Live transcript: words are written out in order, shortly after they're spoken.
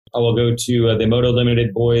I will go to the Moto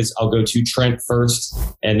Limited boys. I'll go to Trent first,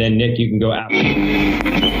 and then Nick, you can go after.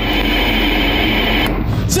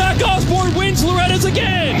 Zach Osborne wins Loretta's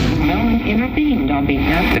again. No one intervened on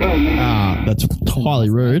behalf of... That's highly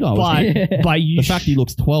rude. The fact he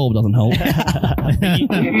looks 12 doesn't help. How will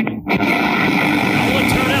it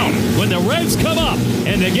turn out when the revs come up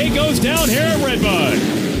and the gate goes down here at Redbud?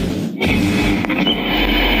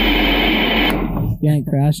 If you ain't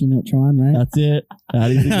crashing, you're not trying, mate. That's it.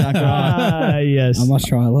 That is exactly right. Yes. I must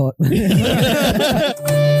try a lot.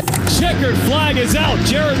 Checkered flag is out.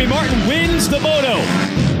 Jeremy Martin wins the moto.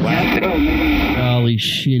 Holy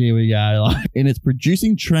shit, here we go. And it's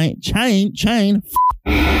producing chain.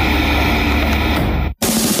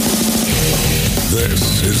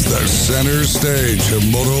 This is the center stage of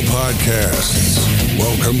Moto Podcasts.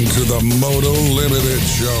 Welcome to the Moto Limited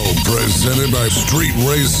Show, presented by Street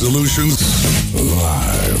Race Solutions,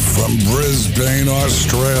 live from Brisbane,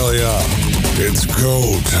 Australia. It's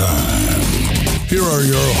go time. Here are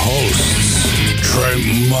your hosts, Trent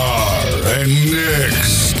Marr and Nick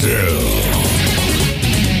Still.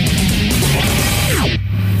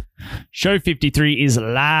 Show 53 is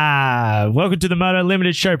live. Welcome to the Moto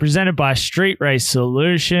Limited Show presented by Street Race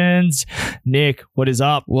Solutions. Nick, what is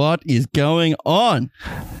up? What is going on?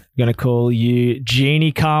 I'm going to call you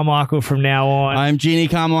Jeannie Carmichael from now on. I'm Jeannie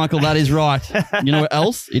Carmichael. That is right. You know what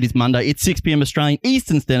else? It is Monday. It's 6 p.m. Australian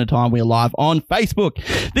Eastern Standard Time. We are live on Facebook.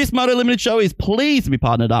 This Moto Limited Show is pleased to be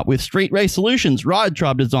partnered up with Street Race Solutions, Ride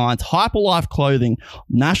Tribe Designs, Hyperlife Clothing,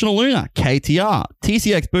 National Lunar, KTR,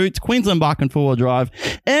 TCX Boots, Queensland Bike and Four-Wheel Drive,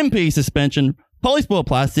 MP Suspension, Polysport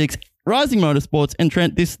Plastics, Rising Motorsports, and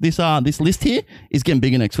Trent, this list here is getting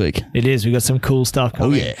bigger next week. It is. We've got some cool stuff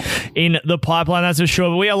coming in the pipeline, that's for sure.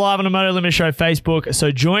 But we are live on the Moto Limited Show Facebook, so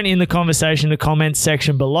join in the conversation in the comments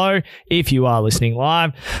section below if you are listening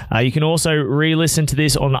live. You can also re-listen to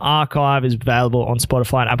this on the archive. It's available on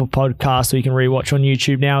Spotify and Apple Podcasts, so you can re-watch on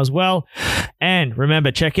YouTube now as well. And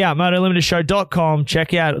remember, check out MotoLimitedShow.com.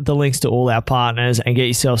 Check out the links to all our partners and get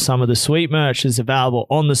yourself some of the sweet merch that's available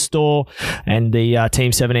on the store and the Team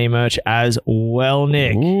 7E merch as well,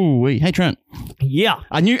 Nick. Ooh, hey, Trent. Yeah.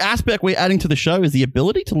 A new aspect we're adding to the show is the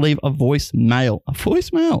ability to leave a voicemail. A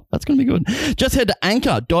voicemail. That's going to be good. Just head to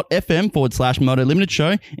anchor.fm/Moto Limited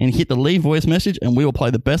Show and hit the leave voice message, and we will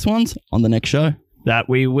play the best ones on the next show. That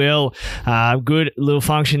we will. Good little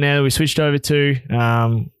function there that we switched over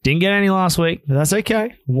to. Didn't get any last week, but that's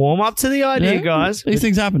okay. Warm up to the idea, guys. These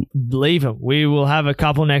things happen. Leave them. We will have a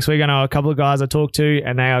couple next week. I know a couple of guys I talked to,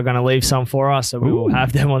 and they are going to leave some for us, so we will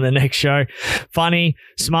have them on the next show. Funny,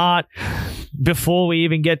 smart. Before we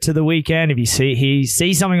even get to the weekend, if you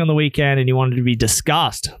see something on the weekend and you want it to be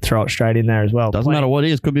discussed, throw it straight in there as well. Doesn't matter what it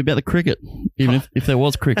is. Could be about the cricket, even if there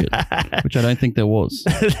was cricket, which I don't think there was.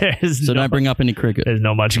 So don't bring up any cricket. There's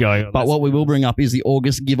not much going on. But what we will bring up is the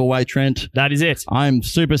August giveaway, Trent. That is it. I'm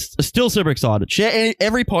still super excited. Share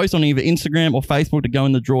every post on either Instagram or Facebook to go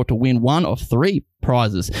in the draw to win one of 3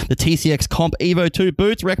 prizes. The TCX Comp Evo 2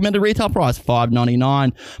 boots, recommended retail price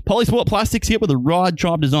 $5.99. Polysport Plastics kit with the Ride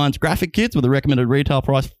Tribe Designs graphic kits with a recommended retail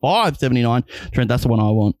price $5.79. Trent, that's the one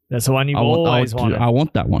I want. That's the one you always want. I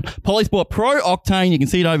want that one. Polysport Pro Octane, you can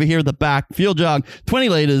see it over here at the back. Fuel jug, 20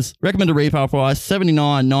 litres, recommended retail price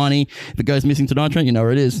 $79.90. If it goes missing tonight, Trent, you know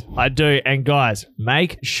where it is. I do. And guys,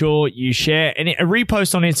 make sure you share and a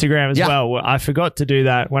repost on Instagram as well. I forgot to do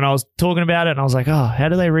that when I was talking about it, and I was like, oh, how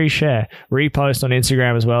do they reshare? Repost on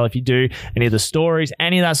Instagram as well. If you do any of the stories,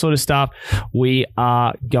 any of that sort of stuff, we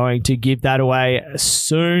are going to give that away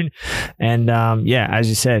soon. And as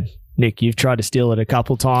you said, Nick, you've tried to steal it a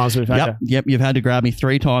couple times. Yep, you've had to grab me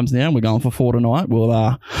 3 times now. We're going for 4 tonight.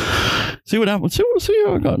 We'll see what happens. See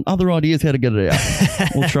I've got other ideas how to get it out.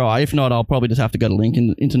 We'll try. If not, I'll probably just have to go to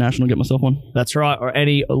Lincoln International and get myself one. That's right. Or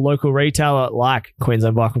any local retailer like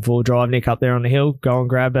Queensland Bike and Four Drive, Nick up there on the hill. Go and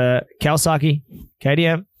grab a Kawasaki,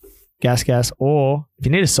 KTM, Gas, or if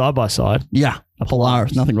you need a side-by-side. Yeah, a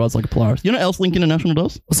Polaris. Nothing rides like a Polaris. You know what else Lincoln International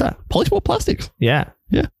does? What's that? Polysport Plastics. Yeah.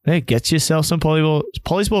 Hey, get yourself some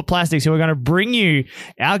Polysport Plastics. So we're going to bring you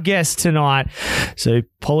our guest tonight. So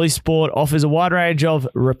Polysport offers a wide range of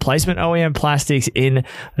replacement OEM plastics in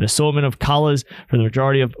an assortment of colors for the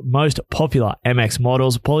majority of most popular MX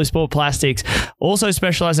models. Polysport Plastics also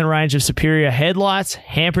specialize in a range of superior headlights,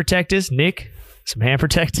 hand protectors. Nick, some hand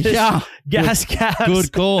protectors, Yeah. gas caps.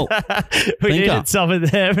 Good call. We Thinker. needed some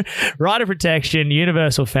of them. Rider protection,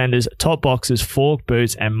 universal fenders, top boxes, fork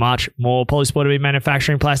boots, and much more. Polysport have been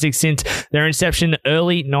manufacturing plastics since their inception in the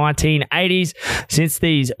early 1980s. Since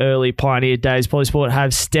these early pioneer days, Polysport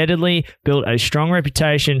have steadily built a strong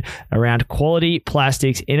reputation around quality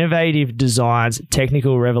plastics, innovative designs,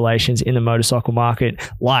 technical revelations in the motorcycle market,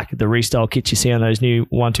 like the restyle kits you see on those new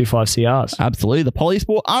 125 CRs. Absolutely. The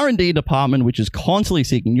Polysport R&D department, which is constantly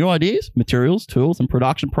seeking new ideas, materials, tools, and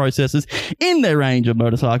production processes in their range of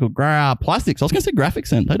motorcycle plastics. I was going to say graphics,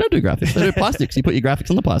 then. They don't do graphics. They do plastics. You put your graphics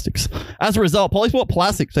on the plastics. As a result, Polysport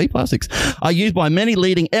plastics are used by many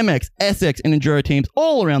leading MX, SX, and Enduro teams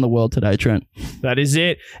all around the world today, Trent. That is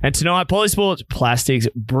it. And tonight, Polysports Plastics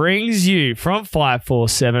brings you from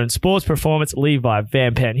 547 Sports Performance, Levi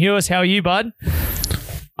Van Panhuis. How are you, bud?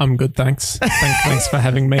 I'm good, thanks. Thanks for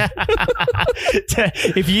having me.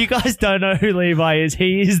 If you guys don't know who Levi is,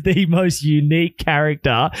 he is the most unique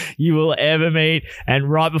character you will ever meet. And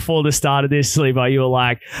right before the start of this, Levi, you were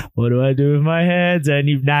like, what do I do with my hands? And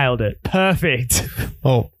you've nailed it. Perfect.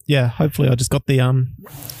 Oh, yeah, hopefully I just got the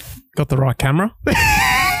right camera.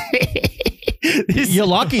 You're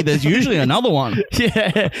lucky. There's usually another one.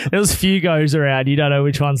 Yeah, there's a few goes around. You don't know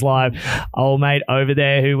which one's live. Old mate over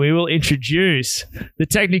there who we will introduce, the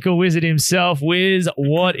technical wizard himself. Wiz,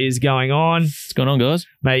 what is going on? What's going on, guys?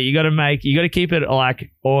 Mate, you got to keep it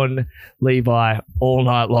like on Levi all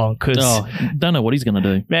night long because don't know what he's going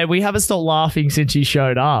to do. Man, we haven't stopped laughing since you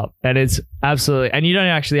showed up, and it's absolutely. And you don't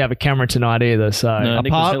actually have a camera tonight either, so No,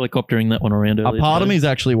 Nick was helicoptering that one around earlier. A part of me is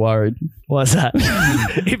actually worried. What's that?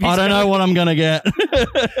 I don't know what I'm going to get.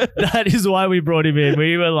 That is why we brought him in.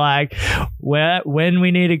 We were like, when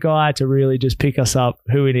we need a guy to really just pick us up,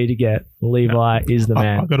 who we need to get, Levi is the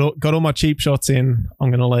man. I got all my cheap shots in. I'm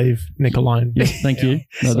going to leave Nick alone. Yes, thank you.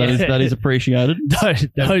 No, that is appreciated. Don't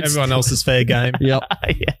Everyone else's fair game. Yep.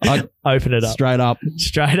 Yeah. Open it up. Straight up.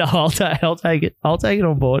 I'll take it. I'll take it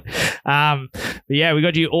on board. But yeah, we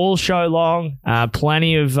got you all show long.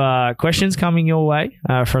 Plenty of questions coming your way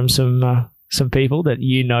from some people that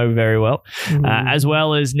you know very well, as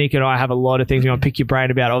well as Nick and I have a lot of things we want to pick your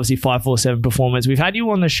brain about. Obviously, 547 Performance. We've had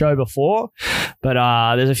you on the show before, but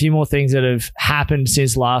there's a few more things that have happened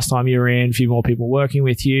since last time you were in. A few more people working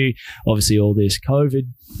with you. Obviously, all this COVID.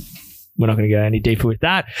 We're not going to go any deeper with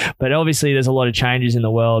that, but obviously there's a lot of changes in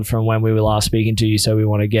the world from when we were last speaking to you, so we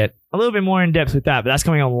want to get a little bit more in depth with that, but that's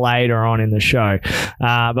coming on later on in the show.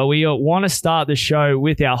 But we want to start the show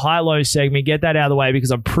with our high-low segment, get that out of the way,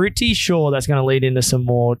 because I'm pretty sure that's going to lead into some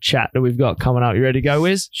more chat that we've got coming up. You ready to go,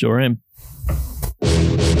 Wiz? Sure am.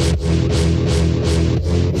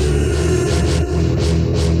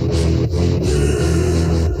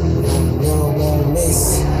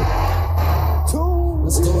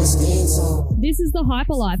 This is the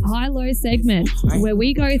Hyperlife high-low segment, where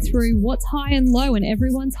we go through what's high and low in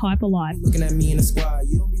everyone's Hyperlife.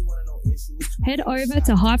 Head over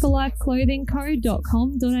to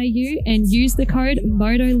hyperlifeclothingco.com.au and use the code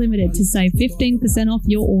MOTOLIMITED to save 15% off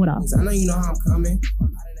your order. I know you know how I'm coming.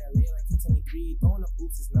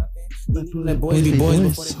 Boys be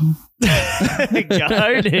boys. Go, Nick.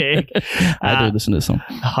 I do listen to this song.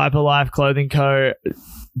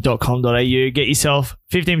 hyperlifeclothingco.com.au. Get yourself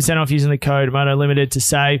 15% off using the code Moto Limited to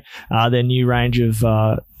save. Their new range of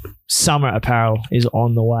summer apparel is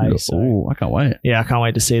on the way. So, I can't wait. Yeah, I can't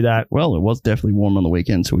wait to see that. Well, it was definitely warm on the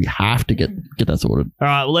weekend, so we have to get that sorted. All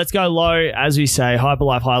right, well, let's go low. As we say,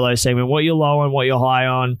 Hyperlife high-low segment. What you're low on, what you're high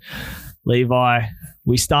on. Levi,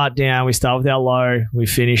 we start down. We start with our low. We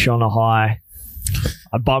finish on a high.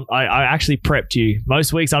 I actually prepped you.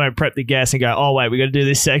 Most weeks I don't prep the guests and go, oh, wait, we got to do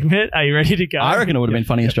this segment. Are you ready to go? I reckon it would have been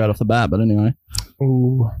funnier straight off the bat, but anyway.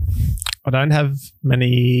 Ooh, I don't have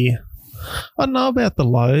many. I don't know about the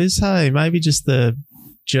lows. Hey, maybe just the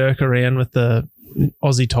jerk around with the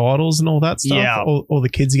Aussie titles and all that stuff. Yeah. All the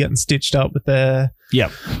kids getting stitched up with their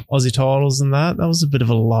Aussie titles and that. That was a bit of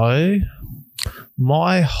a low.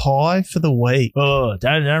 My high for the week. Oh,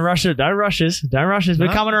 don't rush it. Don't rush us. Don't rush us.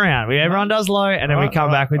 We're coming around. Everyone does low, and then we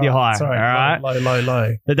come back with your high. Sorry, all right?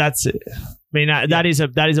 Low. But that's it. I mean, that is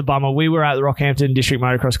a bummer. We were at the Rockhampton District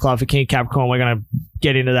Motocross Club for King Capricorn. We're going to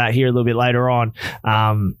get into that here a little bit later on.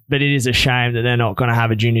 But it is a shame that they're not going to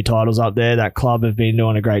have a junior titles up there. That club have been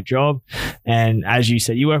doing a great job. And as you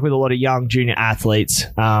said, you work with a lot of young junior athletes,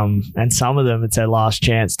 and some of them, it's their last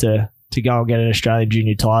chance to go and get an Australian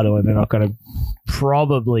junior title, and they're not going to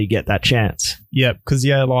probably get that chance. Yeah, because,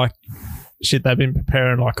 like, shit, they've been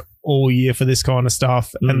preparing, like, all year for this kind of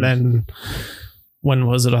stuff. And then, when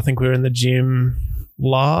was it? I think we were in the gym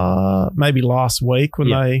maybe last week when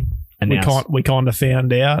they announced. we kind of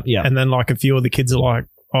found out. Yeah. And then like a few of the kids are like,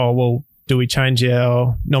 oh, well, do we change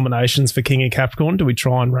our nominations for King of Capricorn? Do we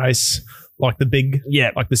try and race like the big,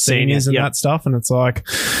 like the seniors and that stuff? And it's like,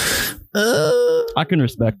 I can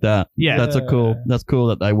respect that. Yeah. That's cool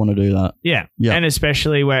that they want to do that. Yeah. Yeah. And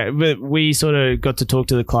especially where we sort of got to talk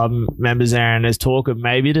to the club members there, and there's talk of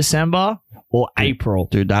maybe December or April.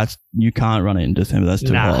 Dude, you can't run it in December. That's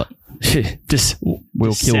too hot. Just we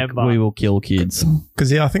December. will kill kids.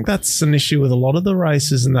 because I think that's an issue with a lot of the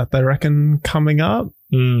races, and that they reckon coming up,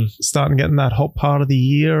 starting getting that hot part of the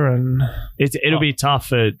year, and it'll be tough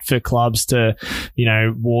for clubs to,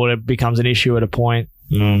 water becomes an issue at a point.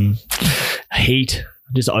 Heat,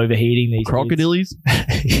 just overheating these crocodiles.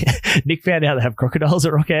 Nick found out they have crocodiles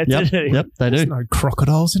at Rockhampton. Yep, they there's do. no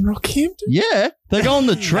crocodiles in Rockhampton. Yeah, they go on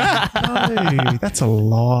the track. No, that's a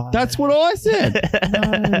lie. That's what I said.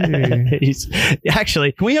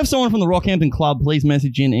 Actually, can we have someone from the Rockhampton Club please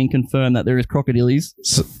message in and confirm that there is crocodiles?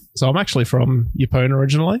 So I'm actually from Yeppoon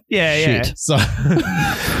originally. Yeah.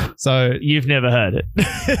 So you've never heard it.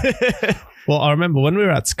 Well, I remember when we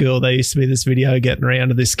were at school, there used to be this video getting around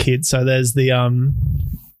of this kid. So there's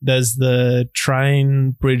the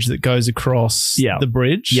train bridge that goes across the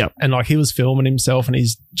bridge. Yep. And like he was filming himself and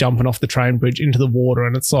he's jumping off the train bridge into the water,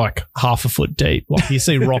 and it's like half a foot deep. Like you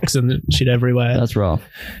see rocks and shit everywhere. That's rough.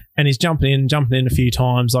 And he's jumping in a few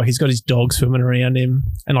times. Like he's got his dog swimming around him,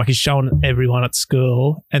 and like he's showing everyone at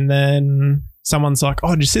school. And then someone's like,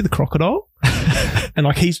 oh, did you see the crocodile? And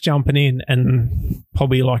like he's jumping in, and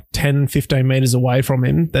probably like 10, 15 meters away from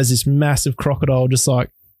him, there's this massive crocodile just like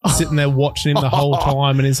sitting there watching him the whole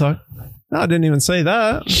time. And he's like, no, I didn't even see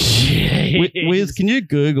that. Wiz, can you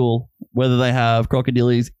Google whether they have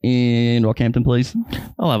crocodiles in Rockhampton, please?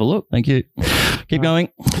 I'll have a look. Thank you. Keep going.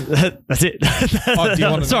 That's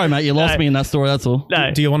it. Sorry, mate. You lost me in that story. That's all.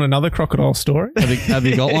 No. Do you want another crocodile story? Have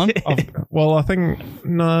you got one? Well, I think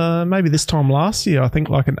maybe this time last year, I think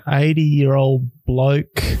like an 80-year-old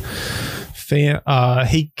bloke,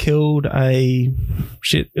 he killed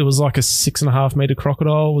it was like a 6.5 meter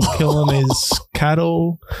crocodile, was killing his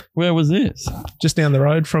cattle. Where was this? Just down the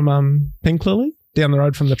road from Pink Lily. Down the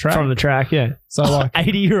road from the track. From the track, yeah. So like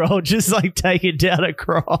 80-year-old just like taking down a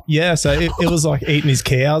crop. Yeah, so it was like eating his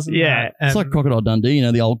cows. And that. It's like Crocodile Dundee,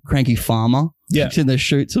 the old cranky farmer. Yeah. Sits in there,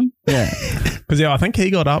 shoots him. Yeah. Because I think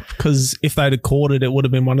he got up because if they'd have caught it, it would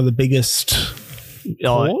have been one of the biggest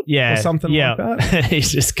or something like that.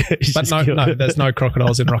 He's just no, there's no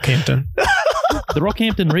crocodiles in Rockhampton. The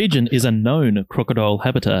Rockhampton region is a known crocodile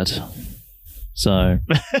habitat. So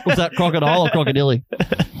was that crocodile or crocodile?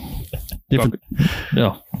 Different.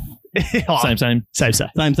 Same.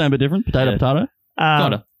 Same, but different. Potato.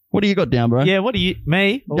 Kinda. What do you got down, bro? Yeah, what do you...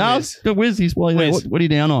 Me? Wiz, he's what are you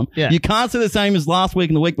down on? Yeah. You can't say the same as last week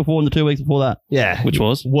and the week before and the 2 weeks before that. Yeah. Which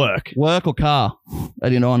was? Work or car?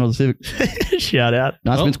 89 or the Civic. Shout out.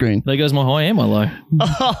 Nice print screen. There goes my high and my low.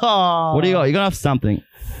 What do you got? You're going to have something.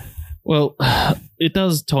 Well, it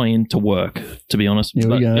does tie into work, to be honest. Here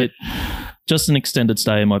we go. Just an extended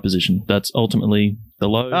stay in my position. That's ultimately the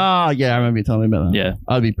low. Oh, yeah, I remember you telling me about that. Yeah.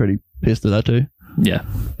 I'd be pretty pissed at that too. Yeah.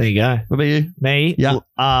 There you go. What about you? Me? Yeah.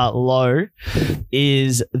 Low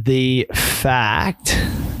is the fact.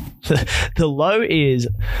 The low is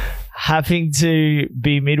having to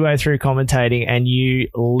be midway through commentating and you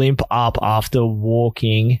limp up after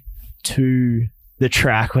walking to the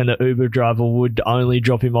track when the Uber driver would only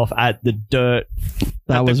drop him off at the dirt.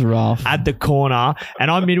 That was rough. At the corner.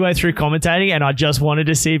 And I'm midway through commentating and I just wanted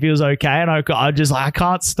to see if he was okay. And I just like, I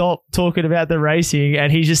can't stop talking about the racing.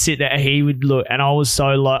 And he's just sitting there and he would look. And I was so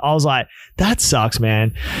low. I was like, that sucks,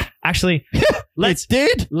 man. Actually, let's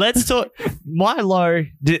talk. My low,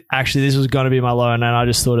 actually, this was going to be my low. And then I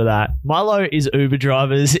just thought of that. My low is Uber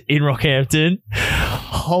drivers in Rockhampton.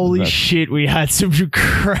 Holy shit, we had some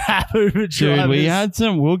crap Uber drivers. Dude, we had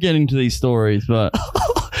some. We'll get into these stories, but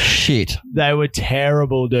shit. They were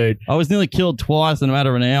terrible, dude. I was nearly killed twice in a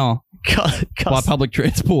matter of an hour by public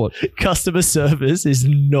transport. Customer service is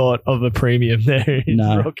not of a premium there in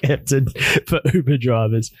Rockhampton for Uber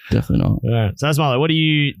drivers. Definitely not. All right. So that's my low. What are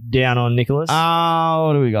you down on, Nicholas?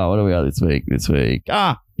 What do we got? This week?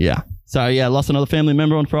 Yeah. So, yeah, lost another family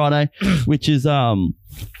member on Friday, which is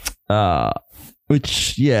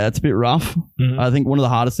it's a bit rough. Mm-hmm. I think one of the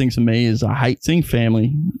hardest things for me is I hate seeing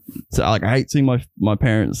family. So, like, I hate seeing my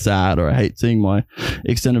parents sad, or I hate seeing my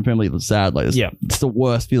extended family sad. Like, it's the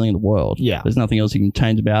worst feeling in the world. Yeah. There's nothing else you can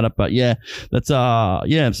change about it. But yeah, that's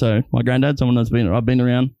so my granddad, someone I've been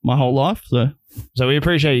around my whole life. So So we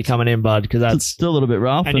appreciate you coming in, bud, because It's that's still a little bit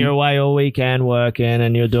rough. and you're away all weekend working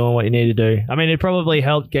and you're doing what you need to do. I mean, it probably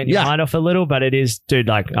helped getting your mind off a little, but it is, dude,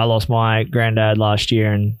 like I lost my granddad last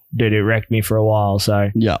year and dude, it wrecked me for a while. So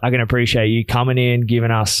I can appreciate you coming in,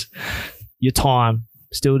 giving us your time,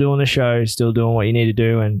 still doing the show, still doing what you need to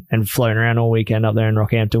do and floating around all weekend up there in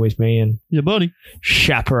Rockhampton with me and your buddy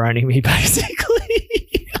chaperoning me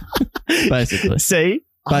basically. Basically. See?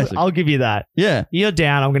 I'll give you that. Yeah. You're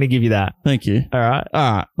down. I'm going to give you that. Thank you. All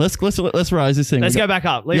right. Let's rise this thing. Let's go back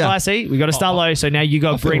up. Levi, see? We got to start low, so now you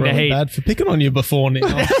got to bring the really heat. bad for picking on you before now.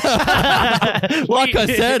 Like I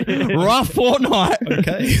said, rough fortnight.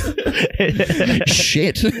 Okay.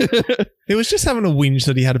 Shit. He was just having a whinge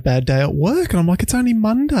that he had a bad day at work, and I'm like, it's only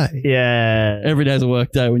Monday. Yeah. Every day's a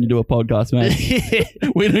work day when you do a podcast, mate.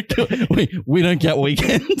 we don't get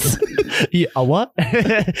weekends. A what?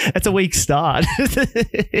 That's a weak start.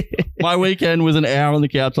 My weekend was an hour on the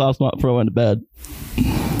couch last night before I went to bed.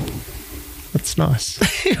 That's nice.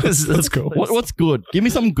 That's cool. What's good? Give me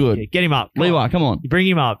something good. Yeah, get him up. Levi, come on. You bring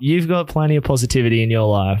him up. You've got plenty of positivity in your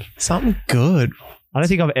life. Something good. I don't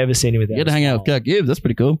think I've ever seen him without. You get to hang out with Kirk Gibbs. That's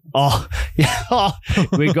pretty cool. Oh, yeah. Oh,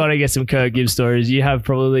 we've got to get some Kirk Gibbs stories. You have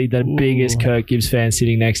probably the biggest Kirk Gibbs fan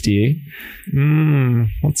sitting next to you.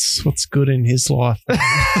 What's good in his life?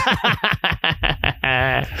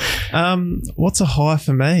 What's a high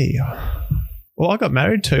for me? Well, I got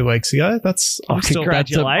married 2 weeks ago.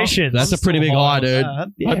 Congratulations. That's a pretty big high, dude.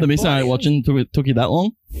 Hope the miss ain't watching. Took you that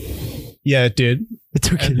long? Yeah, it did. It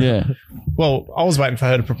took you. Yeah. Well, I was waiting for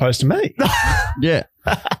her to propose to me. Yeah.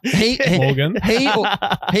 Morgan.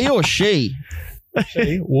 He or she?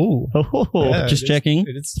 She. Ooh. Yeah, just checking.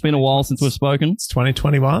 It's been a while since we've spoken. It's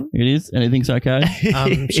 2021. It is. Anything's okay?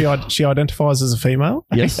 She identifies as a female.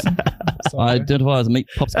 Yes. I identify as a meat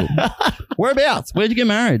popsicle. Whereabouts? Where'd you get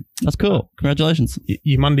married? That's cool. Congratulations.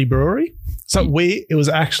 Mundy Brewery. So it was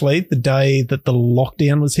actually the day that the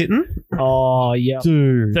lockdown was hitting. Oh, yeah.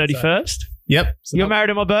 Dude. 31st? Yep. So you got married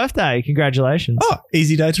on my birthday. Congratulations. Oh,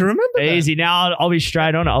 easy day to remember. Easy. Now I'll be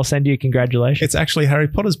straight on it. I'll send you a congratulations. It's actually Harry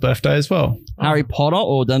Potter's birthday as well. Harry Potter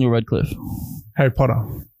or Daniel Radcliffe? Harry Potter.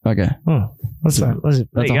 Okay. Oh, what's that? I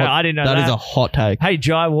didn't know that. That is a hot take. Hey,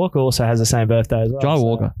 Jai Walker also has the same birthday as well. Jai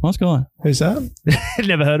Walker. Nice guy. Who's that?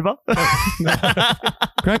 Never heard of her.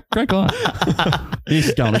 Great guy.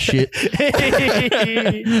 He's going to shit.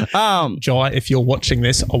 Jai, if you're watching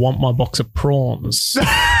this, I want my box of prawns.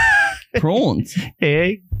 Prawns?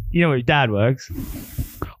 Yeah. You know where your dad works.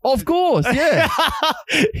 Of course, yeah.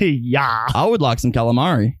 Yeah. I would like some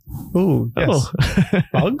calamari. Ooh, yes. Oh.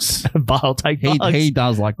 Bugs? I'll take bugs. He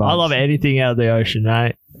does like bugs. I love anything out of the ocean,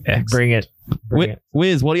 mate. Yeah, bring it.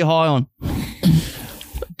 Wiz, what are you high on?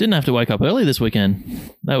 Didn't have to wake up early this weekend.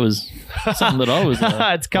 That was something that I was.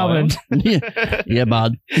 It's coming. Yeah,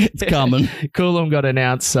 bud. It's coming. Coolum got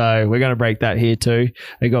announced, so we're going to break that here too.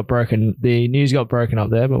 It got broken. The news got broken up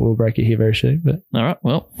there, but we'll break it here very soon. But all right,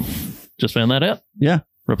 well, just found that out. Yeah.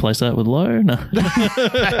 Replace that with low. No.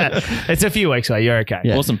 It's a few weeks away. You're okay.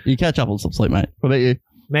 Yeah. Awesome. You catch up on some sleep, mate. What about you?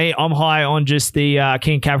 Me, I'm high on just the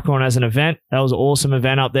King Capricorn as an event. That was an awesome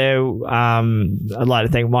event up there. I'd like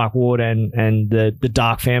to thank Mike Ward and the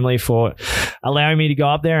Dark family for allowing me to go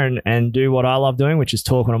up there and do what I love doing, which is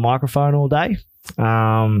talk on a microphone all day.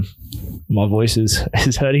 My voice is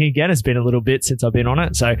hurting again. It's been a little bit since I've been on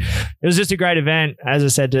it. So it was just a great event. As I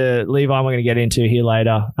said to Levi, I'm going to get into here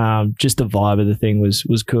later. Just the vibe of the thing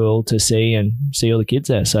was cool to see and see all the kids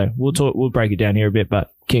there. So we'll break it down here a bit,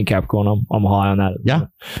 but King Capricorn, I'm high on that. Yeah.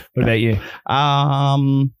 What about you?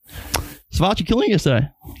 Savachi killing yesterday.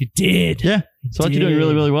 You did. Yeah. Savachi doing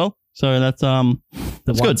really, really well. So that's the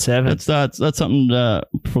good. 1-7. That's something to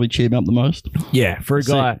probably cheer me up the most. Yeah, for a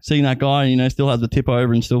guy seeing that guy, still has the tip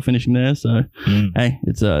over and still finishing there. So hey,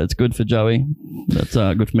 it's good for Joey. That's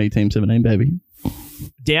good for me, Team 17, baby.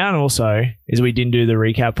 Down also is we didn't do the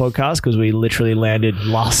recap podcast because we literally landed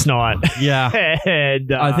last night. Yeah.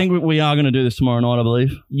 And I think we are going to do this tomorrow night, I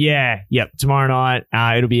believe. Yeah. Yep. Tomorrow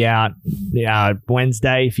night. It'll be out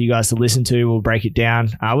Wednesday for you guys to listen to. We'll break it down.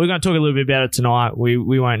 We're going to talk a little bit about it tonight. We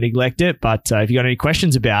won't neglect it, but if you got any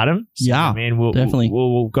questions about them, we'll definitely.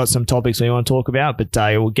 We'll got some topics we want to talk about, but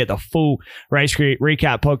we'll get the full race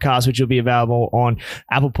recap podcast, which will be available on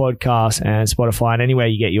Apple Podcasts and Spotify and anywhere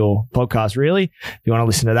you get your podcast, really. If you want to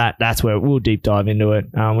listen to that. That's where we'll deep dive into it.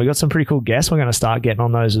 We got some pretty cool guests. We're going to start getting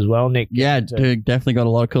on those as well, Nick. Yeah, dude, definitely got a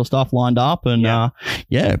lot of cool stuff lined up, and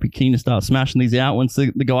be keen to start smashing these out once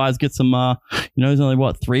the guys get some. There's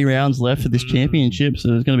only 3 rounds left of this championship, so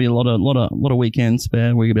there's going to be a lot of weekends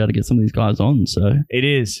spare. We're going to be able to get some of these guys on. So it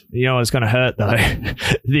is. You know, it's going to hurt though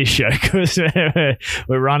this show because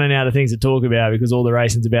we're running out of things to talk about because all the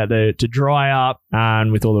racing's about to dry up,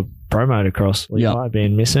 and with all the pro motocross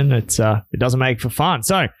being missing, it doesn't make for fun.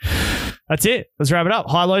 So that's it. Let's wrap it up.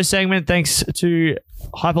 High-low segment. Thanks to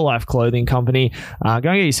Hyperlife Clothing Company. Go and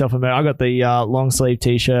get yourself a merch. I got the long sleeve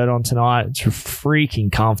t-shirt on tonight. It's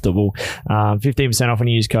freaking comfortable. 15% off when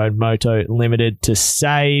you use code MOTO Limited to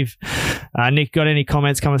save. Nick, got any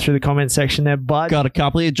comments coming through the comment section there, bud? Got a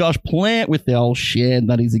couple here. Josh Plant with the old share.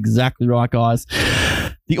 That is exactly right, guys.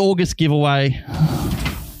 The August giveaway.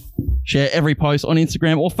 Share every post on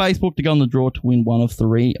Instagram or Facebook to go on the draw to win one of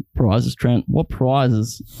 3 prizes. Trent, what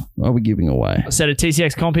prizes are we giving away? A set of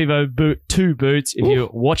TCX Compevo 2 boots. If you're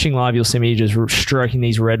watching live, you'll see me just stroking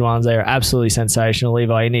these red ones. They are absolutely sensational.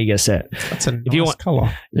 Levi, you need to get a set. That's a nice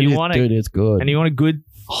colour. Dude, it's good. And you want a good,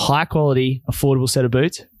 high-quality, affordable set of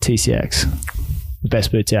boots? TCX. The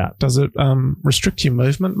best boots out. Does it restrict your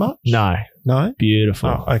movement much? No. No? Beautiful.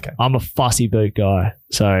 Oh, okay. I'm a fussy boot guy,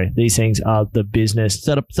 so these things are the business.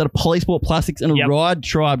 Set of Polysport plastics and a Ride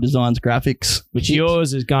Tribe Designs graphics. Which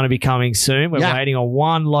yours is going to be coming soon. We're waiting on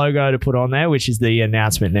one logo to put on there, which is the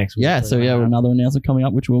announcement next week. Yeah, so another announcement coming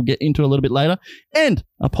up, which we'll get into a little bit later. And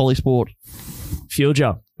a Polysport fuel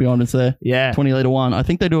jump. Beyond it's there. Yeah. 20 litre one. I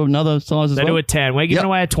think they do another size as well. They do a 10. We're giving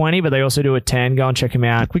away a 20, but they also do a 10. Go and check them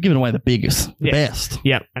out. We're giving away the biggest. The best.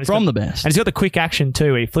 Yeah. From the best. And it's got the quick action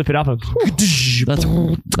too, where you flip it up and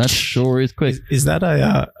that sure is quick. Is that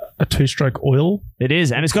a 2-stroke oil? It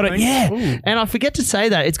is. And it's got and I forget to say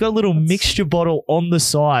that, it's got a little mixture bottle on the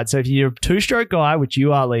side. So if you're a 2-stroke guy, which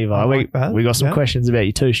you are, Levi, we got some questions about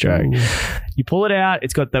your 2-stroke. You pull it out,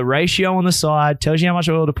 it's got the ratio on the side, tells you how much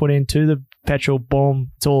oil to put into the petrol, boom,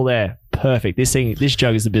 it's all there. Perfect. This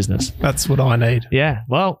jug is the business. That's what I need. Yeah.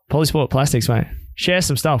 Well, Polysport Plastics, mate. Share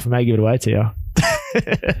some stuff. We may give it away to you.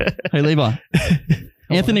 Hey, Levi.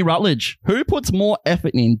 Anthony Rutledge. Who puts more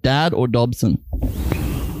effort in, Dad or Dobson?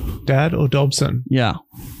 Dad or Dobson? Yeah.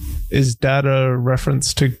 Is Dad a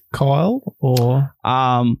reference to Kyle or?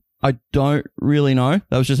 I don't really know.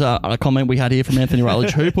 That was just a comment we had here from Anthony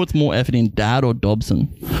Rutledge. Who puts more effort in, Dad or Dobson?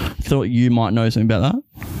 Thought you might know something about that.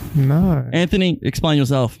 No. Anthony, explain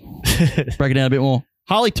yourself. Break it down a bit more.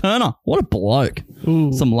 Harley Turner, what a bloke.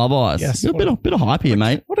 Ooh. Some love eyes. Yes, a bit of hype here,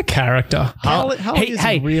 mate. What a character. Harley is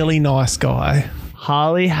a really nice guy.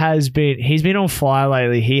 Harley he's been on fire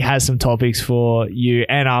lately. He has some topics for you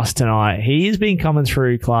and us tonight. He has been coming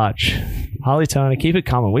through clutch. Harley Turner, keep it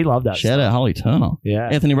coming. We love that. Shout out Harley Turner. Yeah.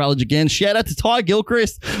 Anthony Rutledge again. Shout out to Ty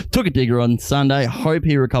Gilchrist. Took a digger on Sunday. Hope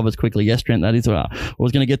he recovers quickly. Yes, Trent, that is what I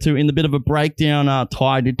was going to get to in the bit of a breakdown.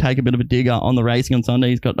 Ty did take a bit of a digger on the racing on Sunday.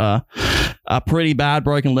 He's got a pretty bad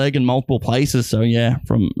broken leg in multiple places. So, yeah,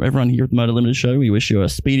 from everyone here at the Motor Limited Show, we wish you a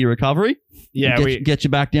speedy recovery. Yeah, get you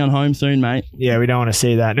back down home soon, mate. Yeah, we don't want to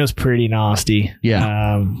see that. And it was pretty nasty.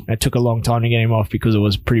 Yeah. It took a long time to get him off because it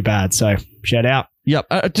was pretty bad. So, shout out.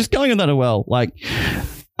 Yep. Just going on that as well, like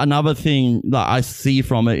another thing that I see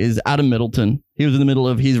from it is Adam Middleton. He was in the middle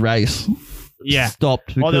of his race. Yeah.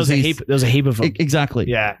 Stopped. There was a heap of them. Exactly.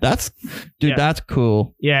 Yeah. That's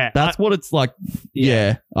cool. Yeah. That's what it's like.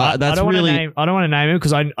 Yeah. That's I don't want to name him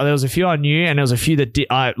because there was a few I knew and there was a few that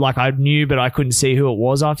I knew, but I couldn't see who it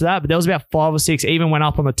was after that. But there was about 5 or 6, even went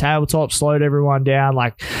up on the tabletop, slowed everyone down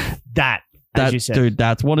like that. As you said. Dude,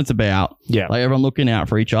 that's what it's about. Yeah. Like everyone looking out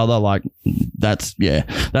for each other. Like that's the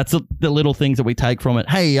little things that we take from it.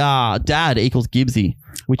 Hey, Dad equals Gibbsy,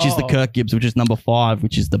 which is the Kirk Gibbs, which is number 5,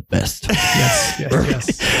 which is the best.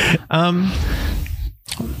 Yes.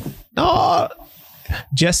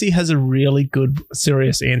 Jesse has a really good,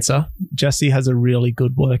 serious answer. Jesse has a really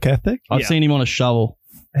good work ethic. I've seen him on a shovel.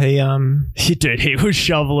 He was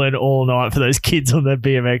shoveling all night for those kids on the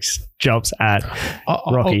BMX jumps at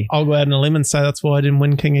Rocky. I'll go out on a limb and say that's why I didn't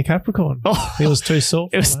win King of Capricorn. He was too sore.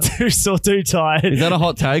 It was too sore, too tired. Is that a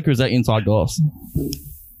hot take or is that inside goss?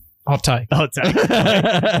 Hot take.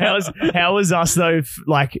 How was us though?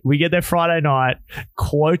 Like we get there Friday night.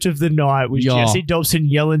 Quote of the night was Jesse Dobson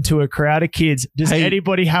yelling to a crowd of kids. Does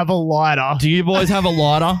anybody have a lighter? Do you boys have a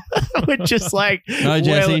lighter? We're just like, no,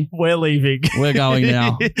 Jesse. We're leaving. We're going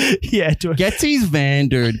now. Yeah. Gets his van,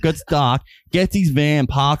 dude. Gets dark. Gets his van,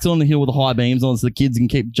 parks on the hill with the high beams on so the kids can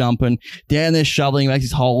keep jumping. Down there shoveling, makes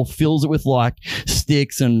his hole, fills it with like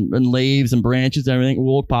sticks and leaves and branches and everything.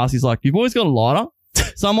 Walk past, he's like, "You boys got a lighter?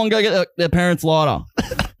 Someone go get their parents' lighter."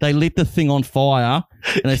 they lit the thing on fire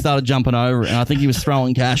and they started jumping over it. And I think he was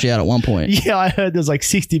throwing cash out at one point. Yeah, I heard there's like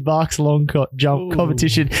 $60 long jump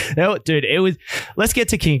competition. Dude, it was. Let's get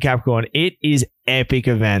to King Capricorn. It is epic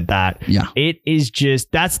event. It is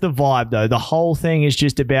just, that's the vibe though. The whole thing is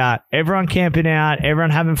just about everyone camping out, everyone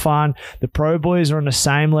having fun. The pro boys are on the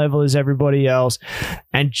same level as everybody else,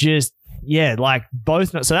 and just like both.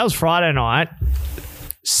 So that was Friday night.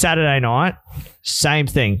 Saturday night, same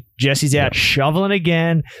thing. Jesse's out shoveling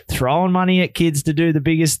again, throwing money at kids to do the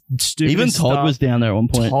biggest stupid Even stuff. Todd was down there at one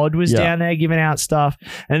point. Todd was down there giving out stuff.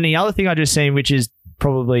 And the other thing I just seen, which is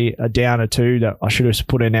probably a down or two that I should have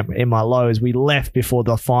put in my low, is we left before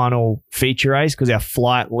the final feature race because our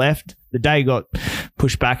flight left. The day got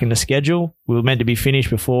pushed back in the schedule. We were meant to be finished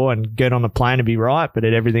before and get on the plane and be right, but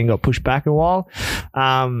everything got pushed back a while.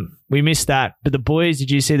 We missed that. But the boys,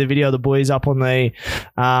 did you see the video of the boys up on the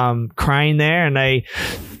crane there? And they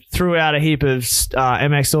threw out a heap of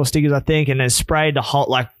MX Store stickers, I think, and then sprayed the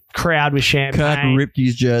whole crowd with champagne. Kirk ripped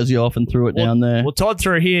his jersey off and threw it down there. Well, Todd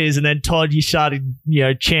threw his, and then Todd, you started,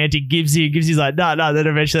 chanting Gibbsy. Gibbsy's like, no. Then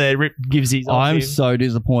eventually they ripped Gibbsy's off I'm him. so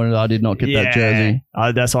disappointed I did not get that jersey.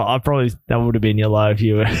 That's why that would have been your low if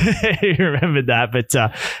you remembered that. But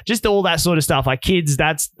just all that sort of stuff, like kids,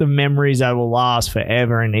 that's the memories that will last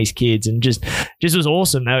forever in these kids, and just was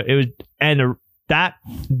awesome. It was, and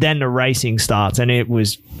then the racing starts, and it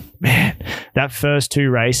was, man, that first two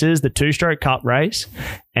races, the two-stroke cup race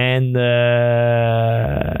and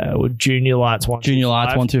the Junior Lights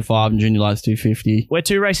 125 and Junior Lights 250. We're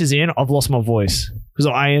 2 races in. I've lost my voice because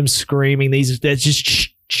I am screaming. There's just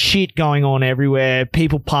shit going on everywhere.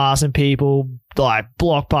 People passing people, like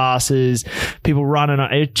block passes, people running.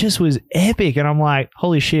 It just was epic. And I'm like,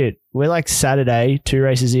 holy shit. We're like Saturday, 2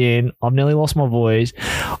 races in. I've nearly lost my voice.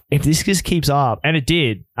 If this just keeps up, and it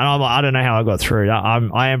did, and I'm like, I don't know how I got through it.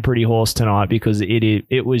 I am pretty hoarse tonight because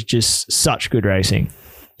it was just such good racing.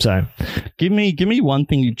 So, give me one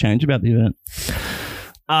thing you'd change about the event.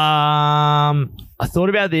 I thought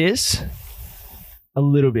about this a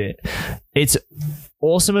little bit. It's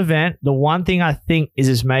awesome event. The one thing I think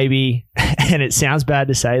is maybe, and it sounds bad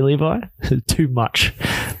to say, Levi, too much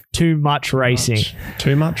racing.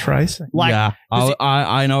 Too much racing.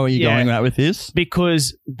 I know where you're going at with this.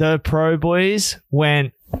 Because the pro boys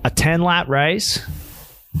went a 10-lap race,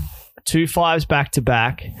 2 5s back to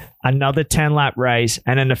back, another 10-lap race,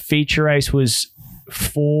 and then the feature race was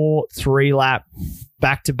 4 3-lap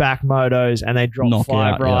back-to-back motos, and they dropped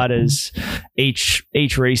 5 riders each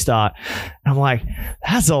restart. And I'm like,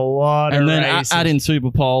 that's a lot of racing. And then add in Super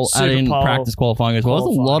Pole, add in practice qualifying as well.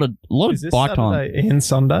 That's a lot of bike time. Saturday and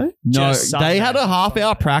Sunday? No, they had a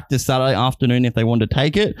half-hour practice Saturday afternoon if they wanted to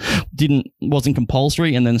take it. Wasn't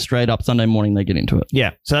compulsory, and then straight up Sunday morning they get into it.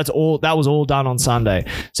 Yeah, so that was all done on Sunday.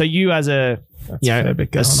 So you as a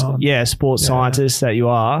sports scientist that you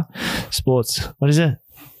are, what is it?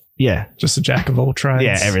 Yeah, just a jack of all trades.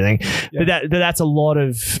 Yeah, everything. Yeah. But that's a lot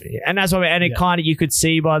of, and that's what, and it kind of, you could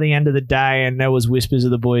see by the end of the day, and there was whispers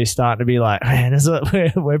of the boys starting to be like, man,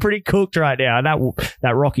 we're pretty cooked right now, and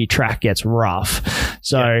that rocky track gets rough.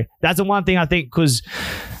 So that's the one thing I think, because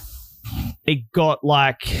it got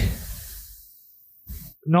like,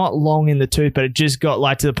 not long in the tooth, but it just got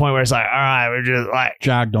like to the point where it's like, all right, we're just like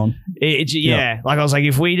dragged on. Like I was like,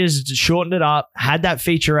 if we just shortened it up, had that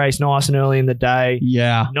feature race nice and early in the day,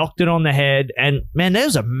 knocked it on the head, and man, there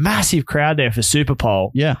was a massive crowd there for Super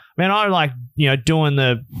Pole. Yeah, man, I like doing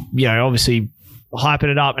the obviously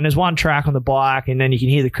hyping it up, and there's one track on the bike, and then you can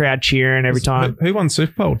hear the crowd cheering every time. Who won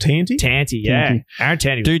Super Pole? Tanty, yeah. Aaron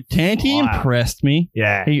Tanty. Dude, Tanty impressed me.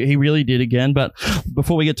 Yeah. He really did again. But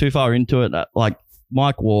before we get too far into it, like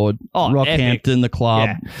Mike Ward, Rockhampton, the club.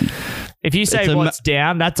 Yeah. If you say what's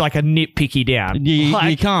down, that's like a nitpicky down. You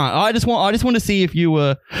can't. I just want to see if you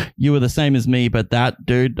were the same as me. But that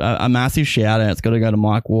dude, a massive shout out. It's got to go to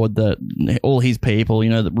Mike Ward, all his people. The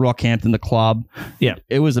Rockhampton, the club. Yeah,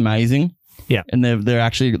 it was amazing. Yeah, and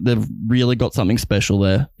they've really got something special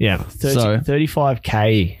there. Yeah,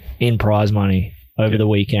 35K in prize money over the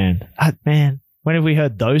weekend. Man. When have we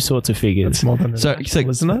heard those sorts of figures? That's more than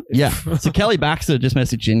isn't it? Yeah. So Kelly Baxter just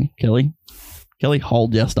messaged in. Kelly,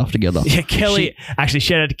 hold your stuff together. Yeah, Kelly. Actually,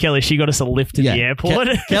 shout out to Kelly. She got us a lift to the airport.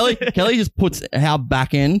 Kelly just puts our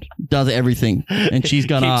back end, does everything, and she's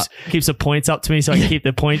gonna keeps the points up to me so I can keep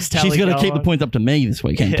the points tally. She's gonna keep the points up to me this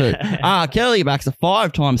weekend too. Kelly Baxter,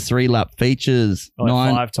 5 times 3-lap features,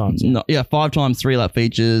 5 times. 5 times 3-lap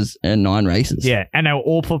features and 9 races. Yeah, and they were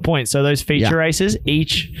all for points. So those feature races,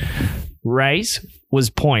 each race was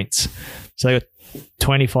points. So they got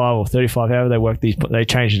 25 or 35, however they work these, they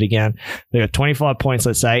changed it again. They got 25 points,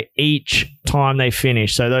 let's say, each time they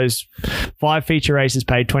finish. So those 5 feature races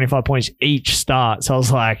paid 25 points each start. So I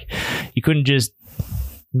was like, you couldn't just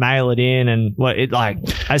mail it in, and like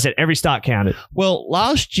I said, every start counted. Well,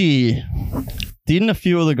 last year, didn't a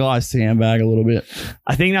few of the guys sandbag a little bit?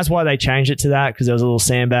 I think that's why they changed it to that, because there was a little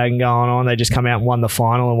sandbagging going on. They just come out and won the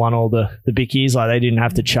final and won all the bickies. Like, they didn't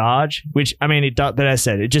have to charge, which, I mean, it does, but as I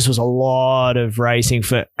said, it just was a lot of racing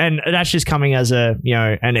for, and that's just coming as a, you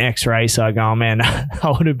know, an ex-racer going, man,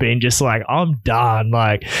 I would have been just like, I'm done.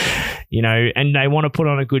 Like, you know, and they want to put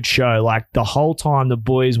on a good show. Like, the whole time the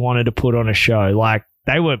boys wanted to put on a show. Like,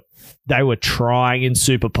 they were trying in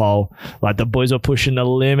Super Pole. Like, the boys were pushing the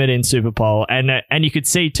limit in Super Pole. And you could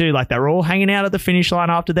see too, like, they were all hanging out at the finish line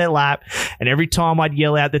after their lap. And every time I'd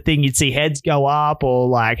yell out the thing, you'd see heads go up or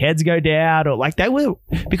like heads go down, or like, they were,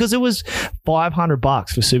 because it was $500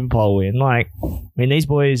 for Super Pole win. Like, I mean, these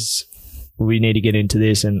boys, we need to get into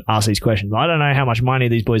this and ask these questions. I don't know how much money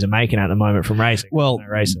these boys are making at the moment from racing. Well,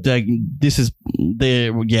 this is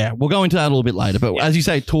there. Yeah, we'll go into that a little bit later. But as you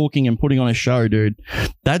say, talking and putting on a show, dude,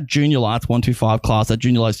 that junior lights 125 class, that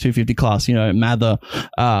junior lights 250 class, you know, Mather,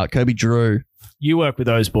 Kobe Drew. You work with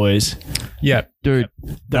those boys. Yeah. Dude,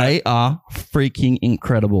 they are freaking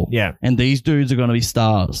incredible. Yeah. And these dudes are going to be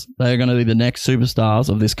stars. They're going to be the next superstars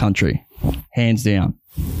of this country. Hands down.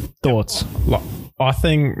 Thoughts? I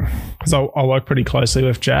think, because I work pretty closely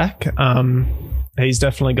with Jack, he's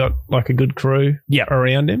definitely got like a good crew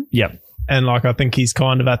around him. Yeah. And like, I think he's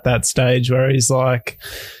kind of at that stage where he's like,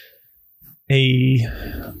 I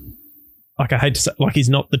hate to say, like, he's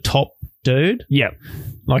not the top dude. Yeah.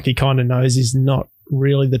 Like, he kind of knows he's not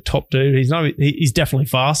really the top dude. He's definitely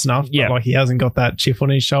fast enough. Yeah. But like, he hasn't got that chip on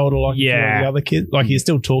his shoulder like the other kid. Like, you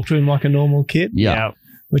still talk to him like a normal kid. Yeah.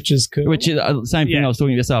 Which is cool. Which is the same thing I was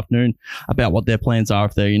talking this afternoon about what their plans are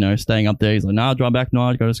if they're, you know, staying up there. He's like, nah, drive back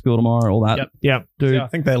tonight, go to school tomorrow, all that. Yep. Dude. So I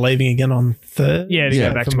think they're leaving again on Thursday. Yeah, to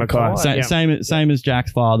go back to Mackay. Same as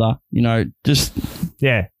Jack's father, you know, just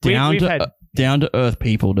down to earth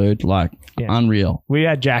people, dude. Like, unreal. We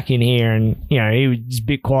had Jack in here, and you know, he was just a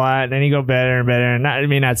bit quiet, and he got better and better, and that, I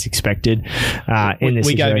mean, that's expected. In this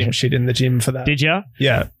we situation. gave him shit in the gym for that. Did you?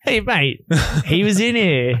 Yeah. Hey, mate, he was in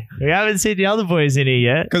here. We haven't seen the other boys in here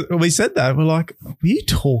yet. Because we said that, we're like, were you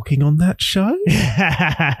talking on that show?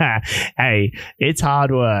 Hey, it's hard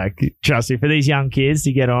work. Trust me, for these young kids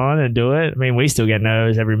to get on and do it. I mean, we still get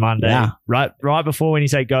nervous every Monday. Yeah. Right before when you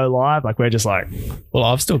say go live, like, we're just like, well,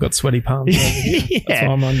 I've still got sweaty palms over here. That's why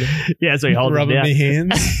I'm under. Yeah, so you hold rubbing them down.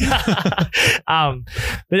 my hands.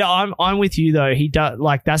 But I'm with you though. He does,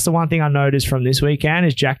 like, that's the one thing I noticed from this weekend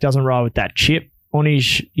is Jack doesn't ride with that chip on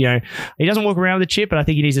his, you know, he doesn't walk around with a chip, but I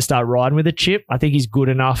think he needs to start riding with a chip. I think he's good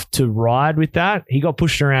enough to ride with that. He got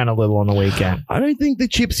pushed around a little on the weekend. I don't think the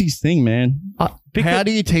chip's his thing, man. How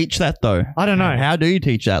do you teach that though? I don't know. How do you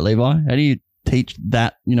teach that, Levi? How do you teach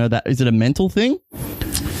that? You know, that is it a mental thing?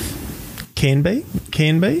 Can be.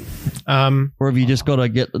 Or have you just got to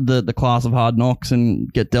get the class of hard knocks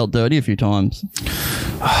and get dealt dirty a few times?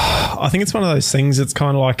 I think it's one of those things. It's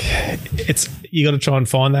kind of like you got to try and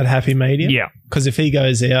find that happy medium. Yeah. Because if he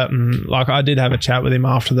goes out and like I did have a chat with him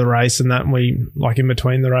after the race and that, and we like in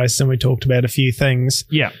between the race and we talked about a few things.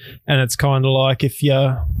 Yeah. And it's kind of like if he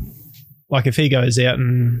goes out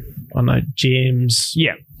and I don't know, James,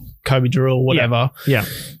 Kobe Drew or whatever. Yeah.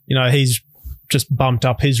 You know, he's just bumped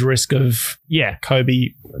up his risk of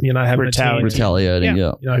Kobe, you know, having retaliating,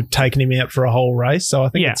 you know, taking him out for a whole race. So I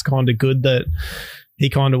think it's kind of good that he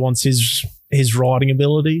kind of wants his riding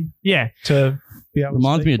ability. Yeah. To be able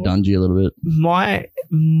reminds me of Dungey a little bit.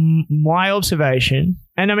 My observation,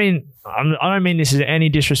 and I mean, I don't mean this as any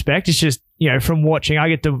disrespect. It's just, you know, from watching, I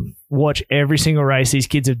get to watch every single race these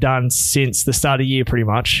kids have done since the start of the year, pretty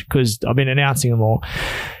much, because I've been announcing them all.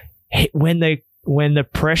 When the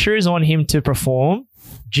pressure is on him to perform,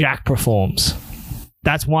 Jack performs.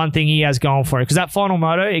 That's one thing he has going for him. Because that final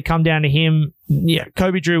moto, it come down to him. Yeah,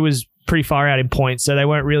 Kobe Drew was pretty far out in points, so they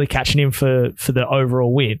weren't really catching him for the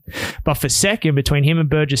overall win. But for second, between him and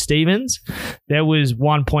Burgess Stevens, there was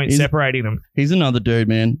 1 point separating them. He's another dude,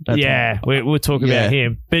 man. We'll talk about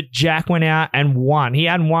him. But Jack went out and won. He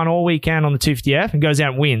hadn't won all weekend on the 250F and goes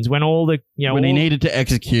out and wins. When he needed to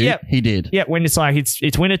execute, he did. Yeah, when it's like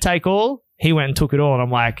it's winner take all, he went and took it all. And I'm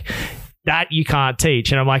like, that you can't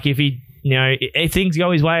teach. And I'm like, if he you know, if things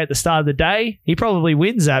go his way at the start of the day, he probably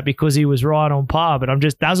wins that because he was right on par. But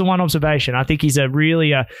that was one observation. I think he's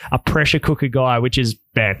really a pressure cooker guy, which is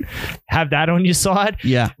bad. Have that on your side.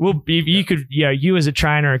 Yeah. Well, if you could, you as a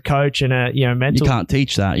trainer, a coach, and a mental, you can't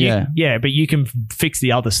teach that. Yeah, but you can fix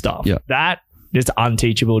the other stuff. Yeah. That is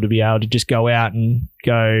unteachable to be able to just go out and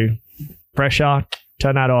go pressure,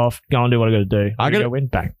 turn that off, go and do what I got to do. I got to win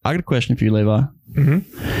back. I got a question for you, Levi.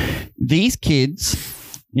 Mm-hmm. These kids,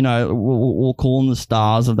 we'll call them the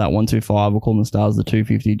stars of that 125. We'll call them the stars of the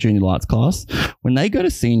 250 junior lights class. When they go to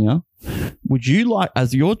senior, would you like,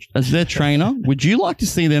 as their trainer, would you like to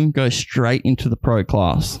see them go straight into the pro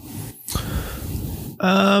class?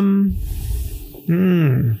 I'll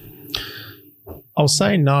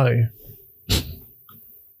say no.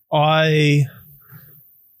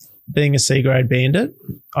 Being a C grade bandit,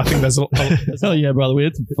 I think there's oh yeah, brother, we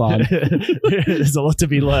had some fun. There's a lot to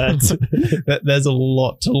be learned. There's a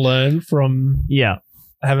lot to learn from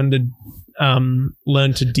having to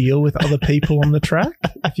learn to deal with other people on the track,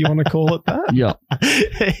 if you want to call it that. Yeah.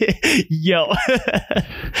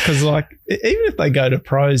 Because even if they go to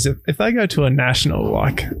pros, if they go to a national,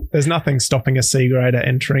 there's nothing stopping a C grader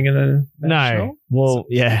entering in a national. No. Well,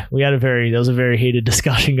 there was a very heated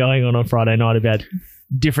discussion going on Friday night about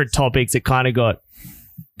different topics that kind of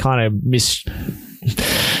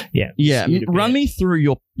run me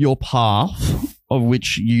through your path of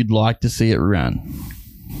which you'd like to see it run.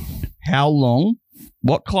 How long,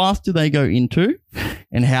 what class do they go into,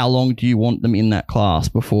 and how long do you want them in that class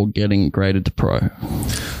before getting graded to pro?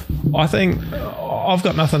 I think I've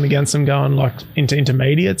got nothing against them going into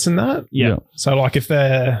intermediates and that. Yeah. So if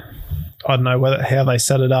they're, I don't know how they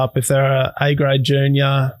set it up. If they're a A grade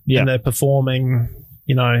junior and they're performing,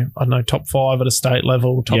 I don't know, top 5 at a state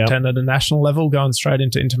level, top 10 at a national level, going straight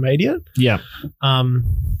into intermediate. Yeah.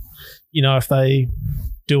 If they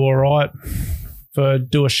do all right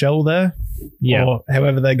do a shell there, or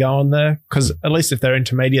however they're going there, because at least if they're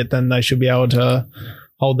intermediate, then they should be able to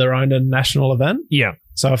hold their own at a national event. Yeah.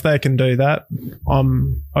 So if they can do that,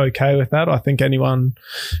 I'm okay with that. I think anyone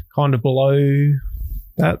kind of below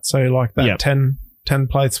that, so that 10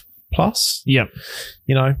 plates plus,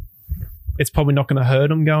 it's probably not going to hurt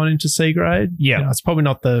them going into C grade. Yeah. It's probably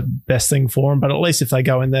not the best thing for them, but at least if they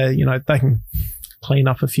go in there, they can clean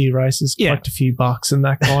up a few races, collect a few bucks and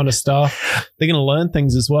that kind of stuff. They're going to learn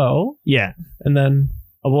things as well. Yeah. And then...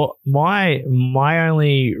 Well, my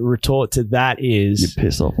only retort to that is... You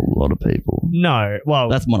piss off a lot of people. No. Well...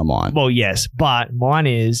 That's one of mine. Well, yes. But mine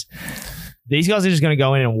is... These guys are just going to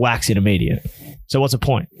go in and wax intermediate. So what's the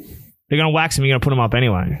point? They're going to wax them. You're going to put them up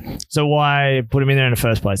anyway. So why put them in there in the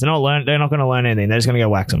first place? They're not going to learn anything. They're just going to go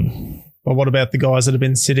wax them. But what about the guys that have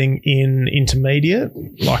been sitting in intermediate?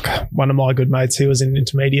 Like one of my good mates, he was in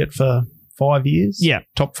intermediate for 5 years. Yeah.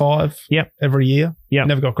 Top 5. Yep. Every year. Yeah.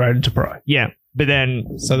 Never got graded to pro. Yeah. But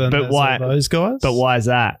why those guys? But why is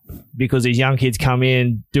that? Because these young kids come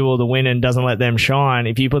in, do all the winning, doesn't let them shine.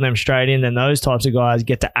 If you put them straight in, then those types of guys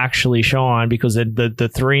get to actually shine because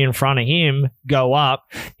the 3 in front of him go up.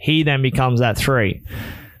 He then becomes that 3.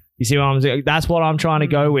 You see what I'm saying? That's what I'm trying to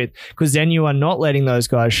go with, because then you are not letting those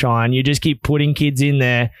guys shine. You just keep putting kids in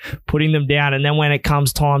there, putting them down, and then when it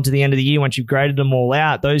comes time to the end of the year, once you've graded them all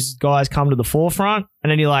out, those guys come to the forefront,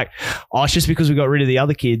 and then you're like, oh, it's just because we got rid of the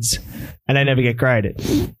other kids, and they never get graded.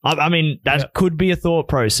 I mean, that could be a thought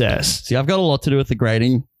process. See, I've got a lot to do with the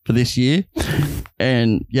grading for this year,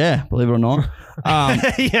 and believe it or not,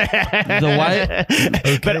 the way,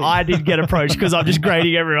 but I did get approached because I'm just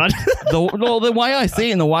grading everyone. the way I see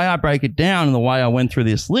it and the way I break it down and the way I went through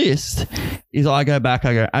this list is I go,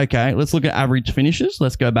 okay, let's look at average finishes.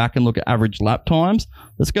 Let's go back and look at average lap times.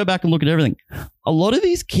 Let's go back and look at everything. A lot of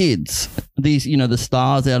these kids, the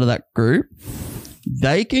stars out of that group,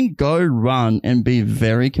 they can go run and be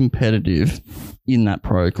very competitive in that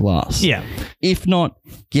pro class. Yeah. If not,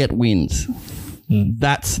 get wins.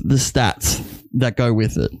 That's the stats that go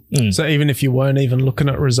with it. So even if you weren't even looking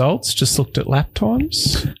at results, just looked at lap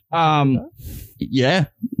times? Yeah.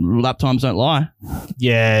 Lap times don't lie.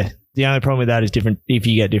 Yeah. The only problem with that is different if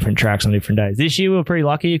you get different tracks on different days. This year we were pretty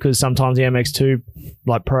lucky because sometimes the MX2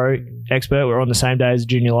 pro expert were on the same day as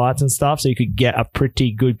junior lights and stuff, so you could get a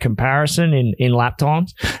pretty good comparison in lap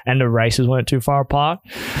times, and the races weren't too far apart.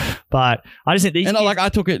 But I just think these I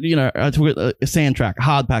took it a sand track,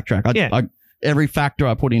 hard pack track. Every factor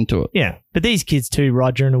I put into it. Yeah. But these kids too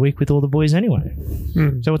ride during the week with all the boys anyway.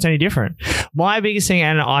 So what's any different? My biggest thing,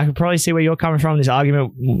 and I can probably see where you're coming from, this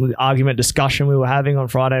argument discussion we were having on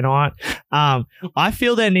Friday night. I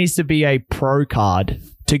feel there needs to be a pro card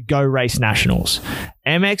to go race nationals.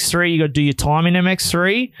 MX3, you got to do your time in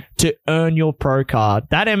MX3 to earn your pro card.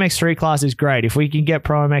 That MX3 class is great. If we can get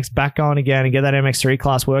Pro MX back on again and get that MX3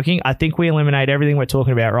 class working, I think we eliminate everything we're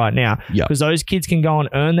talking about right now. Because those kids can go and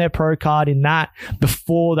earn their pro card in that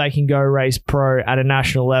before they can go race pro at a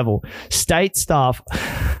national level. State stuff,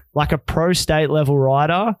 like a pro state level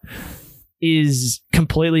rider, is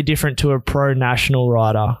completely different to a pro national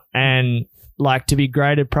rider. And like to be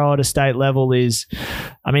graded pro at a state level is,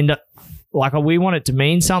 I mean, like we want it to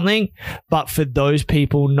mean something, but for those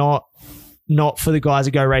people, not for the guys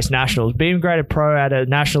that go race nationals. Being graded pro at a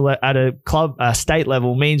national, at a club, state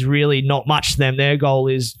level means really not much to them. Their goal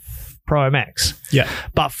is Pro MX. Yeah.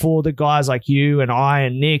 But for the guys like you and I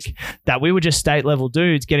and Nick, that we were just state level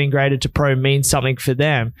dudes, getting graded to pro means something for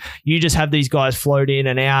them. You just have these guys float in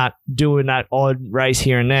and out doing that odd race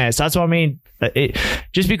here and there. So that's what I mean.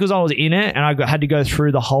 Just because I was in it and I had to go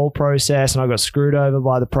through the whole process and I got screwed over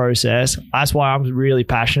by the process, that's why I'm really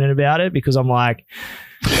passionate about it, because I'm like,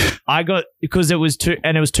 because it was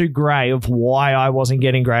too grey of why I wasn't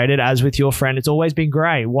getting graded. As with your friend, it's always been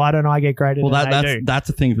grey. Why don't I get graded? Well, that's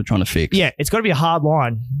the thing we're trying to fix. Yeah, it's got to be a hard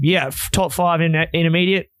line. Yeah, top 5 in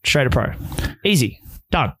intermediate, straight to pro. Easy.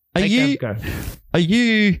 Done.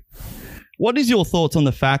 What is your thoughts on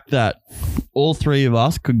the fact that all three of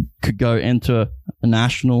us could go enter a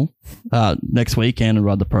national next weekend and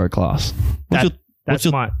ride the pro class?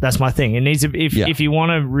 That's my thing. It needs to, if you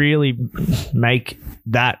want to really make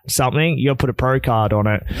that something, you got to put a pro card on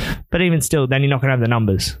it. But even still, then you're not going to have the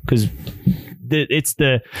numbers, because it's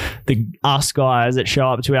the us guys that show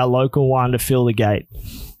up to our local one to fill the gate.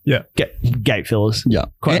 Yeah. Gate fillers. Yeah.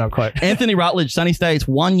 Quote unquote. Anthony Rutledge, Sunny States,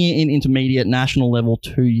 1 year in intermediate, national level,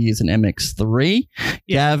 2 years in MX3.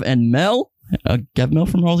 Yeah. Gav and Mel. Gav Mel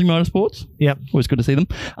from Rolling Motorsports. Yep. Always good to see them.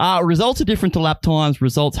 Results are different to lap times.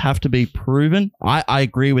 Results have to be proven. I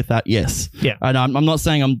agree with that, yes. Yeah. And I'm not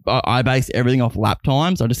saying I base everything off lap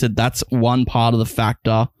times. I just said that's one part of the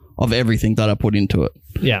factor of everything that I put into it.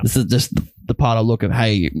 Yeah. This is just the part I look at,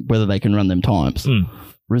 hey, whether they can run them times.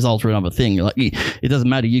 Results are another thing. Like, it doesn't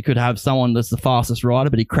matter. You could have someone that's the fastest rider,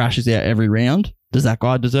 but he crashes out every round. Does that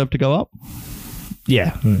guy deserve to go up?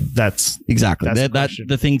 Yeah, that's exactly. That's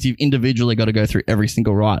the things you've individually got to go through every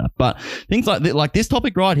single rider. But things like this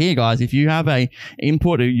topic right here, guys, if you have a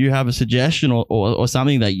input or you have a suggestion or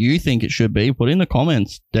something that you think it should be, put in the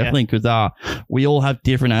comments. Definitely, because we all have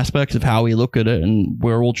different aspects of how we look at it, and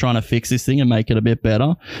we're all trying to fix this thing and make it a bit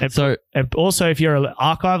better. And also, if you're an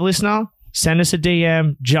archive listener, send us a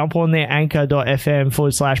DM, jump on there,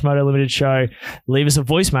 anchor.fm/Moto Limited Show. Leave us a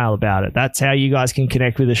voicemail about it. That's how you guys can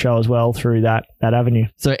connect with the show as well, through that avenue.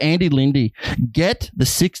 So, Andy Lindy, get the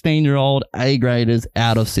 16-year-old A graders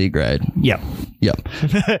out of C grade. Yep.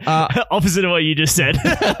 Opposite of what you just said.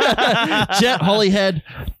 Jet Hollyhead,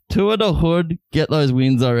 Tour de Hood, get those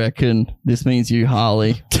wins, I reckon. This means you,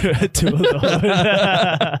 Harley. Tour de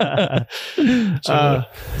Hood.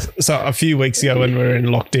 So a few weeks ago when we were in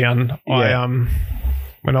lockdown,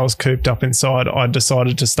 when I was cooped up inside, I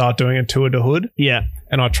decided to start doing a Tour de Hood. Yeah.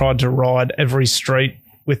 And I tried to ride every street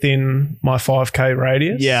within my 5K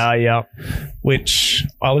radius. Yeah. Which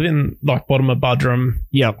I live in, like, bottom of Budrum.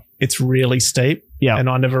 Yep. It's really steep. Yeah. And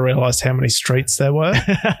I never realised how many streets there were.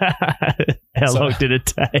 How long did it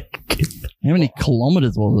take? How many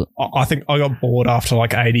kilometres was it? I think I got bored after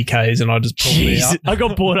like 80 Ks and I just pulled it out. I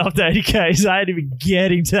got bored after 80 Ks. I ain't even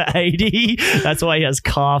getting to 80. That's why he has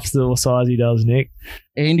calves the size he does, Nick.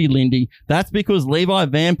 Andy Lindy. That's because Levi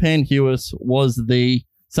Van Panhuis was the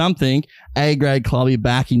something A-grade clubby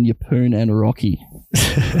back in Yeppoon and Rocky.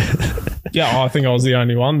 Yeah, I think I was the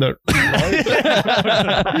only one that.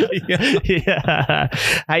 Yeah.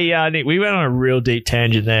 Hey, Nick, we went on a real deep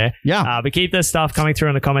tangent there. Yeah. But keep that stuff coming through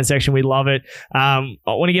in the comment section. We love it. I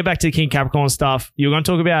want to get back to the King Capricorn stuff. You're going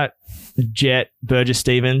to talk about Jet Burgess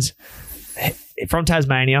Stevens from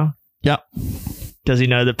Tasmania. Yep. Does he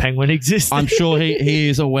know that Penguin exists? I'm sure he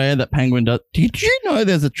is aware that Penguin does. Did you know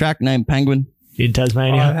there's a track named Penguin? In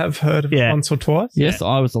Tasmania? I have heard of it once or twice. Yes,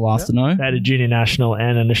 I was the last to know. They had a junior national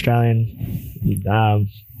and an Australian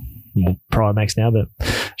Pro MX now, but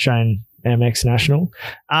Australian MX national.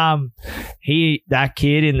 That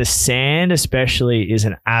kid in the sand especially is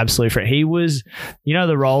an absolute friend. He was,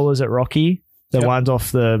 the rollers at Rocky? The ones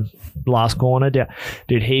off the last corner.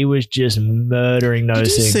 Dude, he was just murdering those Did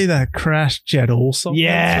you things. see that crash jet also?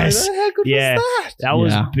 Yes. How good Yeah. was that? That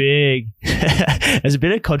was big. There's a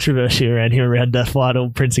bit of controversy around him around that final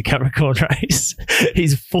Prince of Capricorn race.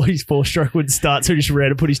 His four-stroke wouldn't start, so he just ran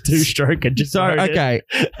and put his two-stroke and just rode it. Okay.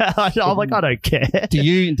 I'm like, I don't care. Did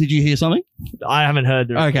you hear something? I haven't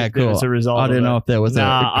heard Okay, cool. as a result. I don't know if there was a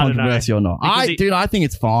controversy or not. I think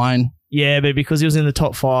it's fine. Yeah, but because he was in the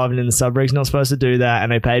top 5 and in the sub-regs, not supposed to do that,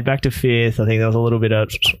 and they paid back to 5th, I think there was a little bit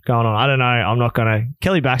of going on. I don't know. I'm not going to...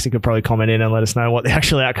 Kelly Baxter could probably comment in and let us know what the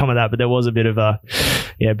actual outcome of that, but there was a bit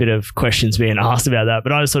of questions being asked about that.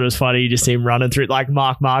 But I just thought it was funny. You just see him running through, like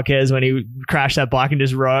Mark Marquez when he crashed that bike and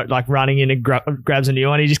just running in and grabs a new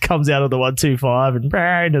one. He just comes out of the 125 and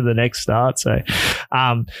into the next start. So,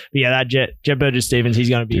 but yeah, that Jet Burgess-Stevens, he's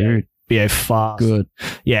going to be... be fast. Good.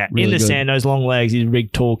 Yeah, Really in the good. sand, those long legs, he's a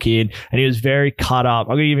big, tall kid, and he was very cut up.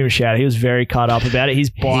 I'm going to give him a shout out. He was very cut up about it. His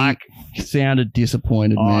bike... He sounded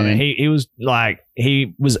disappointed, man. He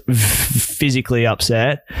was physically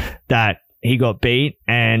upset that he got beat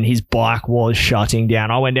and his bike was shutting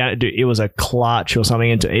down. I went down to do... It was a clutch or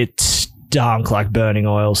something, and it stunk like burning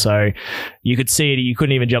oil, so you could see it. You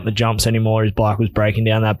couldn't even jump the jumps anymore. His bike was breaking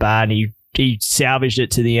down that bad, and he salvaged it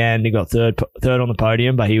to the end. He got third on the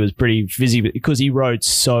podium, but he was pretty busy because he rode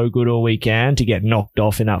so good all weekend to get knocked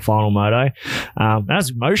off in that final moto. That's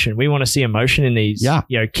emotion. We want to see emotion in these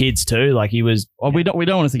kids too. Like he was... Well, we don't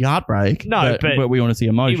want to see heartbreak. No, but we want to see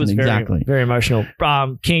emotion. He was exactly. very emotional.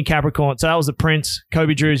 King of Capricorn. So that was the Prince.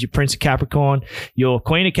 Kobe Drew is your Prince of Capricorn. Your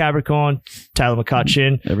Queen of Capricorn, Taylor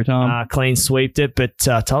McCutcheon. Every time. Clean sweeped it. But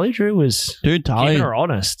Tully Drew was keeping her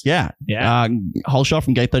honest. Yeah. Yeah. Whole shot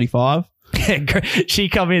from gate 35. She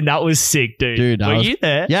come in. That was sick, dude. Were you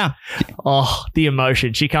there? Yeah. Oh, the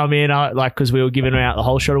emotion. She come in because we were giving out the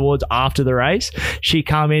whole shot awards after the race. She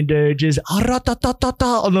come in, dude, just on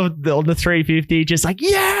the 350, just like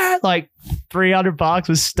like $300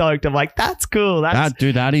 was stoked. I'm like, that's cool.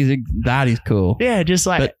 That is cool. Yeah, just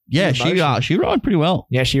like. But yeah, she rode pretty well.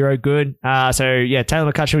 Yeah, she rode good. So yeah, Taylor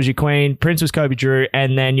McCutcheon was your queen. Prince was Kobe Drew,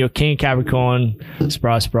 and then your King Capricorn.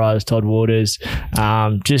 Surprise, surprise, Todd Waters.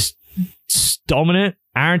 Just dominant.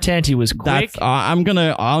 Aaron Tanti was quick. I'm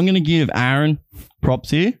gonna give Aaron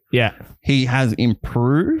props here. Yeah, he has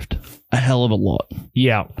improved a hell of a lot.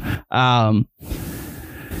 Yeah.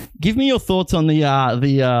 Give me your thoughts on the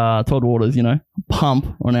Todd Waters,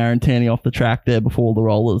 pump on Aaron Tanti off the track there before the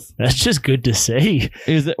rollers. That's just good to see.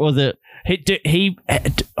 Was it?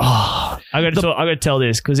 I got to tell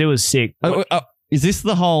this because it was sick. Is this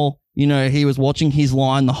the whole? He was watching his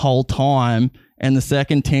line the whole time, and the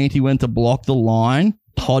second Tanti went to block the line,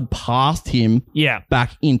 Todd passed him.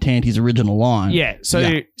 Back in Tanti's original line. Yeah. So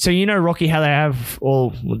Rocky, how they have,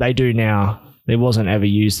 or they do now. It wasn't ever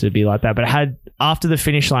used to be like that, but it had after the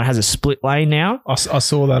finish line has a split lane now. I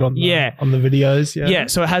saw that on the videos. Yeah.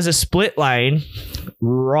 So it has a split lane,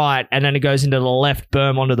 right, and then it goes into the left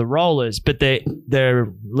berm onto the rollers. But the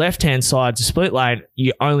left hand side's a split lane.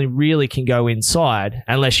 You only really can go inside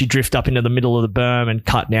unless you drift up into the middle of the berm and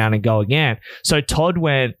cut down and go again. So Todd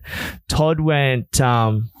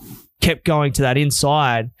kept going to that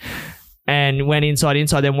inside. And went inside.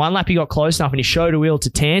 Then one lap he got close enough and he showed a wheel to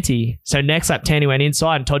Tanti. So next lap Tanti went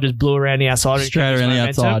inside and Todd just blew around the outside. Straight around the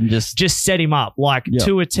outside and just set him up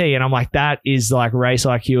to a T. And I'm like, that is like race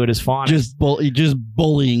IQ at its finest. Just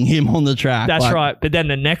bullying him on the track. That's right. But then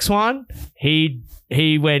the next one, he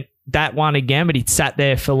went that one again, but he sat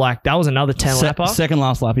there for that was another 10 lapper. Second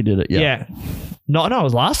last lap he did it. Yeah. No, it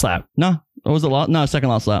was last lap. No. Or was it last? No, second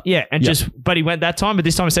last lap. Yeah, and but he went that time, but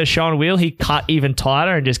this time instead of showing a wheel, he cut even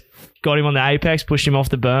tighter and just got him on the apex, pushed him off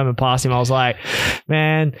the berm and passed him. I was like,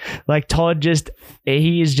 man, Todd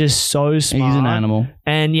he is just so smart. He's an animal.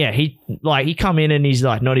 And yeah, he come in and he's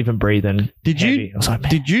not even breathing. Did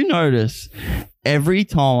you notice every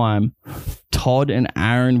time Todd and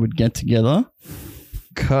Aaron would get together,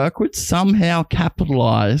 Kirk would somehow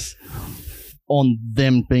capitalize on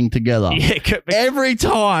them being together. Yeah, every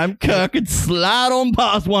time Kirk would slide on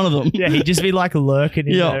past one of them. Yeah, he'd just be lurking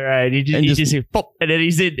in there, right? He'd just pop, and then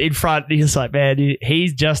he's in front. He's like, man,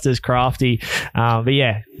 he's just as crafty. But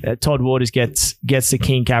yeah, Todd Waters gets the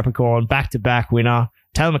King Capricorn back-to-back winner.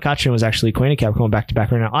 Taylor McCutcheon was actually Queen of Capricorn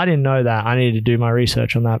back-to-back winner. I didn't know that. I needed to do my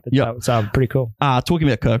research on that, but that was pretty cool. Talking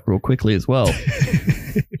about Kirk real quickly as well.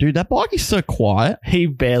 Dude, that bike is so quiet. He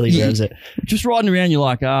barely revs it. Just riding around, you're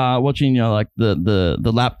like, watching,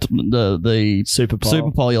 the Super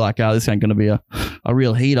Pole. You're like, this ain't going to be a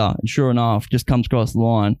real heater. And sure enough, just comes across the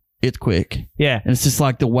line. it's quick. Yeah. And it's just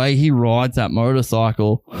like the way he rides that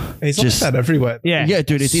motorcycle. He's just like that everywhere. Yeah. Yeah,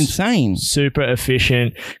 dude, it's insane. Super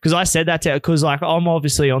efficient. Because I said that to because like I'm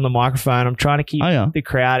obviously on the microphone. I'm trying to keep the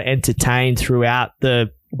crowd entertained throughout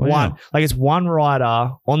the one. Like it's one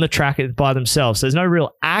rider on the track by themselves. So there's no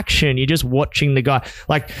real action. You're just watching the guy.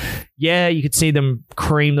 Like, yeah, you could see them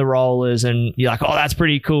cream the rollers and you're like, oh, that's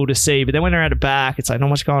pretty cool to see. But then when they're at the back, it's like not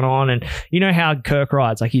much going on. And you know how Kirk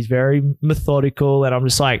rides. Like he's very methodical. And I'm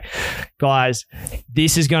just like, guys,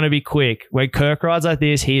 this is going to be quick. When Kirk rides like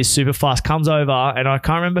this, he is super fast. Comes over and I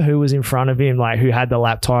can't remember who was in front of him, like who had the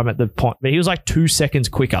lap time at the point. But he was like 2 seconds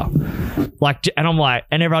quicker. Like, and I'm like,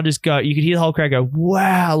 and everyone just go, you could hear the whole crowd go,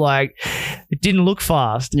 wow, like it didn't look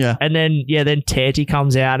fast. Yeah. And then, then Tanti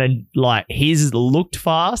comes out and like his looked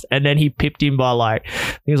fast and then he pipped him by like, I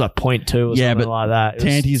think it was like 0.2 or something like that.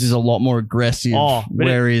 Tanti's is a lot more aggressive.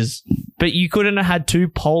 But you couldn't have had two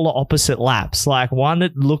polar opposite laps. Like one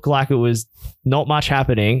that looked like it was not much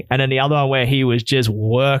happening and then the other one where he was just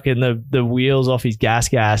working the wheels off his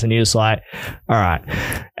gas and he was like, all right.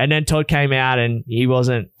 And then Todd came out and he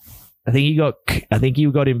wasn't, I think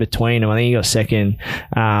he got in between them. I think he got second.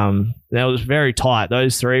 That was very tight.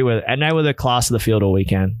 Those three were, and they were the class of the field all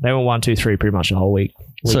weekend. They were 1, 2, 3 pretty much the whole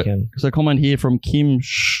weekend. So comment here from Kim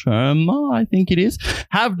Sherma, I think it is.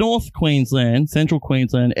 Have North Queensland, Central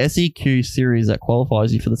Queensland SEQ series that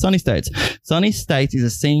qualifies you for the Sunny States. Sunny States is a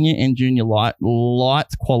senior and junior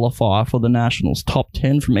lights qualifier for the Nationals. Top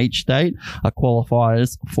 10 from each state are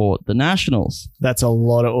qualifiers for the Nationals. That's a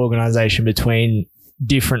lot of organisation between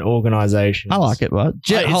different organisations. I like it, but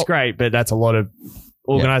it's great, but that's a lot of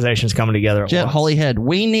organisations coming together at Jet once. Holyhead,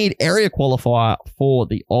 we need area qualifier for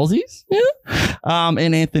the Aussies. Yeah.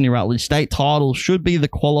 And Anthony Rutledge, state title should be the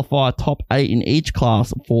qualifier top 8 in each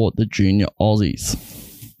class for the junior Aussies.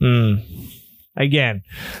 Again,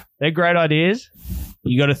 they're great ideas.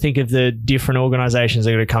 You got to think of the different organisations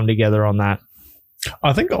that are going to come together on that.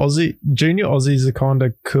 I think junior Aussies are kind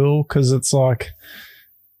of cool because it's like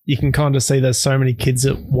you can kind of see there's so many kids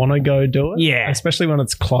that want to go do it. Yeah. Especially when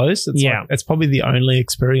it's close. It's like, it's probably the only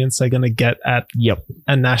experience they're going to get at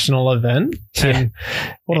a national event. And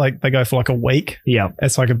they go for like a week. Yeah.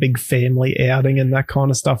 It's like a big family outing and that kind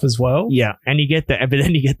of stuff as well. Yeah. And but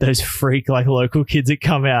then you get those freak like local kids that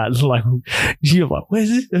come out and like, you're like,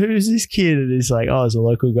 who's this kid? And it's like, oh, it's a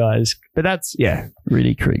local guy. But that's,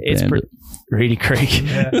 Reedy Creek. It's Reedy Creek.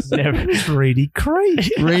 Yeah. It's Reedy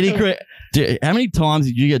Creek. Reedy Creek. Dude, how many times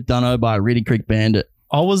did you get done by a Reedy Creek bandit?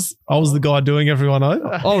 I was the guy doing everyone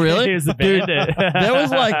over. Oh, really? He was the bandit.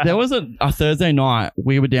 there was a Thursday night.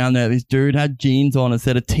 We were down there. This dude had jeans on, a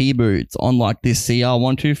set of T-boots on like this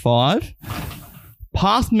CR125.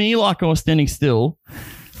 Passed me like I was standing still.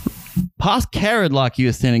 Passed Kerrod like he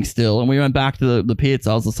was standing still. And we went back to the pits.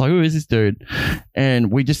 I was just like, who is this dude?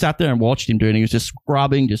 And we just sat there and watched him, dude. And he was just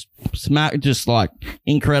scrubbing, just like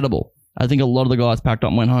incredible. I think a lot of the guys packed up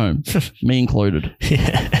and went home, me included.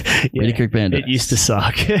 Reedy Creek Bandit. It used to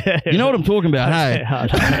suck. You know what I'm talking about, hey?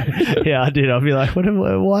 I did. I'll be like,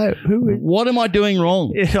 what am I doing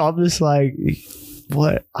wrong? I'm just like,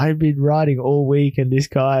 what? I've been riding all week and this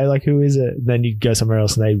guy, like, who is it? And then you go somewhere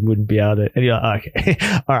else and they wouldn't be able to. And you're like, okay,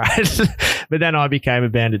 all right. But then I became a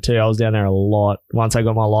bandit too. I was down there a lot. Once I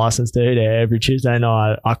got my license, dude, every Tuesday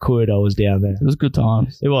night I was down there. It was good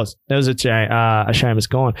times. It was. There was a shame it's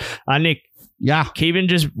gone. Nick. Yeah. Keeping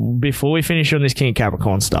just before we finish on this King of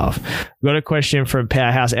Capricorn stuff, we've got a question from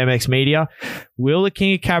Powerhouse MX Media. Will the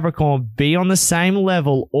King of Capricorn be on the same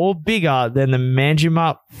level or bigger than the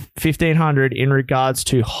Manjimup 1500 in regards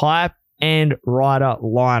to hype and rider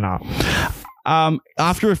lineup?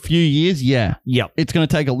 After a few years, it's going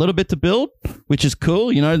to take a little bit to build, which is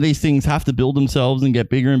cool. You know, these things have to build themselves and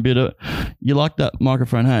get bigger and bigger. You like that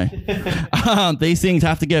microphone, hey? These things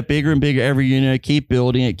have to get bigger and bigger every year. Keep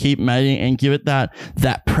building it, keep making it, and give it that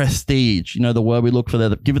prestige. You know, the word we look for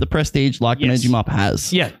there. Give it the prestige like Manjimup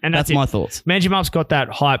has. Yeah, and that's my thoughts. Manjimup's got that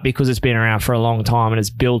hype because it's been around for a long time and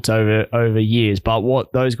it's built over years. But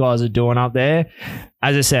what those guys are doing up there,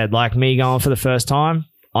 as I said, like me going for the first time,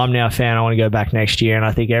 I'm now a fan. I want to go back next year. And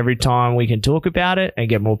I think every time we can talk about it and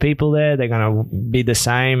get more people there, they're going to be the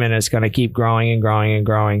same and it's going to keep growing and growing and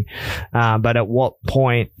growing. But at what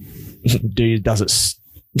point is it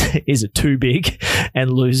too big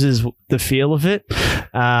and loses the feel of it?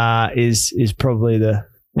 Is probably the...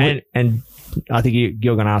 And I think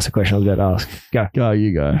you're going to ask a question I was about to ask. Go,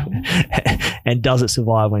 you go. And does it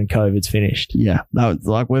survive when COVID's finished? Yeah. No, it's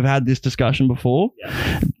like we've had this discussion before.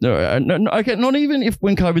 Yeah. No, okay, not even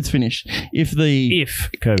when COVID's finished. If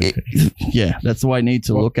COVID yeah, that's the way I need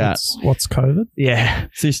to look at. What's COVID? Yeah.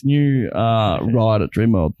 It's this new ride at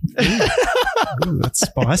Dreamworld. Ooh, that's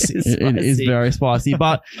spicy. It is very spicy.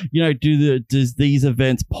 But, does these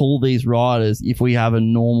events pull these riders if we have a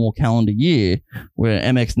normal calendar year where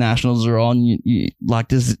MX Nationals are on?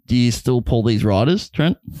 Do you still pull these riders,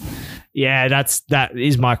 Trent? Yeah, that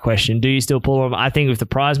is my question. Do you still pull them? I think with the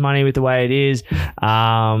prize money, with the way it is, because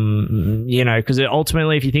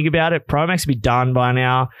ultimately, if you think about it, Pro Max will be done by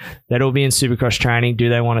now. That'll be in Supercross training. Do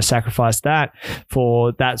they want to sacrifice that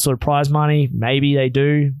for that sort of prize money? Maybe they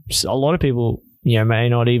do. A lot of people, may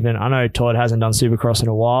not even. I know Todd hasn't done Supercross in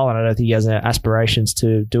a while, and I don't think he has aspirations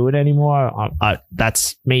to do it anymore.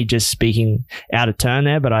 That's me just speaking out of turn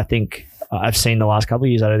there, but I think I've seen the last couple of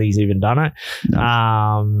years. I don't think he's even done it.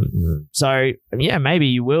 No. So yeah, maybe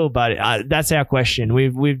you will, but that's our question.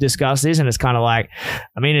 We've discussed this, and it's kind of like,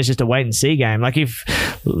 it's just a wait and see game. Like if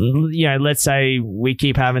let's say we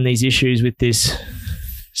keep having these issues with this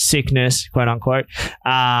sickness, quote unquote,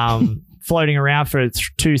 floating around for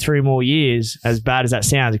 2-3 more years, as bad as that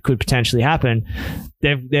sounds, it could potentially happen.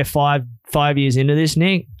 They're 5 years into this,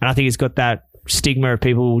 Nick, and I think it's got that stigma of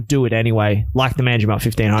people will do it anyway, like the Manjimup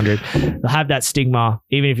 1500. They'll have that stigma,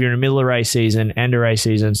 even if you're in the middle of race season, end of race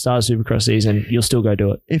season, start of Supercross season, you'll still go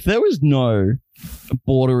do it. If there was no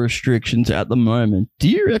border restrictions at the moment, do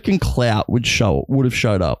you reckon Clout would have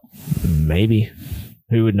showed up? Maybe.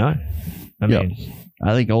 Who would know? I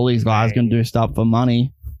think all these guys are going to do stuff for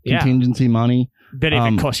money, contingency money. But if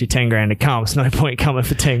it costs you 10 grand to come, it's no point coming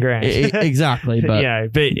for 10 grand. Exactly. But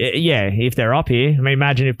if they're up here,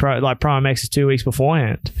 imagine if Pro MX is 2 weeks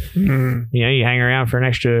beforehand. You hang around for an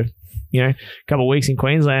extra, couple of weeks in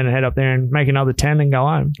Queensland and head up there and make another 10 and go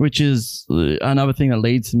home. Which is another thing that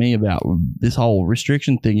leads to me about this whole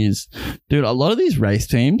restriction thing is, dude, a lot of these race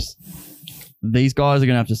teams, these guys are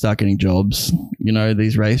going to have to start getting jobs.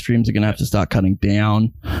 These race streams are going to have to start cutting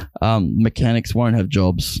down. Mechanics won't have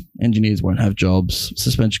jobs. Engineers won't have jobs.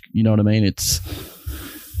 Suspension, you know what I mean?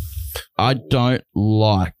 I don't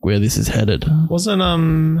like where this is headed.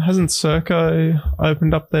 Hasn't Serco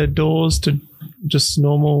opened up their doors to just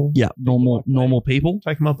normal? Yeah, normal people.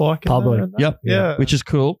 Taking my bike. Public. Yep. Yeah. Which is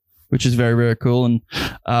cool. Which is very, very cool. And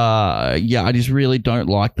I just really don't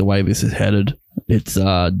like the way this is headed. It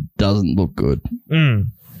doesn't look good.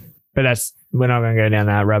 But we're not going to go down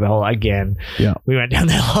that rabbit hole again. Yeah. We went down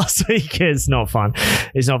there last week. It's not fun.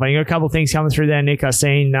 You got a couple of things coming through there, Nick. I've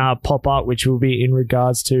seen pop up, which will be in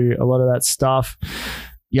regards to a lot of that stuff.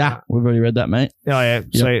 Yeah, we've already read that, mate. Oh, yeah.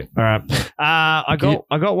 Yep. Sweet. All right. I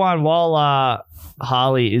got one while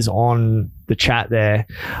Harley is on the chat there.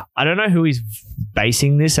 I don't know who he's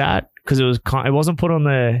basing this at because it wasn't put on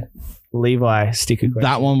the Levi sticker question.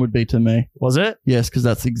 That one would be to me. Was it? Yes, because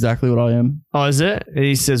that's exactly what I am. Oh, is it?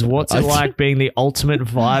 He says, what's it like being the ultimate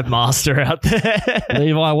vibe master out there?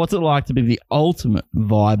 Levi, what's it like to be the ultimate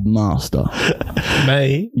vibe master?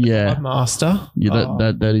 Me? Yeah. Vibe master? Yeah,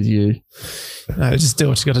 that is you. No, just do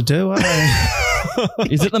what you got to do.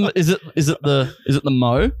 Is it the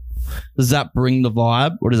Mo? Does that bring the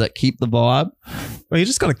vibe, or does that keep the vibe? Well, you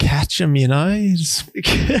just got to catch them, You just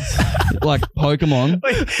like Pokemon.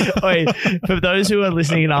 Wait, for those who are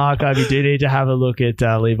listening in the archive, you do need to have a look at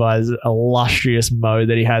Levi's illustrious mode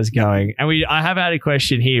that he has going. And I have had a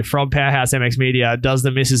question here from Powerhouse MX Media. Does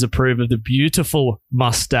the missus approve of the beautiful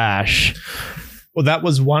mustache? Well, that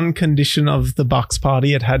was one condition of the Bucks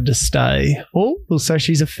party. It had to stay. Oh, well, so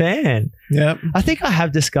she's a fan. Yep. I think I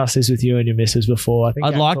have discussed this with you and your missus before.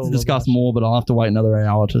 I'd like to discuss more, but I'll have to wait another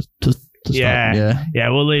hour to start. Yeah,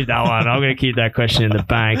 we'll leave that one. I'm going to keep that question in the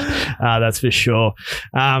bank. That's for sure.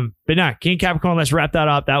 But no, King Capricorn, let's wrap that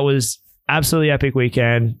up. That was absolutely epic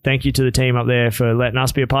weekend. Thank you to the team up there for letting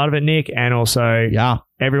us be a part of it, Nick. And also,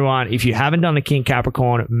 everyone, if you haven't done the King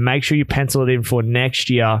Capricorn, make sure you pencil it in for next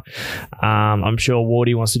year. I'm sure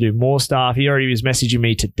Wardy wants to do more stuff. He already was messaging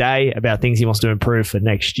me today about things he wants to improve for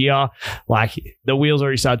next year. Like the wheels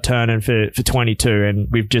already started turning for 22 and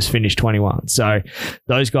we've just finished 21. So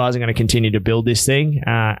those guys are going to continue to build this thing,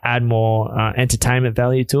 add more entertainment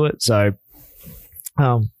value to it. So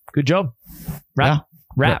good job.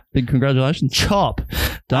 Wrap. Big congratulations. Chop.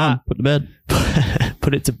 Done. Put to bed.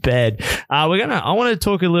 Put it to bed. I want to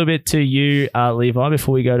talk a little bit to you, Levi,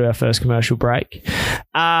 before we go to our first commercial break.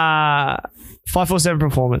 547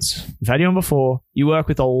 Performance. We've had you on before. You work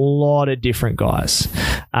with a lot of different guys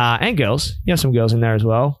and girls. You have some girls in there as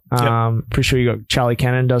well. Pretty sure you got Charlie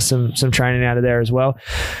Cannon does some training out of there as well.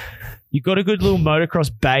 You got a good little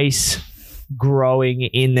motocross base growing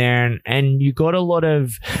in there, and you got a lot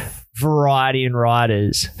of variety in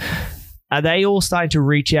riders. are they all starting to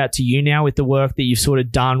reach out to you now with the work that you've sort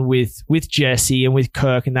of done with Jesse and with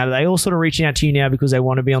Kirk and that? Are they all sort of reaching out to you now because they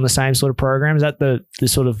want to be on the same sort of program? Is that the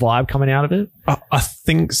sort of vibe coming out of it? I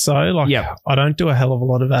think so. Like, I don't do a hell of a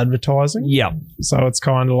lot of advertising. Yeah. So it's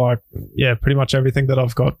kind of like, pretty much everything that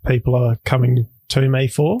I've got, people are coming to me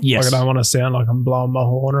for. Yes. Like, I don't want to sound like I'm blowing my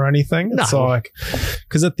horn or anything. It's like,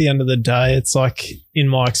 because at the end of the day, it's like, in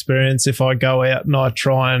my experience, if I go out and I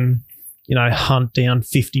try and, hunt down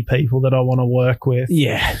 50 people that I want to work with.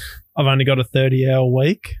 Yeah. I've only got a 30-hour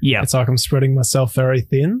week. Yeah. It's like I'm spreading myself very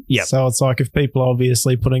thin. Yeah. So it's like if people are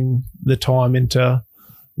obviously putting the time into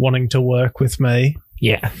wanting to work with me,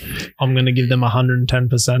 I'm going to give them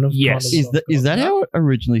 110% of. Yes. Is that how it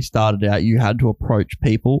originally started out? You had to approach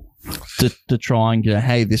people to try and go,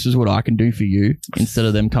 hey, this is what I can do for you, instead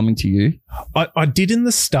of them coming to you? I did in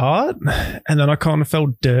the start, and then I kind of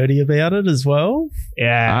felt dirty about it as well.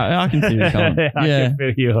 Yeah. I can see you coming. I can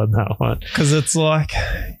feel you on that one. Because it's like,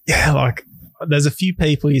 there's a few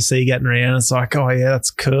people you see getting around. It's like, oh, yeah, that's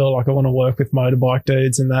cool. Like, I want to work with motorbike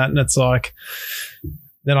dudes and that. And it's like,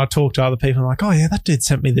 then I talk to other people and I'm like, oh, yeah, that dude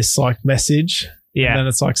sent me this like message. Yeah. And then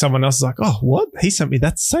it's like someone else is like, oh, what? He sent me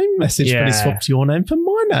that same message, but he swapped your name for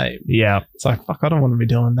my name. Yeah. It's like, fuck, I don't want to be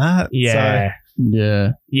doing that. Yeah.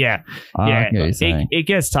 It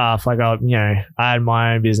gets tough. Like, I had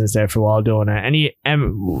my own business there for a while doing it. And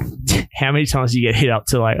how many times do you get hit up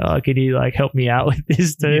to like, oh, can you like help me out with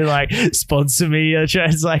this too? Like, sponsor me.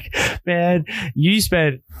 It's like, man, you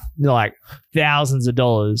spent like thousands of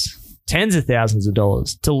dollars, tens of thousands of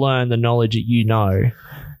dollars to learn the knowledge that you know.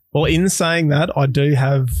 Well, in saying that, I do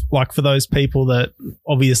have, like, for those people that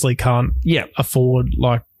obviously can't afford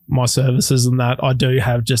like my services and that, I do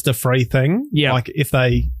have just a free thing. Yeah. Like, if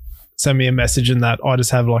they send me a message and that, I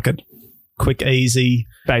just have like a quick, easy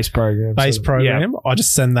base program. I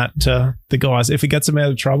just send that to the guys. If it gets them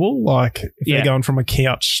out of trouble, like if they're going from a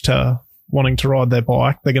couch to wanting to ride their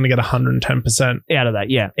bike, they're going to get 110% out of that.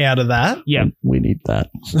 Yeah. Out of that. Yeah. We need that.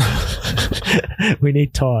 We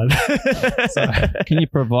need time. So, can you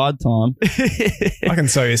provide time? I can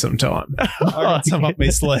sell you some time. I got some up my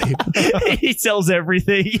sleeve. He sells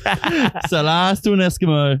everything. So last to an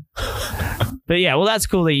Eskimo. But yeah, well, that's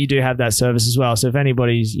cool that you do have that service as well. So if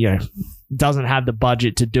anybody's, doesn't have the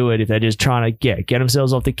budget to do it, if they're just trying to get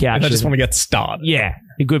themselves off the couch. They just want to get started. Yeah,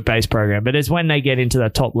 a good base program. But it's when they get into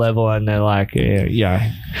that top level and they're like,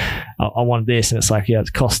 I want this. And it's like, it's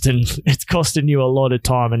costing you a lot of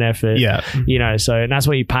time and effort. Yeah. And that's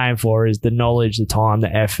what you're paying for is the knowledge, the time,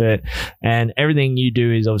 the effort. And everything you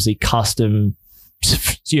do is obviously custom,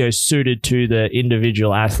 suited to the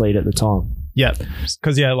individual athlete at the time. Yeah.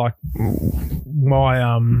 Because, like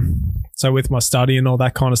my, so with my study and all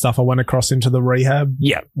that kind of stuff, I went across into the rehab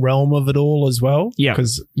realm of it all as well. Yeah.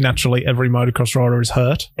 Because naturally every motocross rider is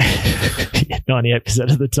hurt.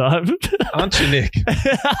 98% of the time. Aren't you, Nick?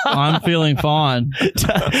 I'm feeling fine.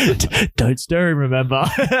 Don't stir him, remember.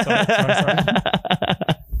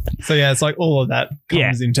 So yeah, it's like all of that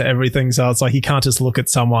comes into everything. So it's like you can't just look at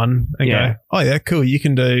someone and go, oh yeah, cool, you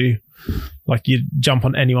can do, like you jump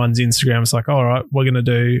on anyone's Instagram. It's like, all right, we're going to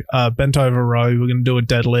do a bent over row. We're going to do a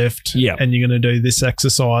deadlift. Yeah. And you're going to do this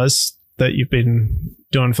exercise that you've been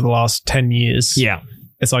doing for the last 10 years. Yeah.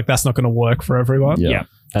 It's like, that's not going to work for everyone. Yeah.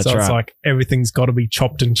 That's so right. It's like everything's got to be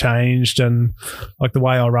chopped and changed. And like the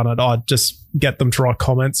way I run it, I just get them to write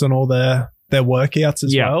comments on all their workouts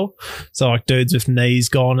as well. So like dudes with knees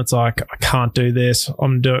gone, it's like, I can't do this.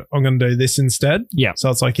 I'm going to do this instead. Yeah. So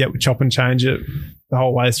it's like, we chop and change it the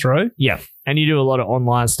whole way through. Yeah. And you do a lot of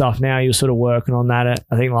online stuff now. You're sort of working on that.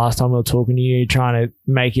 I think last time we were talking to you, trying to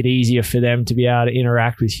make it easier for them to be able to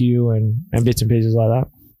interact with you and bits and pieces like that.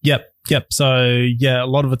 Yep. So a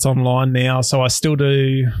lot of it's online now. So I still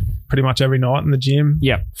do pretty much every night in the gym.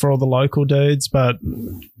 Yeah. For all the local dudes. But,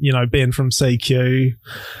 being from CQ,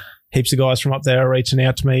 heaps of guys from up there are reaching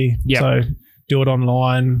out to me. Yeah. So do it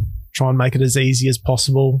online, try and make it as easy as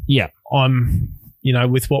possible. Yeah. I'm,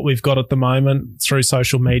 with what we've got at the moment through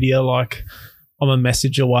social media, like I'm a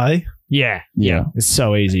message away. Yeah. It's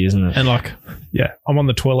so easy, isn't it? And like, I'm on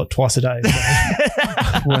the toilet twice a day. So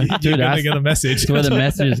well, you're going to get a message. That's where the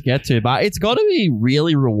messages get to. But it's got to be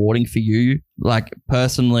really rewarding for you, like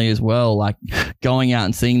personally as well, like going out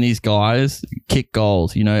and seeing these guys kick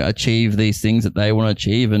goals, achieve these things that they want to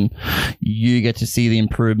achieve. And you get to see the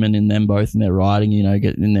improvement in them both in their riding,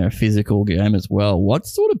 get in their physical game as well.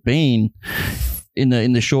 What's sort of been in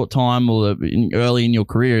the short time or early in your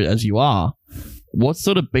career as you are, what's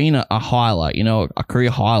sort of been a highlight, a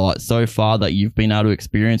career highlight so far that you've been able to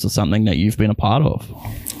experience or something that you've been a part of?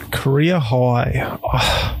 Career high.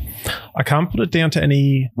 I can't put it down to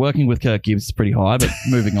any. Working with Kirk Gibbs is pretty high, but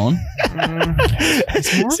moving on.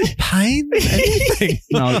 It's more of a pain than anything.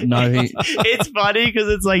 No. It's funny because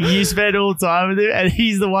it's like you spend all the time with him, and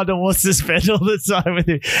he's the one that wants to spend all the time with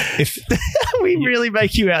him. If we really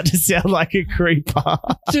make you out to sound like a creeper,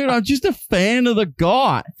 Dude, I'm just a fan of the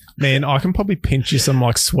guy. Man, I can probably pinch you some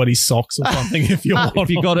like sweaty socks or something if you want.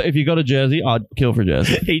 If you got a jersey, I'd kill for a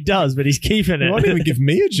jersey. he does, but he's keeping You it. won't even give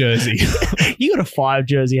me a jersey. You got a 5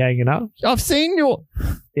 jersey hanging up. I've seen your.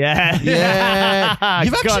 Yeah.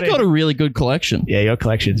 You've actually got a really good collection. Yeah, your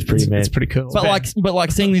collection's pretty man. It's pretty cool. But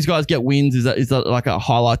like seeing these guys get wins, is that like a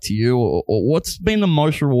highlight to you, or what's been the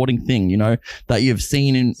most rewarding thing, you know, that you've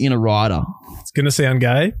seen in a rider? It's going to sound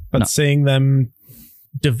gay, but No. seeing them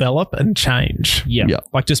develop and change. Yeah. Yeah.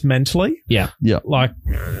 Like just mentally. Yeah. Yeah. Like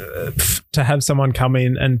to have someone come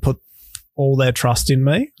in and put all their trust in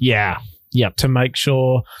me. Yeah. Yep. To make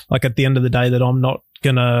sure, like at the end of the day, that I'm not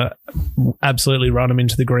going to absolutely run them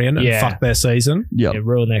into the ground and fuck their season. Yeah.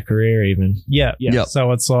 Ruin their career even. Yeah. Yep.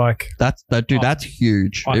 So it's like. That's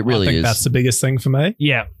huge. It really I think is. that's the biggest thing for me.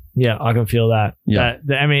 Yeah. Yeah, I can feel that. Yeah.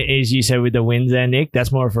 I mean, as you said with the wins there, Nick,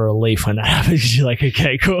 that's more of a relief when that happens. You're like,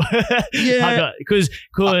 okay, cool. Yeah.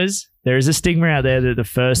 Because there is a stigma out there that the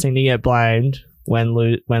first thing to get blamed when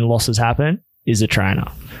losses happen is the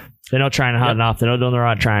trainer. They're not training hard enough. They're not doing the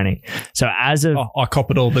right training. So I cop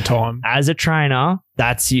it all the time. As a trainer,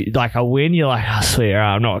 that's you, like a win. You're like, I swear,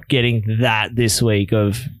 I'm not getting that this week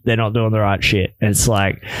of they're not doing the right shit. And it's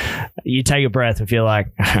like you take a breath and feel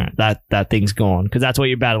like that thing's gone, because that's what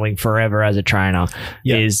you're battling forever as a trainer.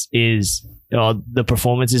 Yeah. Is the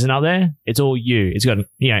performance isn't up there. It's all you. It's got,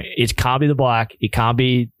 it can't be the bike. It can't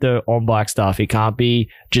be the on bike stuff. It can't be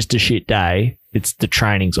just a shit day. It's the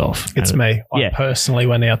training's off. It's me. I personally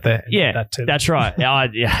went out there. And did that too. That's right. I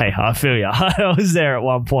feel you. I was there at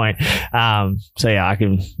one point. So yeah, I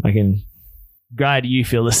can. Glad you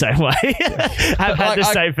feel the same way. I've had the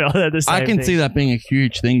same feeling. I can see that being a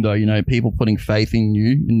huge thing, though. You know, people putting faith in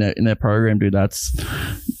you in their program, dude. That's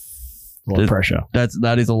a lot of pressure.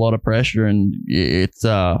 That is a lot of pressure, and it's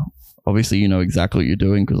obviously you know exactly what you're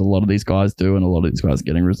doing, because a lot of these guys do, and a lot of these guys are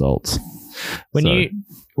getting results.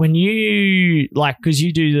 When you like, because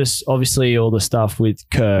you do this obviously all the stuff with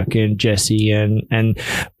Kirk and Jesse and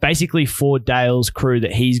basically for Dale's crew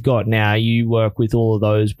that he's got now, you work with all of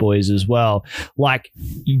those boys as well. Like,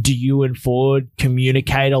 do you and Ford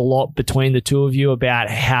communicate a lot between the two of you about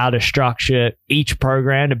how to structure each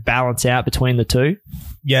program to balance out between the two?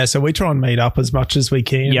 Yeah, so we try and meet up as much as we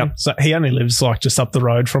can. Yep. So he only lives like just up the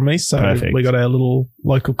road from me. So Perfect. we got our little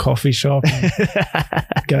local coffee shop.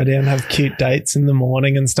 Go down and have cute dates in the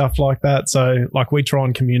morning and stuff like that. So like we try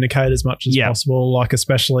and communicate as much as possible, like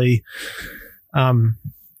especially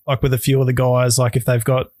like with a few of the guys, like if they've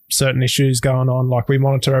got certain issues going on, like we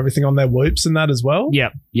monitor everything on their whoops and that as well.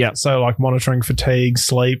 Yeah. So like monitoring fatigue,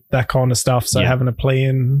 sleep, that kind of stuff. So having a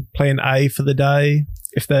plan A for the day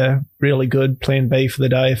if they're really good, plan B for the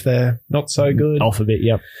day if they're not so good. Off a bit,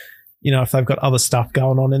 yep. You know, if they've got other stuff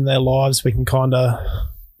going on in their lives, we can kind of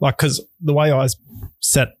like, because the way I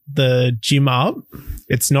set the gym up,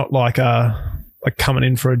 it's not like coming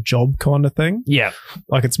in for a job kind of thing. Yeah.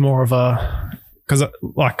 Like it's more of because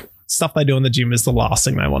like stuff they do in the gym is the last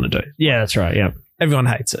thing they want to do. Yeah, that's right. Yeah. Everyone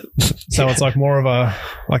hates it. So it's like more of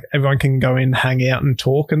like everyone can go in, hang out and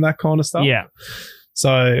talk and that kind of stuff. Yeah.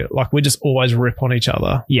 So like we just always rip on each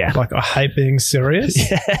other. Yeah. Like I hate being serious.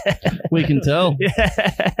 We can tell.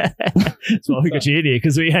 Yeah. That's why we got you in here,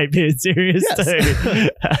 because we hate being serious too.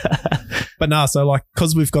 But no, so like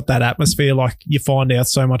because we've got that atmosphere, like you find out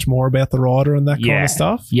so much more about the rider and that kind of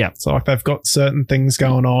stuff. Yeah. So like they've got certain things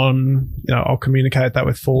going on, you know, I'll communicate that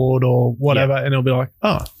with Ford or whatever, and it'll be like,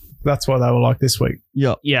 oh, that's why they were like this week.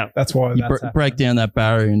 Yeah. Yeah. That's why you break down that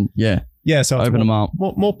barrier and yeah, so open them up.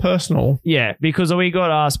 More personal. Yeah, because we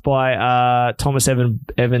got asked by Thomas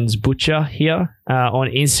Evans Butcher here on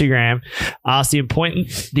Instagram, asked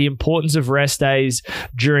the importance of rest days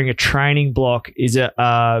during a training block. Is it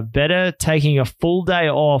better taking a full day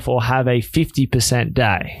off or have a 50%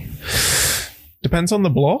 day? Depends on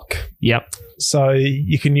the block. Yep. So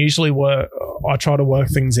you can usually I try to work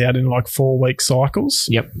things out in like 4-week cycles.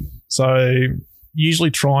 Yep. So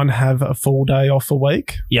usually try and have a full day off a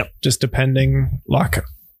week. Yep. Just depending, like,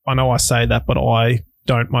 I know I say that, but I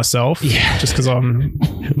don't myself. Yeah. Just because I'm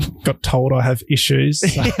got told I have issues.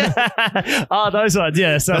 So. Oh, those ones.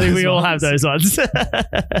 Yeah. So I think we all have those ones.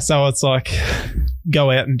 So it's like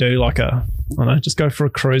go out and do like a I don't know, just go for a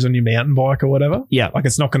cruise on your mountain bike or whatever. Yeah. Like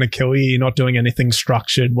it's not going to kill you. You're not doing anything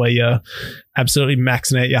structured where you're absolutely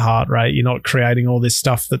maxing out your heart rate. You're not creating all this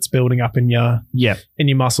stuff that's building up in your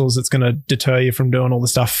muscles that's going to deter you from doing all the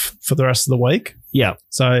stuff for the rest of the week. Yeah.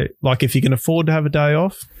 So like if you can afford to have a day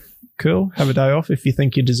off, cool. Have a day off if you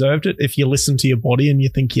think you deserved it. If you listen to your body and you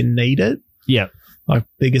think you need it. Yeah. Like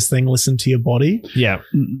biggest thing, listen to your body. Yeah.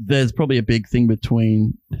 There's probably a big thing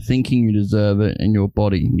between thinking you deserve it and your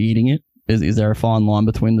body needing it. Is there a fine line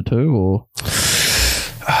between the two, or?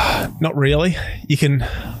 Not really. You can,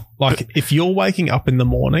 like, if you're waking up in the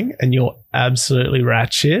morning and you're absolutely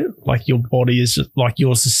rat shit, like your body is just, like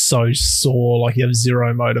yours is so sore, like you have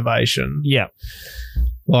zero motivation. Yeah.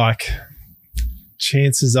 Like,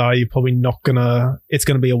 chances are you're probably not it's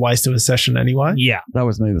gonna be a waste of a session anyway. Yeah. That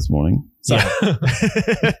was me this morning. So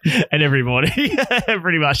and every morning,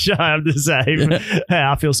 pretty much I'm the same.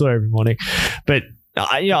 I feel sore every morning, but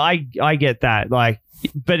I get that. Like,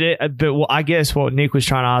 but I guess what Nick was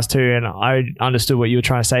trying to ask too, and I understood what you were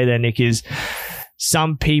trying to say there, Nick, is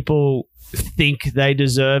some people think they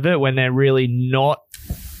deserve it when they're really not.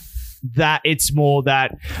 That it's more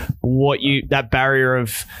that that barrier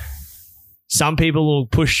of. Some people will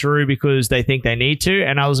push through because they think they need to,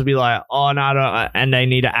 and others will be like, "Oh no, and they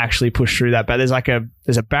need to actually push through that." But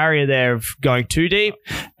there's a barrier there of going too deep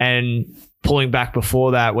and pulling back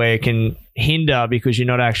before that, where it can hinder because you're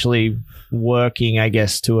not actually working, I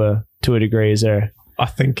guess, to a degree. Is there? I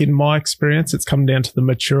think in my experience, it's come down to the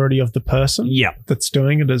maturity of the person. Yeah, that's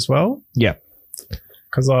doing it as well. Yeah,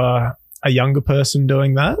 because a younger person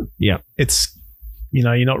doing that, yeah, it's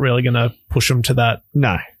you're not really going to push them to that.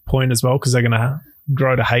 No. Point as well, because they're going to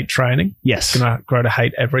grow to hate training. Yes. Going to grow to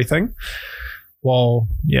hate everything. While,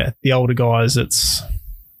 the older guys,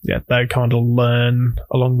 they kind of learn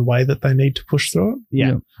along the way that they need to push through it.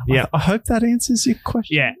 Yeah. Yeah. I hope that answers your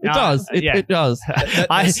question. Yeah. It does. It does.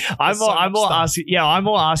 I'm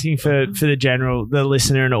more asking for the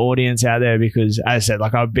listener and audience out there, because as I said,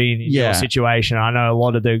 like I've been in your situation. I know a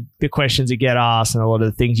lot of the questions that get asked and a lot of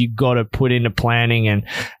the things you got to put into planning, and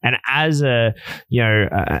as a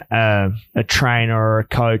trainer or a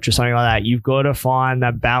coach or something like that, you've got to find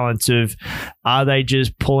that balance of, are they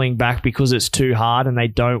just pulling back because it's too hard and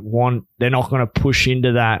they're not going to push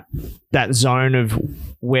into that zone of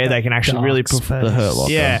where they can actually really perform. The hurt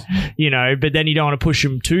locker. Yeah. But then you don't want to push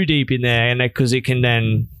them too deep in there, and because it can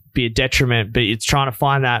then be a detriment. But it's trying to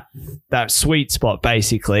find that sweet spot,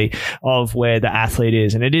 basically, of where the athlete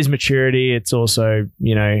is. And it is maturity. It's also,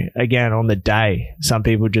 again, on the day, some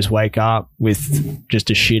people just wake up with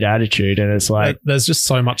just a shit attitude, and it's like there's just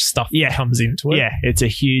so much stuff that comes into it. Yeah, it's a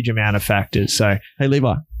huge amount of factors. So, hey,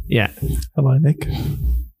 Levi. Yeah. Hello, Nick.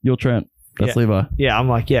 You're Trent. That's Levi. Yeah, I'm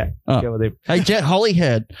like, go with him. Hey, Jet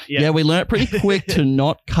Hollyhead. Yeah, we learnt pretty quick to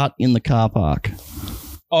not cut in the car park.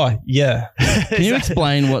 Oh, yeah. Can you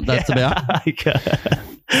explain what that's about? I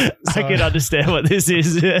can understand what this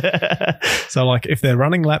is. So, like, if they're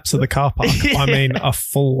running laps of the car park, I mean a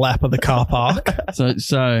full lap of the car park. So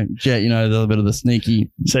Jet, the little bit of the sneaky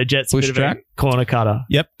Jet's push a bit track. of a corner cutter.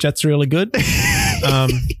 Yep, Jet's really good.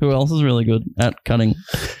 Who else is really good at cutting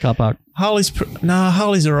car park? Harley's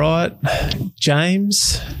all right.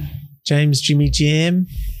 James Jimmy Jam,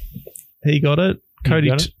 he got it.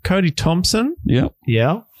 Cody Thompson. Yep.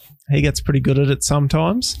 Yeah. He gets pretty good at it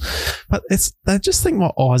sometimes. But I just think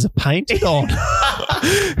my eyes are painted on.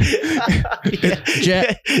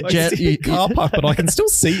 Jet, car park, but I can still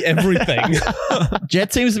see everything.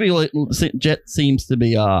 Jet seems to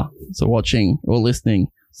be so watching or listening.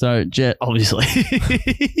 So Jet, obviously.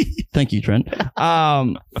 Thank you, Trent.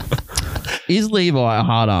 Is Levi a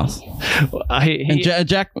hard ass? And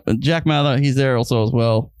Jack Mather, he's there also as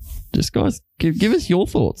well. Just guys, give us your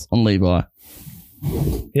thoughts on Levi.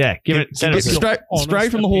 Yeah, give it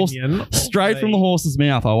straight from the horse, straight from the horse's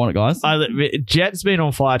mouth. I want it, guys. Jet's been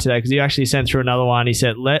on fire today because he actually sent through another one. He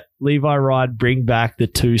said, "Let Levi ride, bring back the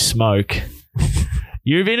two smoke."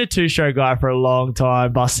 You've been a two-stroke guy for a long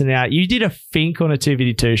time, busting out. You did a fink on a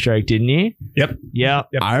 252 stroke, didn't you? Yep.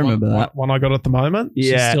 I remember that one I got at the moment.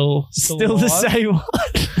 Yeah, still the same one.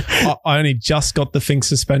 I only just got the fink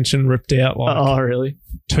suspension ripped out. Oh, really?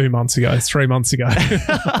 3 months ago.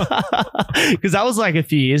 Because that was like a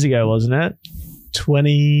few years ago, wasn't it?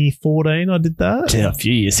 2014 I did that. Yeah, a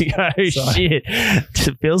few years ago. Shit.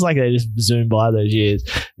 It feels like they just zoomed by those years.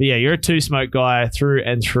 But yeah, you're a two-smoke guy through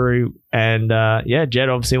and through. And Jet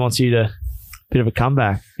obviously wants you to bit of a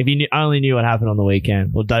comeback. If you only knew what happened on the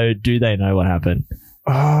weekend, or do they know what happened?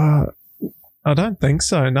 I don't think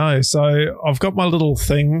so, no. So I've got my little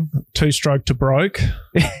thing, two-stroke to broke.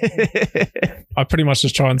 I pretty much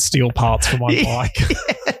just try and steal parts for my bike.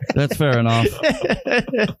 That's fair enough.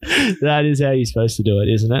 That is how you're supposed to do it,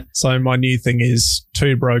 isn't it? So my new thing is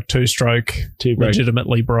 2 broke, 2 stroke, Two broke.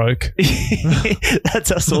 legitimately broke.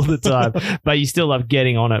 That's us all the time. But you still love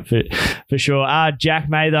getting on it for sure. Jack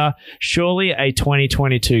Mather, surely a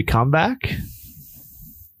 2022 comeback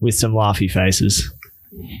with some laughy faces.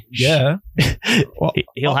 Yeah. Well,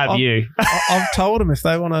 He'll have you. I've told them if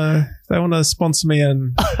they want to sponsor me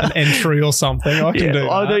an entry or something, I can do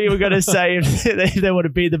I that. thought you were going to say if they want to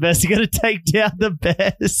be the best, they're going to take down the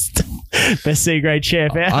best C grade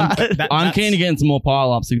chef out I'm keen to get in some more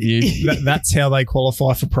pile-ups with you. That's how they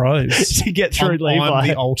qualify for pros. to get through Levi. I'm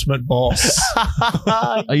the ultimate boss.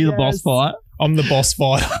 Are you the boss fight? I'm the boss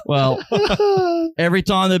fighter. Well, every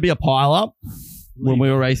time there'd be a pile-up when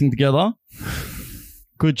we were racing together,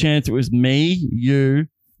 good chance it was me, you,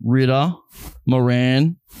 Ritter,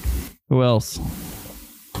 Moran. Who else?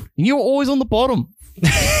 And you were always on the bottom.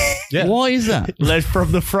 Yeah. Why is that? Led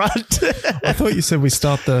from the front. I thought you said we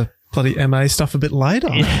start the bloody MA stuff a bit later.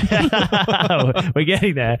 We're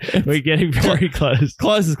getting there. We're getting very close.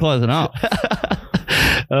 Close is closing up.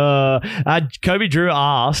 Kobe Drew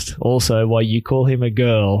asked also why you call him a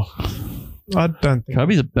girl. I don't think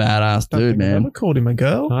Kobe's a badass I dude, think I've man. never called him a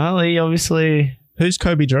girl. Well, he obviously. Who's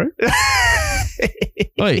Kobe Drew?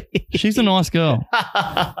 Wait, she's a nice girl.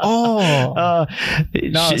 Oh.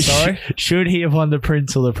 No, sorry. Should he have won the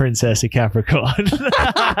prince or the princess of Capricorn?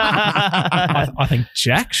 I think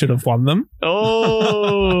Jack should have won them.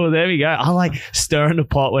 Oh, there we go. I like stirring the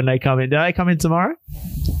pot when they come in. Do they come in tomorrow?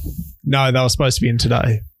 No, they were supposed to be in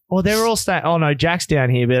today. Well, they were all staying. Oh, no, Jack's down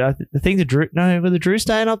here, but I think the Drew. No, were the Drew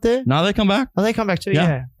staying up there? No, they come back. Oh, they come back too. Yeah.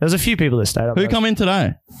 Yeah. There was a few people that stayed up. Who there. come in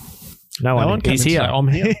today? No one. He's came in here. today. I'm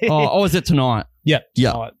here. Oh, is it tonight? Yeah.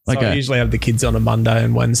 Yeah. Right. So I Okay. usually have the kids on a Monday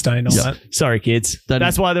and Wednesday and all Yeah. that. Sorry, kids. Daddy-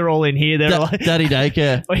 That's why they're all in here. They're like, Daddy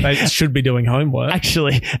daycare. They should be doing homework.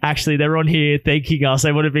 Actually, they're on here thanking us.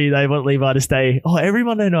 They want Levi to stay. Oh, every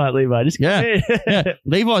Monday night, Levi. Just Yeah. Yeah.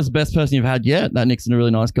 Levi's the best person you've had yet. That Nick's a really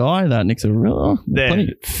nice guy. That Nick's a real They're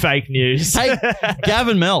fake news. Hey,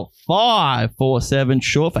 Gavin Mel, 547,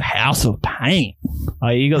 short for House of Pain. Oh,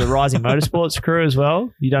 you got the Rising Motorsports crew as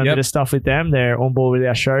well. You done a Yep. bit of stuff with them. They're on board with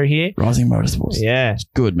our show here. Rising Motorsports. Yeah.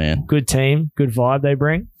 Good, man. Good team, good vibe they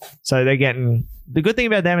bring. So they're getting the good thing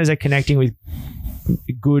about them is they're connecting with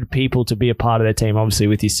good people to be a part of their team. Obviously,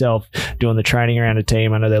 with yourself doing the training around a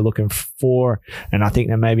team, I know they're looking for, and I think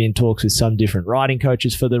they're maybe in talks with some different riding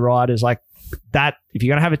coaches for the riders. Like that, if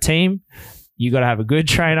you're going to have a team, you got to have a good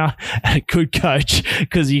trainer and a good coach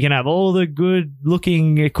because you can have all the good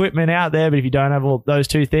looking equipment out there, but if you don't have all those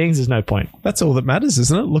two things, there's no point. That's all that matters,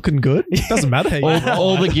 isn't it? Looking good. It doesn't matter how you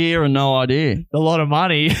All the gear and no idea. A lot of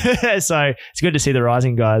money. So it's good to see the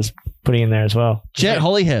Rising guys putting in there as well. Jet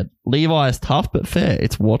Hollyhead. Levi is tough but fair.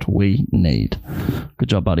 It's what we need. Good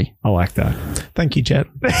job, buddy. I like that. Thank you, Jet.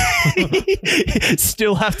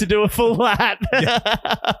 Still have to do a full lap.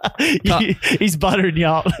 He's buttering you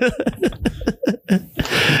up.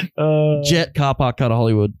 Jet car park cut of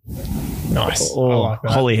Hollywood. Nice. I like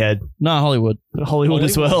that. Holyhead. No, Hollywood. Hollywood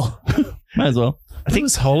as well. May as well. I think it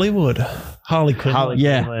was Hollywood. Harley Quinn. Harley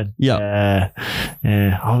Yeah. Quinlan. Yeah.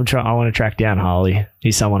 Yeah. I want to track down Harley.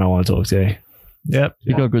 He's someone I want to talk to. Yep.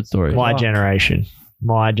 You got a good story. My generation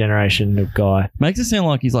of guy. Makes it sound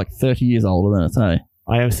like he's like 30 years older than us, hey?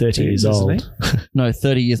 I am 30 years Isn't old. he? No,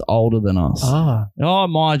 30 years older than us. Ah. Oh,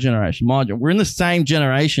 my generation. We're in the same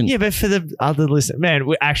generation. Yeah, but for the other listeners, man,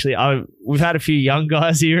 we've had a few young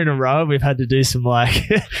guys here in a row. We've had to do some like,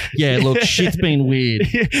 Yeah, look, shit's been weird.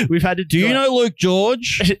 we've had to Do you know Luke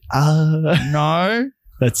George? No.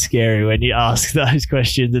 That's scary when you ask those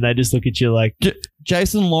questions and they just look at you like,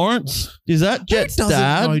 Jason Lawrence? Is that Jet's Who doesn't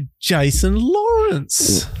dad? know Jason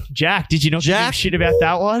Lawrence? Jack, did you not give him Jack? shit about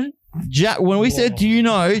that one? Jack, when we said, do you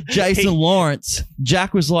know Jason Lawrence?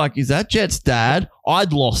 Jack was like, is that Jet's dad?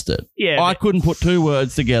 I'd lost it. Yeah, I but- couldn't put two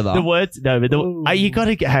words together. The words, no, but you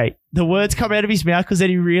gotta get, hey, the words come out of his mouth because then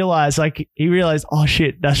he realized, oh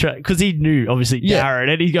shit, that's right. Because he knew, obviously, Yeah. Darren,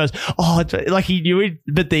 and he goes, oh, like he knew it,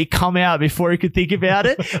 but they come out before he could think about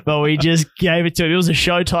it. But we just gave it to him. It was a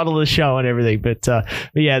show title of the show and everything. But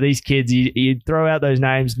yeah, these kids, you throw out those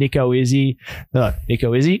names, Nico Izzy.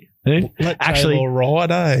 Nico Izzy? Who? Actually,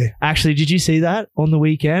 actually, did you see that on the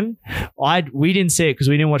weekend? We didn't see it because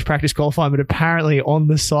we didn't watch practice qualifying, but apparently on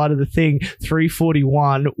the side of the thing,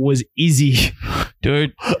 341 was Izzy.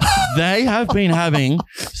 Dude, They have been having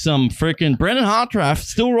some freaking Brendan Hartranft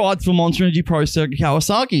still rides for Monster Energy Pro Circuit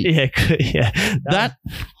Kawasaki. Yeah. That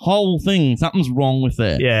whole thing, something's wrong with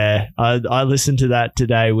there. Yeah, I listened to that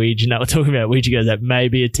today. We're talking about Ouija goes, that may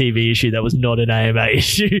be a TV issue. That was not an AMA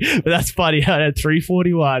issue. But that's funny. I had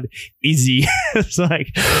 341 Izzy. It's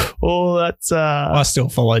like, oh, that's. I still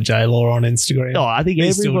follow J-Law on Instagram. Oh, I think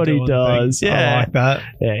He's still everybody doing does. things. Yeah, I like that.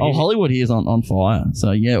 Yeah, Oh, Hollywood, he is on fire.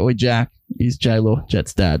 So, yeah, or Jack is J-Law,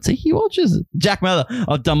 Jet's dad. See, he watches it. Jack Mather.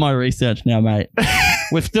 I've done my research now, mate.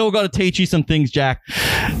 We've still got to teach you some things, Jack.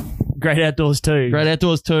 Great Outdoors 2. Great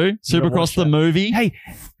Outdoors 2. Supercross the movie. Hey,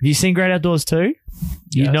 have you seen Great Outdoors 2? You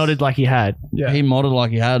Yes. nodded like you had. Yeah. He modded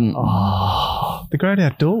like he hadn't. Oh, The Great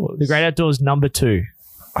Outdoors. The Great Outdoors number 2.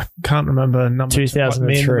 I can't remember number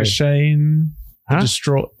 2003. Man the Machine. Huh?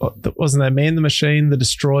 Wasn't there Man the Machine, the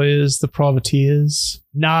Destroyers, the Privateers?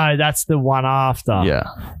 No, that's the one after. Yeah.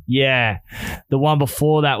 Yeah. The one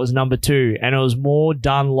before that was number 2, and it was more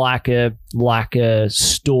done like a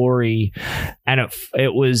story, and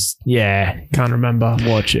it was Can't remember.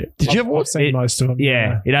 watch it. Did you ever I've watch? seen most of them.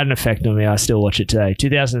 Yeah, it had an effect on me. I still watch it today.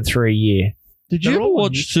 2003 year. Did you They're ever all on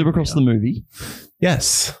watch YouTube Supercross the movie?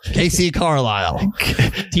 Yes. Casey Carlisle,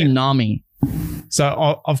 Team Nami.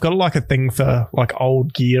 So I've got like a thing for like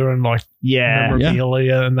old gear and like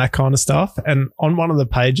memorabilia and that kind of stuff. And on one of the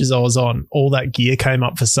pages I was on, all that gear came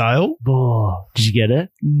up for sale. Oh, did you get it?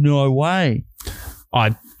 No way.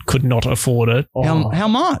 I could not afford it. How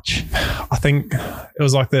much? I think it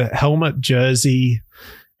was like the helmet, jersey,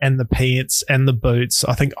 and the pants and the boots.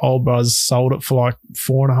 I think Old Bros sold it for like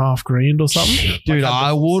 $4,500 or something. Dude, Like,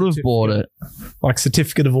 I would have bought it. Like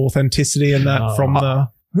certificate of authenticity and that from the.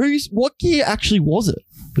 What gear actually was it?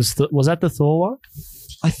 Was that the Thor one?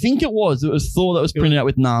 I think it was. It was Thor that was printed out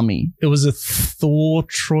with Nami. It was a Thor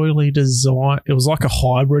Troy Lee design. It was like a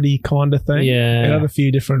hybrid-y kind of thing. Yeah. It had a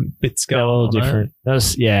few different bits They're going all on. different. That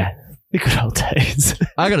was, the good old days.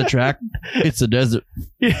 I got a track. It's the desert.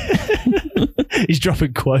 He's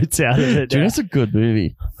dropping quotes out of it. Dude, now. that's a good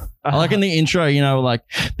movie. I like in the intro, like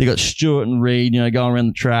they got Stuart and Reed, going around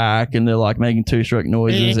the track and they're like making 2-stroke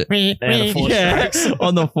noises. the 4 strokes.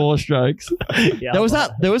 on the 4 strokes. Yeah, There was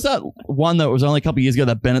that one that was only a couple of years ago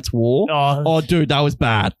that Bennett's wore. Oh, dude, that was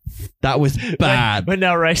bad. That was bad. When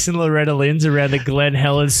they're racing Loretta Lynn's around the Glen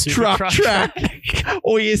Helen Truck track.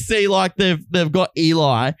 Or you see like they've got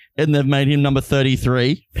Eli and they've made him number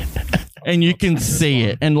 33. And you can see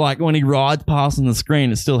it. And like when he rides past on the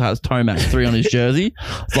screen, it still has Tomac 3 on his jersey.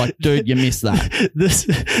 It's like, dude, you missed that. The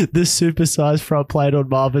supersized front plate on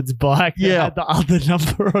Marvin's bike. that had the other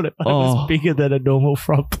number on it. But it was bigger than a normal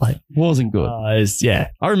front plate. Wasn't good.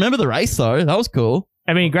 I remember the race though. That was cool.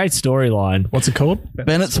 I mean, great storyline. What's it called?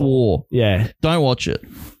 Bennett's War. Yeah. Don't watch it.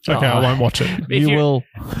 Okay, I won't watch it.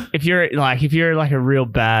 If you're like a real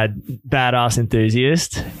badass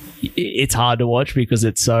enthusiast, it's hard to watch because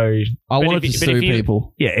it's so. I wanted to sue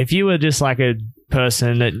people. Yeah, if you were just like a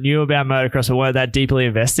person that knew about motocross or weren't that deeply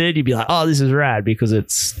invested, you'd be like, "Oh, this is rad," because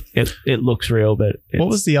it looks real. But what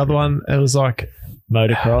was the other one? It was like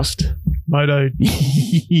motocrossed. Moto.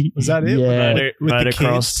 Was that it? Yeah. With the Motocross.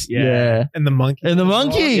 kids Yeah. and the monkey. And the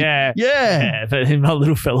monkey. Yeah. Yeah. But my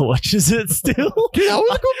little fella watches it still. Dude, that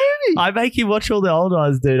was a good movie. I make him watch all the old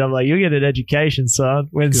ones, dude. I'm like, you'll get an education, son,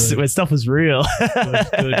 when stuff was real.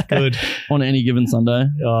 Good. On any given Sunday.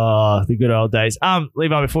 Oh, the good old days.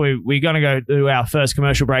 Levi, before we're going to go to our first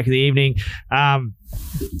commercial break of the evening, go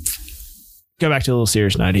back to a little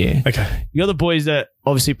serious note here. Okay. You got the boys that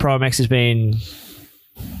obviously Pro MX has been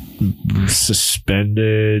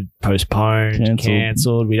suspended, postponed,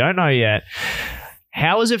 cancelled. We don't know yet.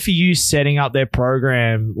 How is it for you setting up their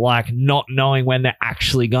program, like not knowing when they're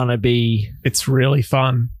actually going to be? It's really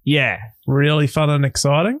fun. Yeah. Really fun and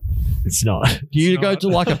exciting. It's not. Do you go to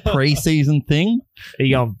like a pre-season thing? Are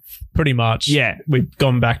you going? Pretty much. Yeah. We've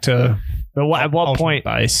gone back to... But at what point?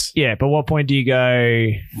 Base. Yeah, but what point do you go?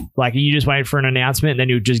 Like, are you just waiting for an announcement, and then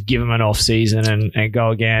you just give them an off season and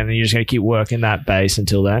go again, and you're just going to keep working that base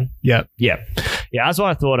until then? Yeah. That's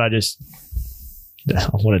what I thought. I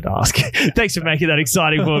wanted to ask. Thanks for making that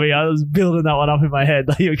exciting for me. I was building that one up in my head.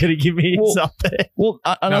 Like you were going to give me something. Well,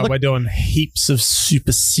 no, we're doing heaps of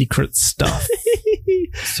super secret stuff.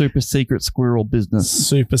 Super secret squirrel business.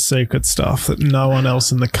 Super secret stuff that no one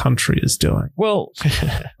else in the country is doing. Well,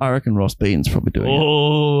 I reckon Ross Beaton's probably doing it.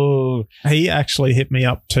 Oh, he actually hit me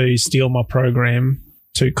up to steal my program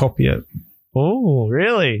to copy it. Oh,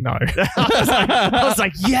 really? No. I was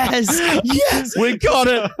like, yes, we got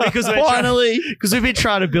it. Because finally, because we've been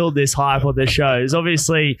trying to build this hype on the shows.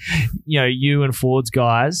 Obviously, you and Ford's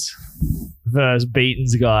guys, versus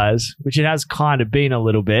Beaton's guys, which it has kind of been a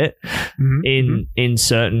little bit in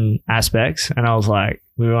certain aspects. And I was like,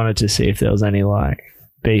 we wanted to see if there was any like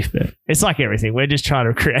beef, but it's like everything. We're just trying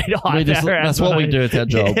to create a hype. That's what we do. It's our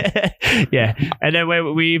job. Yeah. And then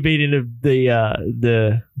we've been in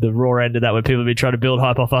the raw end of that, where people have been trying to build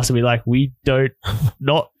hype off us and be like, we don't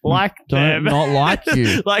not like them. Not like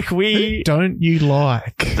you. Like we Don't you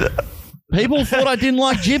like? People thought I didn't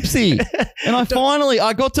like Gypsy, and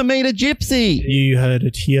I got to meet a Gypsy. You heard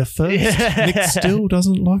it here first. Yeah. Nick still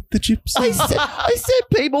doesn't like the Gypsy. I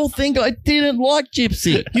said people think I didn't like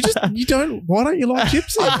Gypsy. You don't. Why don't you like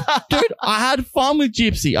Gypsy? Dude, I had fun with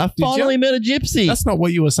Gypsy. I finally met a Gypsy. That's not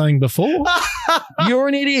what you were saying before. You're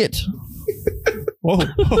an idiot. Whoa.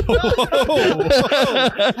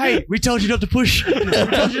 Hey, we told you not to push. We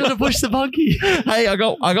told you not to push the monkey. Hey, I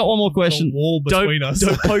got one more question. Wall between us.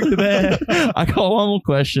 Don't poke the bear. I got one more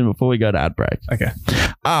question before we go to ad break. Okay.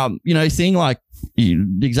 Seeing like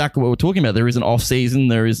exactly what we're talking about, there is an off season,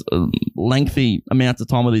 there is lengthy amounts of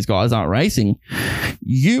time where these guys aren't racing.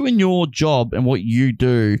 You and your job and what you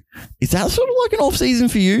do, is that sort of like an off season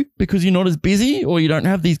for you because you're not as busy or you don't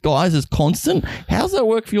have these guys as constant? How's that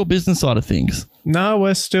work for your business side of things? No,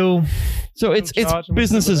 we're still. So it's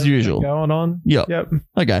business as usual going on. Yep. Yep.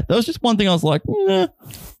 Okay, that was just one thing I was like, nah.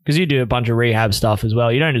 Because you do a bunch of rehab stuff as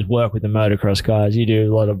well. You don't just work with the motocross guys. You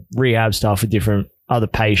do a lot of rehab stuff with different other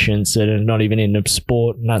patients that are not even in the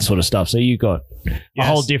sport and that sort of stuff. So you got a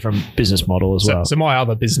whole different business model as well. So my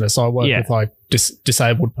other business, I work with like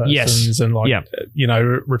disabled persons and like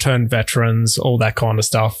returned veterans, all that kind of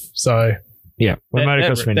stuff. So yeah, when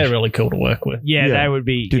motocross finish, they're really cool to work with. Yeah, they would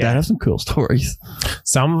be. Dude, they have some cool stories.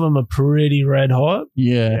 Some of them are pretty red hot.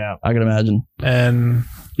 Yeah, I can imagine. And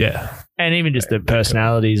and even just the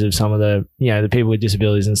personalities of some of the the people with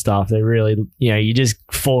disabilities and stuff. They really you just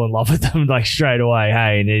fall in love with them like straight away.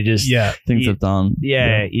 Hey, and it just things they've done.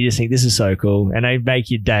 Yeah, you just think this is so cool, and they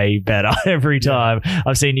make your day better every time.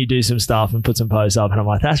 I've seen you do some stuff and put some posts up, and I'm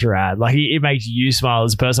like, that's rad. Like it makes you smile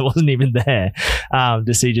as a person wasn't even there.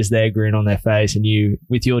 To see just their grin on their face, and you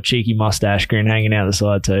with your cheeky mustache grin hanging out the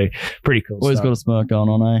side too. Pretty cool. Always stuff. got a smirk going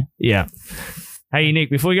on, eh? Yeah. Hey, Nick,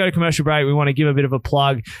 before we go to commercial break, we want to give a bit of a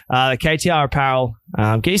plug. KTR Apparel,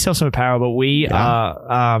 get yourself some apparel, but we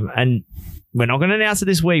are, and we're not going to announce it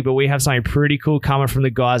this week, but we have something pretty cool coming from the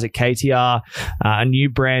guys at KTR, a new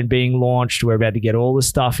brand being launched. We're about to get all the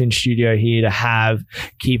stuff in studio here to have.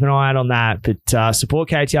 Keep an eye out on that, but support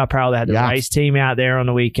KTR Apparel. They had the race team out there on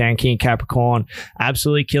the weekend, King Capricorn,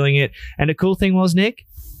 absolutely killing it. And the cool thing was, Nick,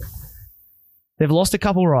 they've lost a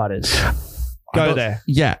couple riders. Go there.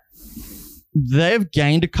 Yeah. They've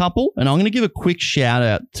gained a couple, and I'm going to give a quick shout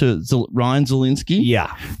out to Ryan Zielinski.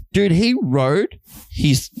 Yeah. Dude, he rode.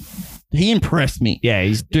 He impressed me. Yeah, he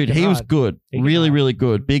was good. Really, really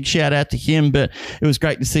good. Big shout out to him, but it was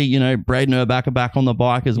great to see, Braden Urbacher back on the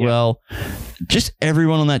bike as well. Just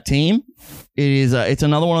everyone on that team. It's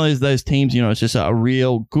another one of those teams, it's just a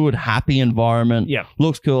real good, happy environment. Yeah.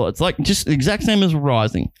 Looks cool. It's like just the exact same as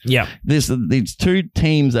Rising. Yeah. There's these two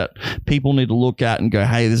teams that people need to look at and go,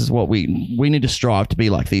 hey, this is what we need to strive to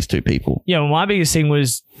be like these two people. Yeah, well, my biggest thing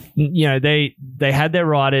was, they had their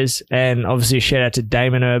riders, and obviously a shout out to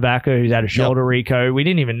Damon Urbacher, who's had a shoulder reco. We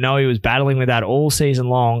didn't even know he was battling with that all season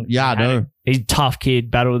long. Yeah, I know. He's a tough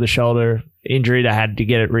kid, battled with the shoulder injury. They had to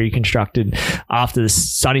get it reconstructed after the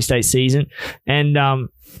Sunny State season. And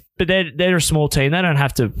but they're a small team. They don't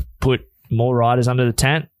have to put more riders under the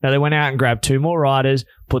tent. Now they went out and grabbed 2 more riders,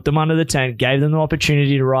 put them under the tent, gave them the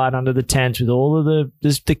opportunity to ride under the tent with all of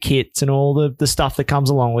the kits and all the stuff that comes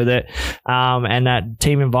along with it, and that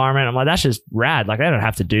team environment. I'm like, that's just rad. Like, they don't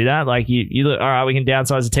have to do that. Like, you look, all right, we can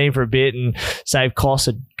downsize the team for a bit and save costs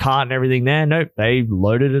and cart and everything there. Nope, they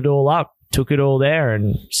loaded it all up, took it all there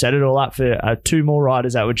and set it all up for 2 more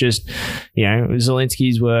riders that were just,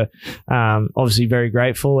 Zielinski's were obviously very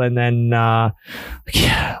grateful. And then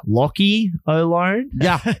Lockie O'Lone.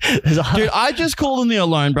 Yeah. Dude, I just call them the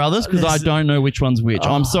O'Lone brothers because I don't know which one's which.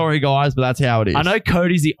 I'm sorry, guys, but that's how it is. I know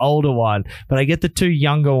Cody's the older one, but I get the 2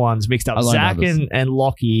 younger ones mixed up. Zach and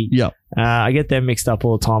Lockie. Yeah. I get them mixed up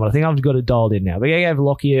all the time, but I think I've got it dialed in now. But I gave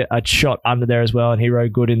Lockie a shot under there as well, and he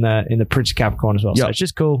rode good in the Prince of Capricorn as well. Yep. So it's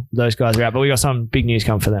just cool. Those guys are out, but we got some big news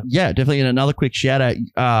coming for them. Yeah, definitely. And another quick shout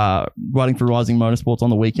out, riding for Rising Motorsports on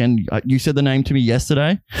the weekend. You said the name to me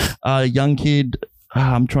yesterday. Young kid.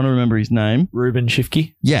 I'm trying to remember his name. Ruben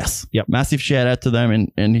Shifke. Yes. Yep. Massive shout out to them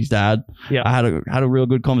and his dad. Yeah. I had a real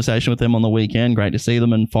good conversation with them on the weekend. Great to see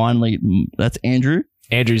them. And finally, that's Andrew.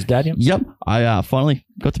 Andrew's dad. Yep. I finally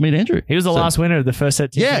got to meet Andrew. He was the last winner of the first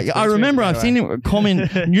set. Yeah, I remember. I've seen him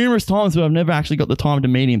comment numerous times, but I've never actually got the time to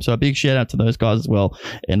meet him. So a big shout out to those guys as well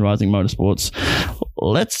in Rising Motorsports.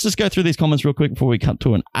 Let's just go through these comments real quick before we cut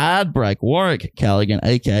to an ad break. Warwick Callaghan,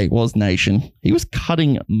 aka Was Nation, he was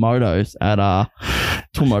cutting motos at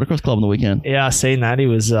Tour Motocross Club on the weekend. Yeah, I've seen that. He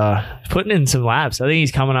was putting in some laps. I think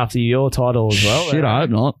he's coming after your title as well. Shit, I hope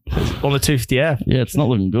not. On the 250F. Yeah, it's not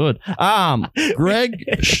looking good. Greg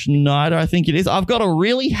Schneider, I think it is. I've got a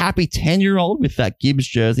really happy 10-year-old with that Gibbs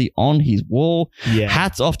jersey on his wall. Yeah.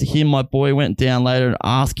 Hats off to him. My boy went down later and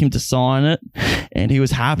asked him to sign it, and he was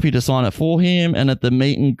happy to sign it for him. And at the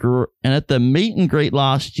meet and greet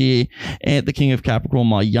last year at the King of Capricorn,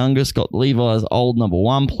 my youngest got Levi's old number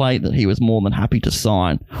 1 plate that he was more than happy to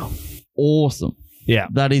sign. Awesome. Yeah.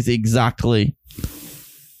 That is exactly...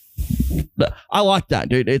 I like that,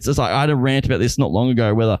 dude. It's just like I had a rant about this not long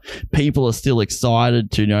ago, whether people are still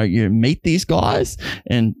excited to meet these guys,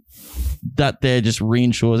 and that there just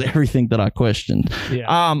reinsures everything that I questioned.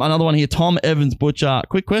 Yeah. Another one here, Tom Evans Butcher.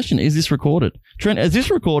 Quick question: is this recorded? Trent, is this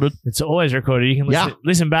recorded? It's always recorded. You can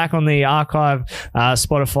listen back on the archive,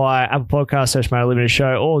 Spotify, Apple Podcast, search Motor Limited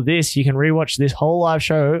Show, or this. You can rewatch this whole live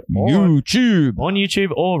show on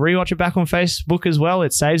YouTube, or rewatch it back on Facebook as well.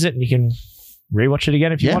 It saves it, and you can rewatch it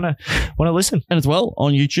again if you want to listen. And as well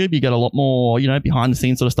on YouTube, you get a lot more, behind the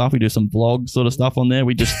scenes sort of stuff. We do some vlog sort of stuff on there.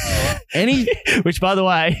 We just which, by the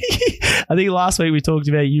way, I think last week we talked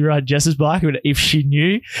about you ride Jess's bike, and if she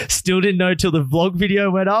knew, still didn't know till the vlog video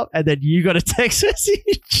went up, and then you got a text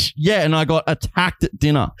message. Yeah, and I got attacked at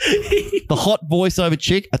dinner. The hot voiceover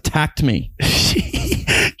chick attacked me.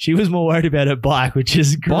 She was more worried about her bike, which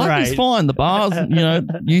is great. Bike is fine. The bars,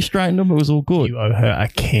 you straightened them. It was all good. You owe her a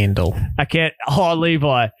candle.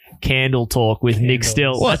 Levi. Candle Talk with Nick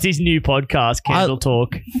Still. What? That's his new podcast, Candle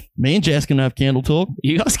Talk. Me and Jess can have Candle Talk.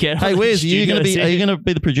 You guys can. Hey, Wes, are you going to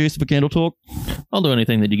be the producer for Candle Talk? I'll do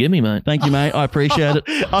anything that you give me, mate. Thank you, mate. I appreciate it.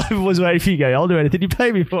 I was waiting for you to go, I'll do anything you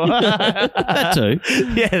pay me for. That too.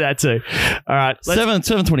 Yeah, that too. All right.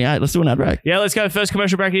 7:28. Let's do an ad break. Yeah, let's go. First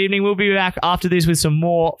commercial break of the evening. We'll be back after this with some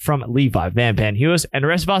more from Levi, Van Pan Hewis, and the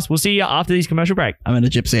rest of us. We'll see you after this commercial break. I'm in a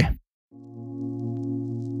gypsy.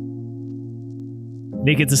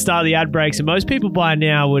 Nick, it's the start of the ad break, so most people by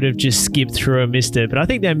now would have just skipped through and missed it, but I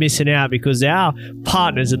think they're missing out because our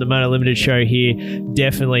partners at the Motor Limited Show here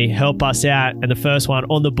definitely help us out. And the first one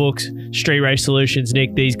on the books, Street Race Solutions.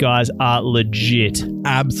 Nick, these guys are legit.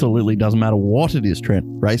 Absolutely doesn't matter what it is, Trent.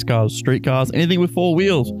 Race cars, street cars, anything with 4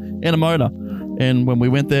 wheels and a motor. And when we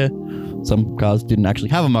went there, some cars didn't actually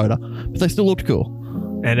have a motor, but they still looked cool.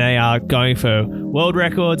 And they are going for world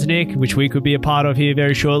records, Nick, which we could be a part of here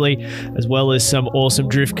very shortly, as well as some awesome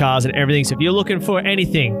drift cars and everything. So if you're looking for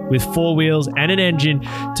anything with 4 wheels and an engine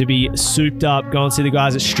to be souped up, go and see the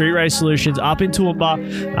guys at Street Race Solutions up in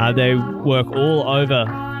Toowoomba. They work all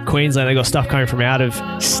over Queensland. They got stuff coming from out of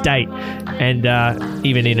state and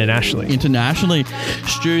even internationally.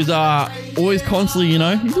 Stu's always constantly,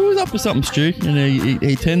 he's always up for something, Stu.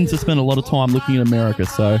 He tends to spend a lot of time looking at America.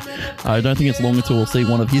 So I don't think it's long until we'll see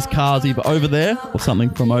one of his cars either over there or something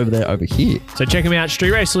from over there over here. So check them out,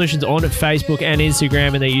 Street Race Solutions, on Facebook and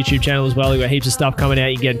Instagram, and their YouTube channel as well. They've got heaps of stuff coming out.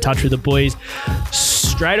 You can get in touch with the boys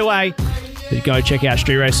straight away. But go check out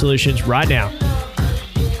Street Race Solutions right now.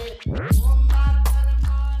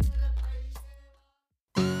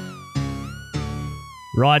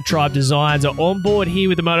 Ride Tribe Designs are on board here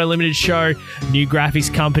with the Motor Limited Show. New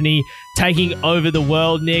graphics company taking over the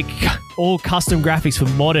world, Nick. All custom graphics for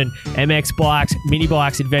modern MX bikes, mini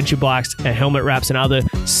bikes, adventure bikes, and helmet wraps and other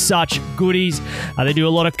such goodies. They do a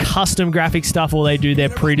lot of custom graphic stuff, or they do their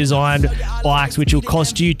pre-designed bikes, which will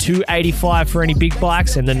cost you $285 for any big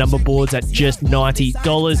bikes, and the number boards at just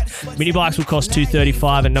 $90. Mini bikes will cost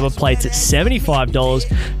 $235 and number plates at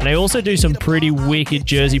 $75. And they also do some pretty wicked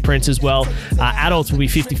jersey prints as well. Adults will be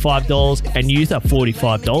 $55 and youth are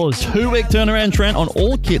 $45. 2-week turnaround, Trent, on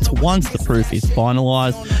all kits once the proof is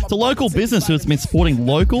finalised. It's a local business who has been supporting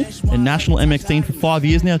local and national MX scene for 5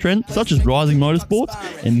 years now, Trent, such as Rising Motorsports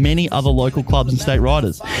and many other local clubs and state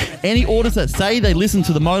riders. Any orders that say they listen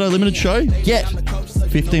to the Moto Limited Show get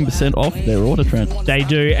 15% off their order, Trent. They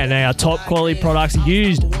do, and they are top quality products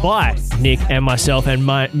used by Nick and myself and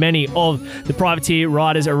many of the privateer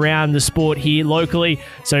riders around the sport here locally.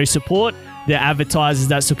 So support the advertisers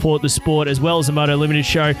that support the sport as well as the Moto Limited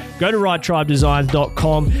Show. Go to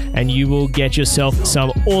ridetribedesigns.com and you will get yourself some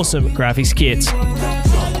awesome graphics kits.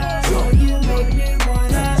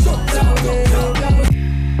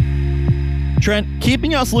 Trent,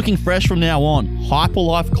 keeping us looking fresh from now on,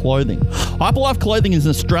 Hyperlife Clothing. Hyperlife Clothing is an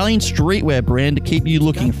Australian streetwear brand to keep you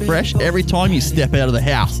looking fresh every time you step out of the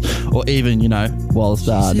house, or even, whilst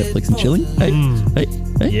Netflix and chilling. Hey.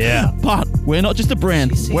 Yeah. But we're not just a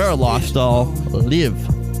brand, we're a lifestyle. Live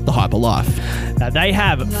the Hyperlife. Now, they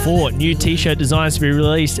have 4 new t-shirt designs to be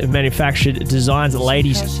released and manufactured designs,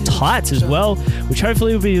 ladies' tights as well, which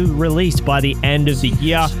hopefully will be released by the end of the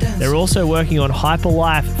year. They're also working on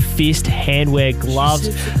Hyperlife fist handwear gloves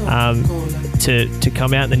to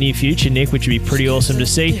come out in the near future, Nick, which would be pretty awesome to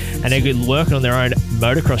see. And they're working on their own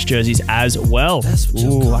motocross jerseys as well.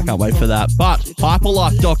 Ooh, I can't wait for that. But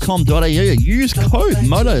hyperlife.com.au, use code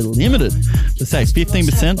MOTOLIMITED to save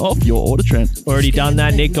 15% off your order, Trent. Already done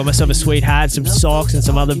that, Nick. Got myself a sweet hat, some socks, and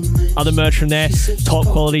some other merch from there. Top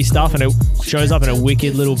quality stuff, and it shows up in a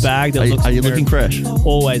wicked little bag. That Are you looking fresh?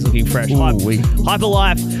 Always looking fresh.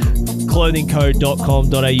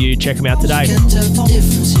 Hyperlifeclothingco.com.au. Check them out today.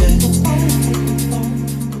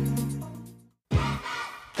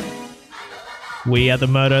 We at the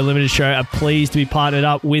Moto Limited Show are pleased to be partnered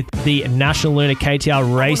up with the National Luna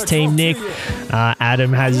KTR race team, Nick.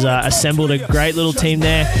 Adam has assembled a great little team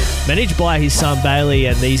there, managed by his son Bailey,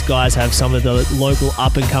 and these guys have some of the local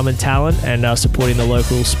up-and-coming talent and are supporting the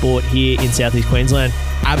local sport here in Southeast Queensland.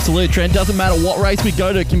 Absolutely, Trent. Doesn't matter what race we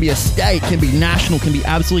go to. It can be a state, can be national, can be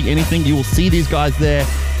absolutely anything. You will see these guys there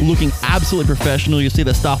looking absolutely professional. You'll see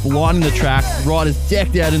their stuff lining the track, riders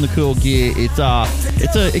decked out in the cool gear. It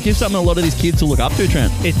gives something a lot of these kids to look up to,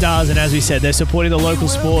 Trent. It does, and as we said, they're supporting the local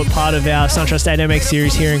sport, part of our Sunshine State MX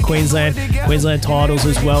series here in Queensland. Queensland Titles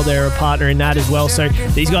as well. They're a partner in that as well. So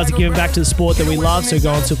these guys are giving back to the sport that we love. So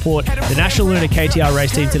go and support the National Luna KTR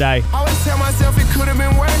race team today. Always tell myself it could have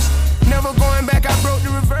been worse. Never going back, I broke the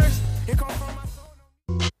reverse. It come from my soul.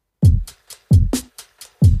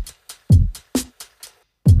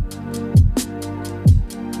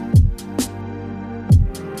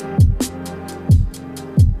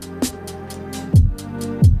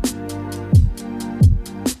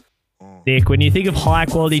 Nick, when you think of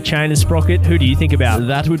high-quality chain and sprocket, who do you think about?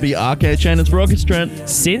 That would be RK Chain and Sprockets, Trent.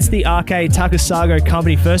 Since the RK Takasago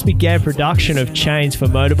company first began production of chains for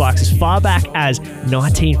motorbikes as far back as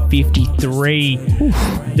 1953,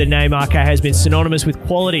 the name RK has been synonymous with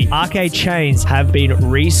quality. RK Chains have been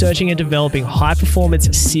researching and developing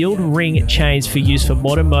high-performance sealed ring chains for use for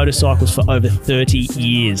modern motorcycles for over 30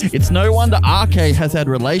 years. It's no wonder RK has had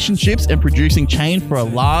relationships and producing chain for a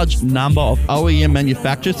large number of OEM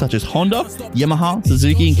manufacturers such as Honda, Yamaha,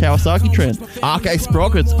 Suzuki, and Kawasaki, Trent. RK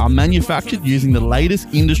sprockets are manufactured using the latest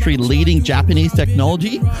industry-leading Japanese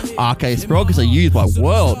technology. RK sprockets are used by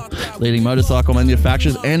world-leading motorcycle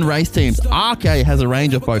manufacturers and race teams. RK has a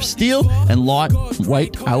range of both steel and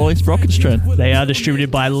lightweight alloy sprockets, Trent. They are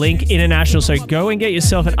distributed by Link International, so go and get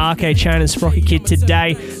yourself an RK chain and sprocket kit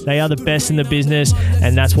today. They are the best in the business,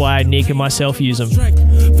 and that's why Nick and myself use them.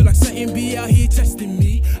 Feel like Satan be out here testing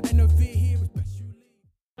me. I know fear here is best you leave.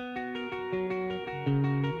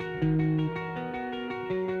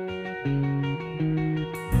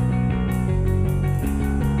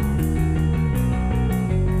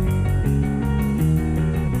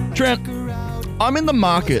 Trent, I'm in the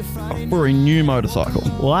market for a new motorcycle.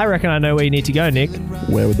 Well, I reckon I know where you need to go, Nick.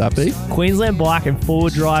 Where would that be? Queensland Bike and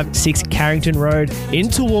Forward Drive 6 Carrington Road in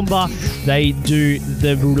Toowoomba. They do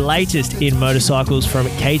the latest in motorcycles from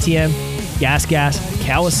KTM, Gas,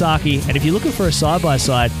 Kawasaki, and if you're looking for a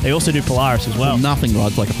side-by-side, they also do Polaris as well. Nothing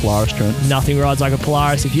rides like a Polaris, Trent. Nothing rides like a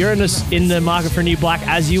Polaris. If you're in the market for a new bike,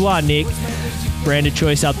 as you are, Nick, branded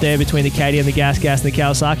choice up there between the KTM, the Gas, and the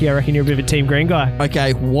Kawasaki. I reckon you're a bit of a Team Green guy.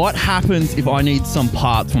 Okay, what happens if I need some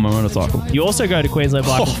parts for my motorcycle? You also go to Queensland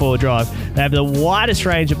Bike and Forward Drive. They have the widest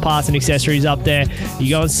range of parts and accessories up there. You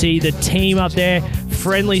go and see the team up there.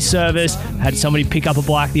 Friendly service. Had somebody pick up a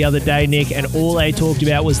bike the other day, Nick, and all they talked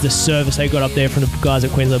about was the service they got up there from the guys at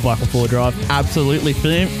Queensland Bike and Forward Drive. Absolutely.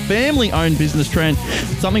 Family-owned business, Trent.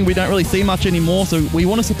 Something we don't really see much anymore, so we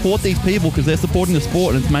want to support these people because they're supporting the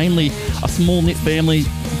sport, and it's mainly a small-knit family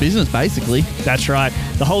business, basically. That's right.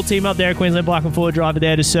 The whole team up there at Queensland Bike and Forward Drive are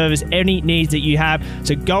there to service any needs that you have,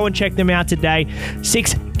 so go and check them out today.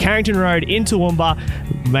 6 Carrington Road in Toowoomba.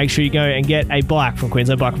 Make sure you go and get a bike from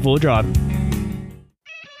Queensland Bike and Forward Drive.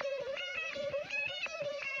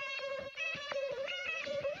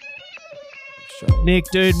 Nick,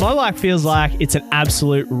 dude, my bike feels like it's an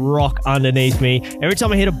absolute rock underneath me. Every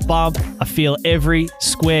time I hit a bump, I feel every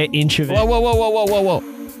square inch of it. Whoa.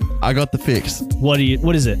 I got the fix. What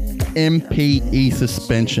is it? MPE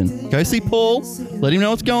suspension. Go see Paul. Let him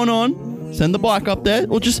know what's going on. Send the bike up there,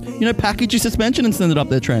 or just, package your suspension and send it up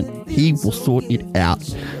there, Trent. He will sort it out.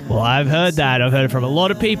 Well, I've heard that. I've heard it from a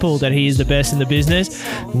lot of people that he is the best in the business.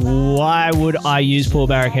 Why would I use Paul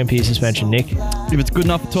Barrick MP suspension, Nick? If it's good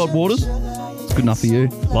enough for Todd Waters, it's good enough for you.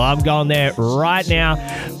 Well, I'm going there right now.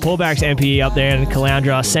 Paul Barrick's MPE up there in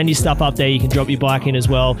Caloundra. Send your stuff up there. You can drop your bike in as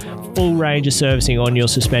well. Full range of servicing on your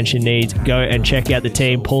suspension needs. Go and check out the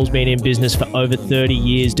team. Paul's been in business for over 30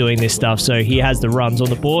 years doing this stuff, so he has the runs on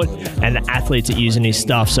the board and the athletes are using his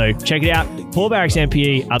stuff. So check it out. Paul Barrick's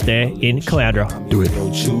MPE up there in Caloundra. Do it.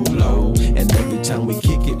 And every time we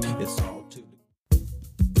kick it, it's all to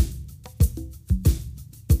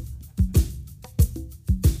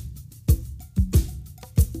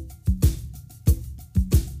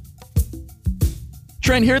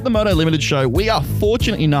Trent, here at the Moto Limited Show, we are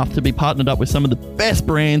fortunate enough to be partnered up with some of the best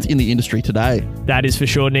brands in the industry today. That is for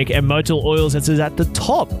sure, Nick. And Motul Oils is at the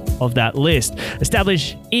top of that list.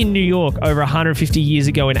 Established in New York over 150 years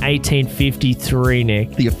ago in 1853,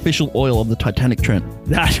 Nick. The official oil of the Titanic, Trent.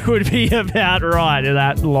 That would be about right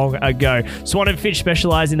that long ago. Swan and Fitch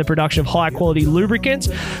specialize in the production of high-quality lubricants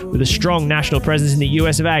with a strong national presence in the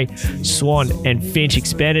US of A. Swan and Finch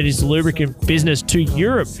expanded its lubricant business to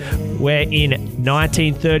Europe, where in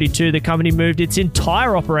 1932 the company moved its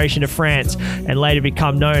entire operation to France and later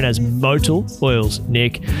become known as Motul Oils,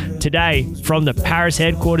 Nick. Today, from the Paris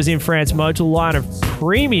headquarters in France, Motul line of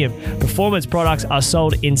premium performance products are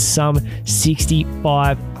sold in some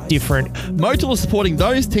 65 different. Motul is supporting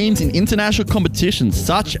those teams in international competitions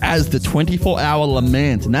such as the 24-hour Le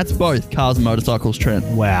Mans, and that's both cars and motorcycles, Trent.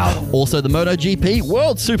 Wow. Also the MotoGP,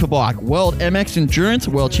 World Superbike, World MX Endurance,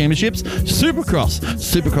 World Championships,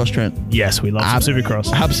 Supercross, Trent. Yes, we love some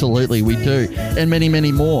Supercross. Absolutely, we do. And many,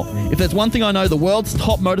 many more. If there's one thing I know, the world's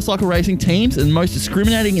top motorcycle racing teams and most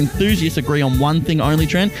discriminating enthusiasts agree on one thing only,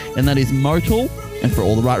 Trent, and that is Motul, and for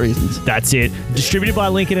all the right reasons. That's it. Distributed by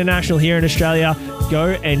Link International here in Australia.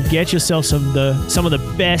 Go and get yourself some of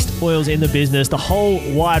the best oils in the business. The whole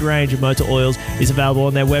wide range of Motul Oils is available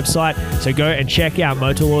on their website. So go and check out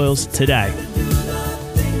Motul Oils today.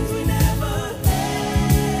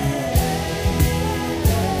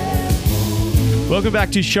 Welcome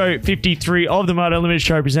back to show 53 of the Moto Limited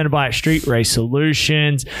Show, presented by Street Race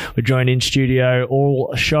Solutions. We're joined in studio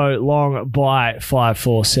all show long by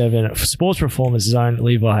 547 Sports Performance Zone,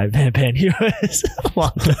 Levi Van Hughes.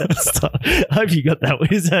 I hope you got that.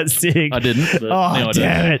 Where's that stick? I didn't. But now I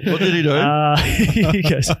damn it. What did he do? He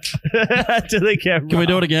goes to the camera. Can we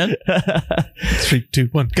do it again? 3, 2,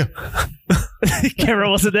 1, go. Camera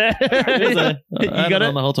wasn't there. You got it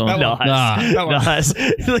on the whole time. Nice.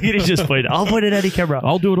 Look at him just point. I'll point it at the camera.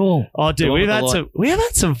 I'll do it all. Oh, dude, we've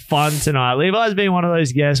had some fun tonight. Levi's been one of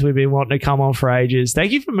those guests we've been wanting to come on for ages.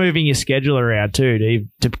 Thank you for moving your schedule around too,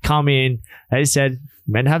 to come in. As I said,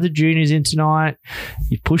 meant to have the juniors in tonight.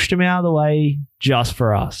 You pushed them out of the way just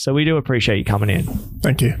for us. So we do appreciate you coming in.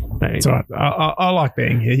 Thank you. It's all right. I like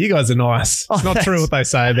being here. You guys are nice. It's not true what they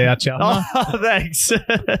say about you. Oh, thanks.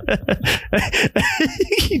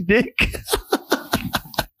 Nick.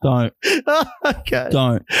 Don't. Okay.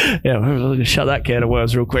 Don't. Yeah, we're going to shut that can of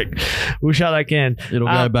worms real quick. We'll shut that can. It'll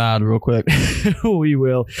go bad real quick. We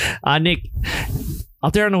will. Nick,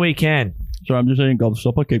 up there on the weekend. Sorry, I'm just eating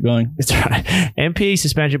gobstopper. Keep going. It's right. MPE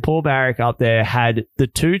suspension, Paul Barrick up there had the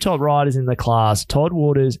two top riders in the class, Todd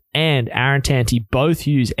Waters and Aaron Tanti, both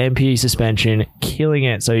use MPE suspension, killing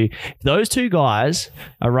it. So if those two guys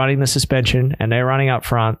are running the suspension and they're running up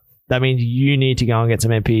front, that means you need to go and get some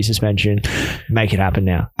MPE suspension. Make it happen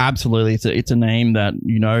now. Absolutely. It's a name that,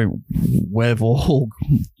 we've all...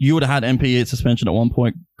 You would have had MPE suspension at one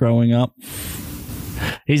point growing up.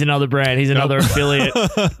 He's another brand. He's another affiliate.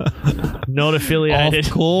 Not affiliated.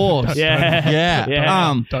 Of course. Yeah.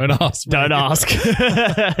 Don't ask. Don't ask.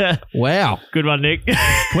 Wow. Good one, Nick.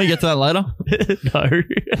 Can we get to that later? No.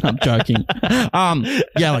 I'm joking.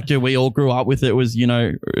 Dude, we all grew up with it. It was, you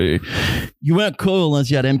weren't cool unless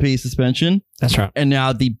you had MP suspension. That's right. And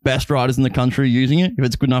now the best riders in the country are using it. If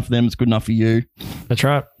it's good enough for them, it's good enough for you. That's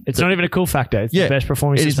right. It's not even a cool factor. It's the best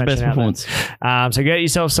performing suspension. It is the best performance. So get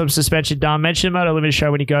yourself some suspension done. Mention Moto Limited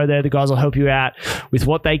Show when you go there. The guys will help you out with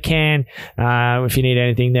what they can. If you need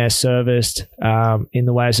anything there serviced in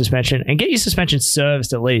the way of suspension. And get your suspension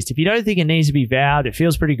serviced at least. If you don't think it needs to be valved, it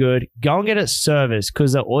feels pretty good, go and get it serviced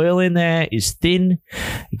because the oil in there is thin.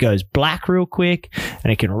 It goes black real quick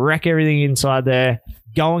and it can wreck everything inside there.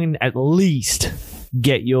 Go and at least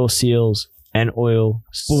get your seals and oil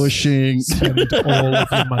bushing. Spend all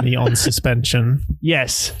of your money on suspension.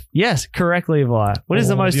 Yes, correctly, Vi. What is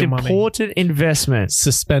the most important investment?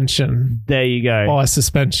 Suspension. There you go. Buy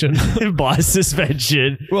suspension. Buy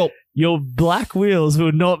suspension. Well, Your black wheels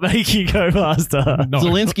will not make you go faster.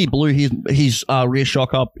 Zelensky blew his rear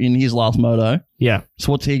shock up in his last moto. Yeah.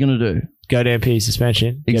 So what's he going to do? Go to MP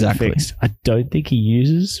suspension. Get it Exactly. fixed. I don't think he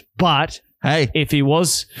uses, but Hey, if he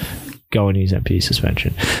was, go and use MP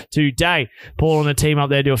suspension. Today, Paul and the team up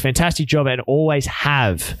there do a fantastic job and always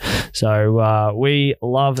have. So we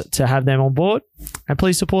love to have them on board. And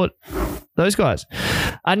please support those guys.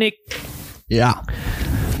 Nick, yeah.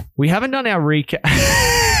 we haven't done our recap.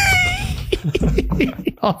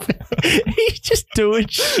 He's just doing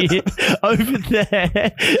shit over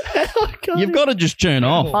there. You've got to just turn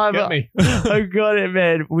off. I've got it,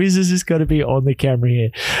 man. Wiz has just got to be on the camera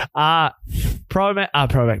here. Pro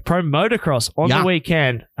Motocross on the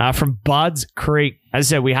weekend from Budds Creek. As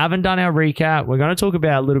I said, we haven't done our recap. We're going to talk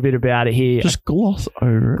about a little bit about it here. Just gloss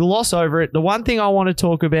over it. The one thing I want to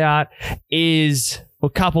talk about is a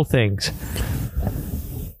couple things.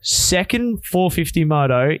 Second 450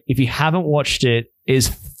 moto, if you haven't watched it, is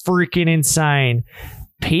freaking insane.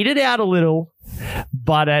 Petered out a little,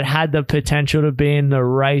 but it had the potential to be in the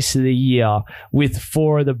race of the year with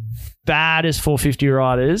 4 of the baddest 450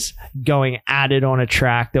 riders going at it on a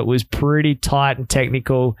track that was pretty tight and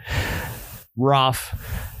technical, rough.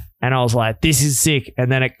 And I was like, this is sick.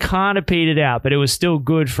 And then it kind of petered out, but it was still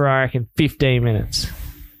good for, I reckon, 15 minutes.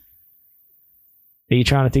 Are you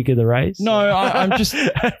trying to think of the race? No, I'm just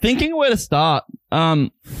thinking where to start.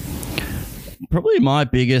 Probably my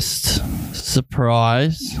biggest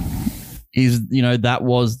surprise is, that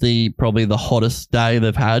was probably the hottest day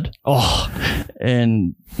they've had. Oh,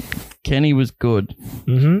 and Kenny was good.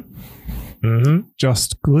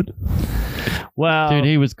 Just good. Well, dude,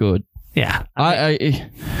 he was good. Yeah.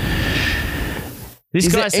 This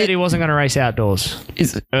guy said he wasn't going to race outdoors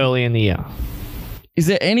early in the year. Is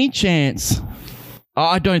there any chance?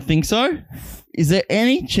 I don't think so. Is there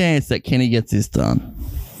any chance that Kenny gets this done?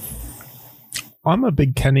 I'm a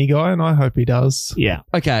big Kenny guy, and I hope he does. Yeah.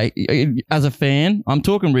 Okay, as a fan, I'm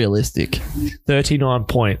talking realistic. 39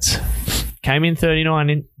 points. Came in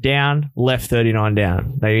 39 down, left 39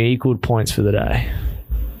 down. They equaled points for the day.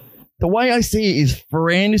 The way I see it is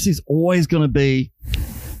Ferrandis is always going to be...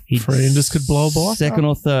 Ferrandis could blow a bike second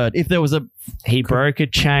or third. If there was a... He broke a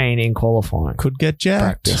chain in qualifying. Could get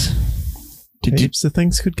jacked. Practice. Heaps of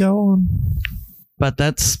things could go on. But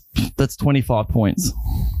that's 25 points.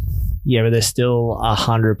 Yeah, but there's still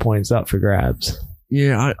 100 points up for grabs.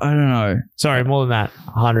 Yeah, I don't know. Sorry, more than that.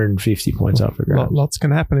 150 points up for grabs. Lots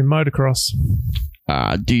can happen in motocross.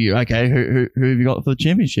 Do you? Okay, who have you got for the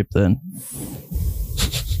championship then?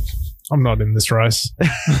 I'm not in this race.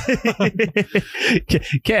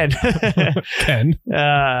 Ken. Ken.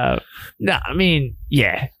 No, I mean,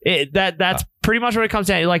 yeah. That's pretty much what it comes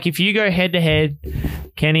down to. Like, if you go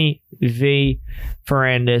head-to-head, Kenny v.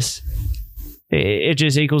 Ferrandis, it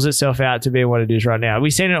just equals itself out to be what it is right now.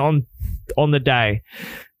 We've seen it on the day.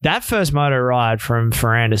 That first moto ride from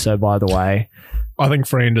Ferrandis, though, by the way. I think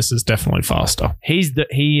Ferrandis is definitely faster. He's the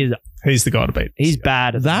guy to beat. He's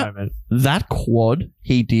bad at the moment. That quad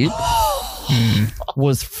he did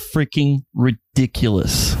was freaking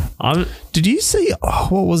ridiculous. Did you see,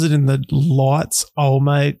 what was it in the lights? Oh,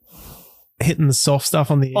 mate. Hitting the soft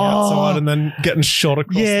stuff on the outside and then getting shot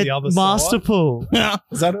across the other master side. Pull.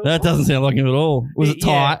 Is that it? That doesn't sound like him at all. Was it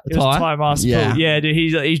tight? It was tight master pull. Yeah, dude,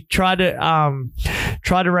 he tried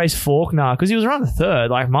to race Faulkner because he was running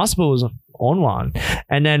third. Like, master pull was on one,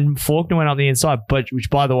 and then Faulkner went up the inside, which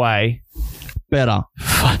by the way, better.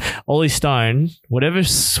 Ollie Stone, whatever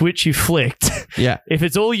switch you flicked, yeah. If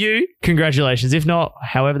it's all you, congratulations. If not,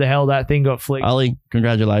 however the hell that thing got flicked, Ollie,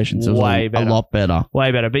 congratulations. It was a lot better.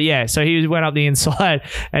 Way better. But yeah, so he went up the inside,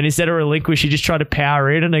 and instead of relinquish, he just tried to power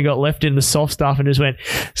in, and they got left in the soft stuff and just went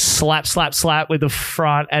slap, slap, slap with the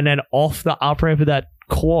front, and then off the up ramp of that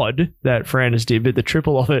quad that Ferrandis did, but the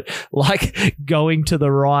triple of it, like going to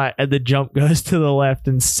the right and the jump goes to the left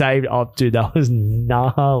and saved. Oh, dude, that was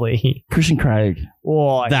gnarly. Christian Craig.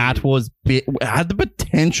 Oh, that was big. Had the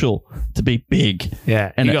potential to be big.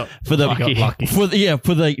 Yeah, and he got lucky. For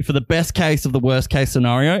the best case of the worst case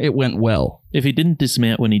scenario, it went well. If he didn't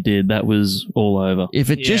dismount when he did, that was all over. If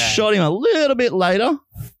it just shot him a little bit later,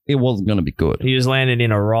 it wasn't going to be good. He was landing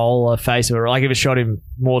in a roller face of it. Like if it shot him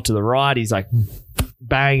more to the right, he's like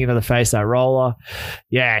bang into the face of that roller.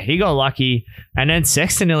 Yeah, he got lucky. And then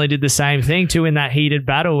Sexton nearly did the same thing too in that heated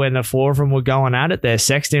battle when the four of them were going at it there.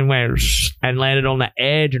 Sexton went and landed on the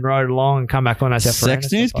edge and rode along and come back on.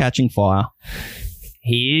 Sexton is catching fire.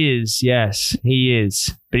 He is, yes, he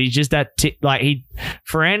is. But he's just that,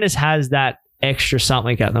 Ferrandis has that extra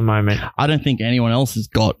something at the moment. I don't think anyone else has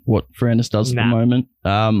got what Ferrandis does at the Nah. moment.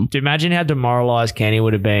 To imagine how demoralised Kenny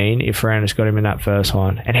would have been if Ferrandis got him in that first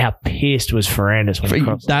one, and how pissed was Ferrandis when he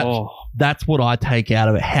crossed. That's what I take out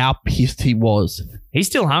of it. How pissed he was. He's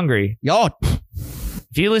still hungry. Oh,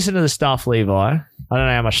 If you listen to the stuff, Levi, I don't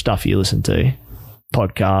know how much stuff you listen to.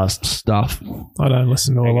 Podcast stuff. I don't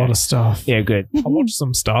listen to a lot of stuff. Yeah, good. I watch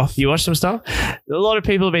some stuff. You watch some stuff? A lot of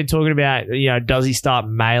people have been talking about, does he start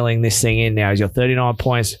mailing this thing in now? He's got 39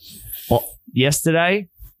 points. Yesterday,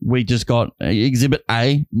 we just got Exhibit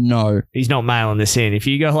A. No. He's not mailing this in. If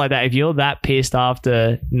you go like that, if you're that pissed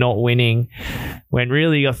after not winning, when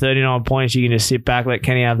really you got 39 points, you can just sit back, let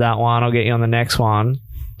Kenny have that one. I'll get you on the next one.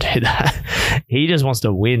 Do that. He just wants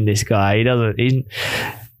to win, this guy. He doesn't.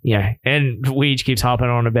 And Weege keeps harping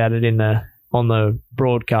on about it on the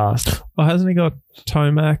broadcast. Oh, hasn't he got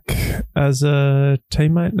Tomac as a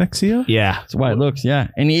teammate next year? Yeah. That's the way it looks, yeah.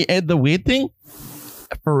 And the weird thing,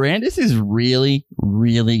 Ferrandis is really,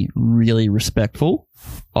 really, really respectful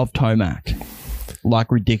of Tomac.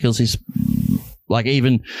 Like, ridiculously. Like,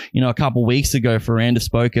 even, a couple of weeks ago, Ferrandis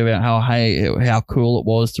spoke about how cool it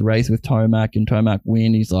was to race with Tomac and Tomac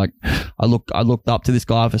win. He's like, I looked up to this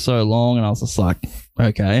guy for so long, and I was just like,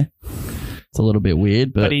 okay. It's a little bit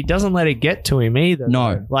weird, but he doesn't let it get to him either.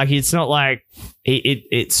 No. Though. Like, it's not like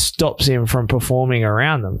it stops him from performing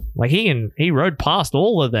around them. Like, he rode past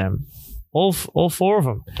all of them. All four of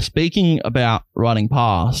them. Speaking about riding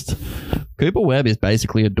past, Cooper Webb is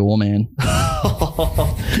basically a doorman.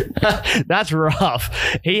 That's rough.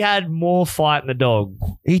 He had more fight in the dog.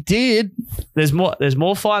 He did. There's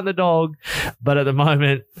more fight in the dog, but at the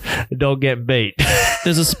moment, the dog getting beat.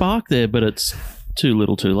 There's a spark there, but it's too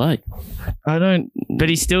little, too late. I don't. But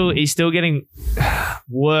he's still getting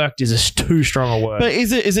worked. Is too strong a word. But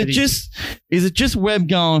is it just Webb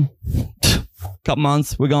going? Couple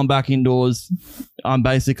months, we're going back indoors. I'm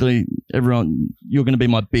basically everyone. You're going to be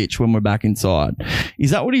my bitch when we're back inside. Is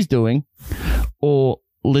that what he's doing, or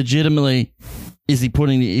legitimately is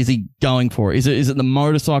he going for it? Is it the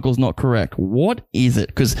motorcycle's not correct? What is it?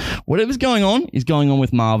 Because whatever's going on is going on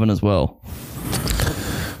with Marvin as well.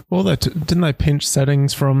 Well, didn't they pinch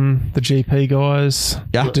settings from the GP guys?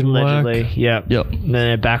 Yeah, it didn't allegedly. work. Yep. And then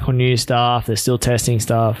they're back on new stuff. They're still testing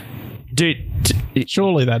stuff. Dude,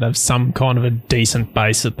 surely they'd have some kind of a decent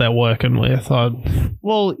base that they're working with.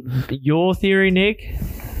 Well, your theory, Nick,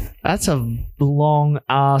 that's a long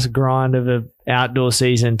ass grind of an outdoor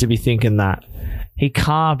season to be thinking that. He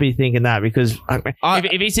can't be thinking that because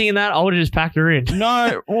if he's thinking that, I would have just packed her in.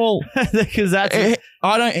 No, well, because that's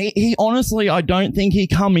He honestly, I don't think he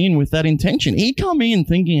come in with that intention. He come in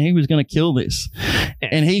thinking he was going to kill this,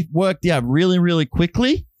 and he worked out really, really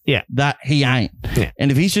quickly. Yeah, that he ain't. Yeah. And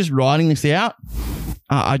if he's just riding this out,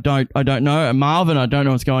 I don't know. And Marvin, I don't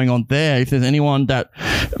know what's going on there. If there's anyone that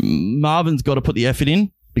Marvin's got to put the effort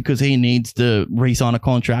in because he needs to re-sign a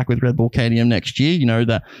contract with Red Bull KTM next year.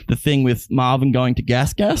 The thing with Marvin going to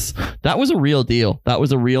Gas, that was a real deal. That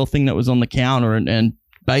was a real thing that was on the counter. And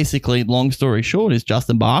basically, long story short, is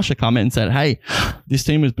Justin Barsha come in and said, hey, this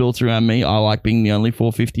team was built around me. I like being the only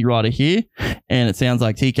 450 rider here. And it sounds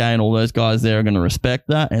like TK and all those guys there are going to respect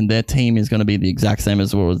that. And their team is going to be the exact same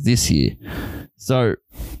as well as this year. So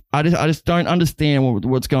I just don't understand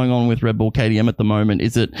what's going on with Red Bull KTM at the moment.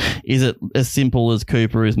 Is it as simple as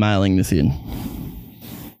Cooper is mailing this in?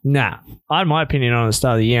 Nah. I had my opinion on the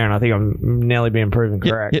start of the year, and I think I'm nearly being proven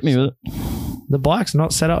correct. Hit me with it. The bike's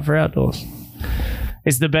not set up for outdoors.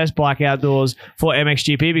 It's the best bike outdoors for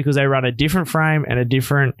MXGP because they run a different frame and a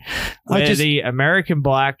different... the American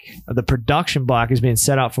bike, the production bike, has been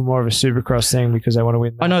set up for more of a Supercross thing because they want to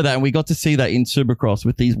win that. I know that, and we got to see that in Supercross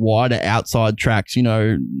with these wider outside tracks.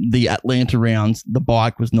 The Atlanta rounds, the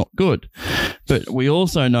bike was not good. But we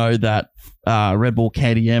also know that Red Bull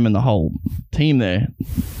KTM and the whole team there...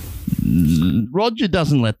 Roger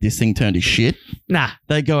doesn't let this thing turn to shit. Nah.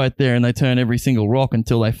 They go out there and they turn every single rock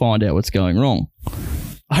until they find out what's going wrong.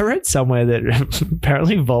 I read somewhere that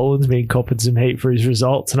apparently Volan's been copping some heat for his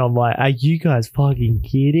results, and I'm like, are you guys fucking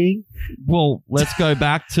kidding? Well, let's go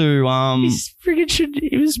back to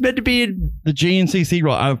it was meant to be in the GNCC,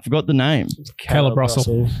 right? I forgot the name. Caleb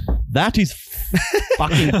Russell. That is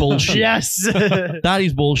fucking bullshit. Yes. That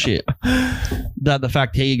is bullshit. That the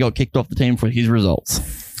fact he got kicked off the team for his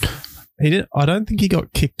results. I don't think he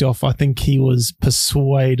got kicked off. I think he was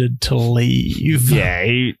persuaded to leave.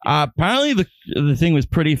 Yeah. Apparently the thing was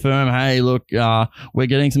pretty firm. Hey, look, we're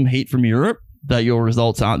getting some heat from Europe that your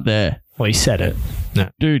results aren't there. Well, he said it.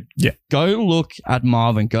 No. Dude, yeah. Go look at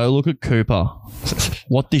Marvin. Go look at Cooper.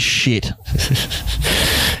 What this shit?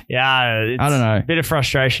 Yeah, it's I don't know. a bit of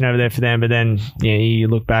frustration over there for them, but then you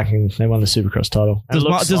look back and they won the Supercross title.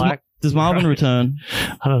 Does Marvin return?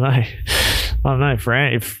 I don't know.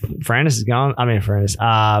 If Ferrandis is going,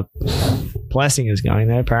 Blessing is going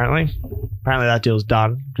there. Apparently that deal's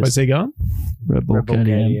done. Where's he going? Red Bull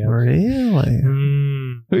KTM. Really?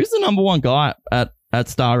 Who's the number one guy at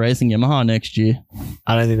Star Racing Yamaha next year?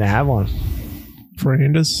 I don't think they have one.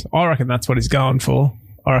 Ferrandis. I reckon that's what he's going for.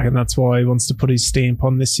 I reckon that's why he wants to put his stamp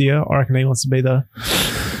on this year. I reckon he wants to be the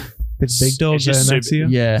big dog there next year.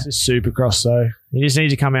 Yeah. It's just Supercross, though. You just need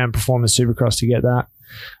to come out and perform the Supercross to get that.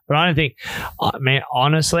 But I don't think,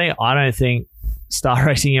 honestly, I don't think Star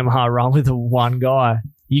Racing Yamaha run with the one guy.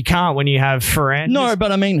 You can't when you have Ferrandis. No,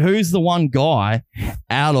 but I mean, who's the one guy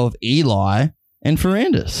out of Eli and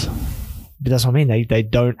Ferrandis? But that's what I mean. They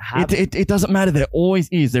don't have it. Doesn't matter. There always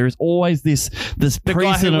is. There is always this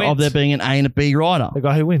precedent of there being an A and a B rider. The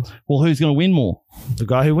guy who wins. Well, who's going to win more? The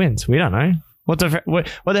guy who wins. We don't know. What the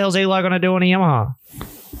hell's Eli going to do on a Yamaha?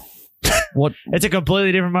 What? It's a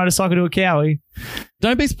completely different motorcycle to a Cowie.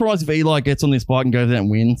 Don't be surprised if Eli gets on this bike and goes out and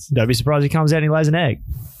wins. Don't be surprised if he comes out and he lays an egg.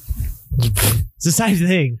 It's the same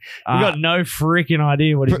thing. We got no freaking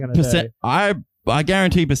idea what he's going to do. I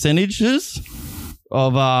guarantee percentages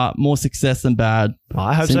of more success than bad.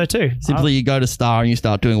 I hope so too. Simply, you go to Star and you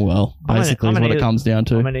start doing well. Basically, is what it comes down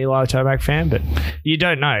to. I'm an Eli Tomac fan, but you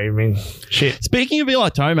don't know. I mean, shit. Speaking of Eli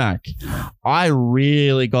Tomac, I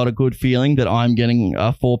really got a good feeling that I'm getting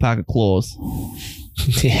a 4-pack of claws.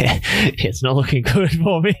 Yeah, it's not looking good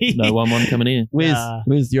for me. No 1-1 coming in. Wiz,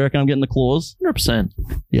 do you reckon I'm getting the claws? 100%.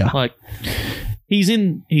 Yeah. Like, he's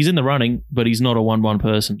in the running, but he's not a 1-1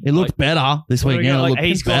 person. It looked better this weekend. It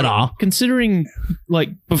looked better. Considering, like,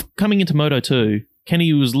 coming into Moto 2,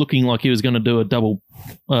 Kenny was looking like he was going to do a double,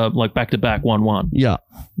 like, back-to-back 1-1. Yeah.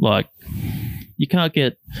 Like, you can't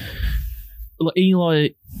get... Like, Eli,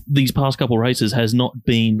 these past couple races, has not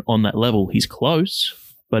been on that level. He's close,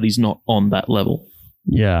 but he's not on that level.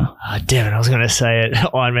 Yeah. Oh, damn it. I was going to say it.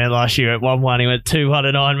 Ironman last year at 1-1. He went 2-1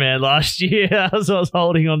 at Ironman last year. That's what I was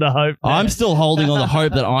holding on to hope. I'm still holding on to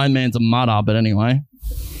hope that Ironman's a mutter, but anyway.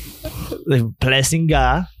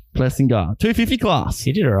 Plessinger. 250 class.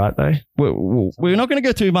 He did all right, though. We're not going to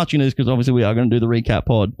go too much into this because obviously we are going to do the recap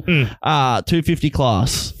pod. 250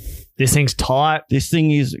 class. This thing's tight. This thing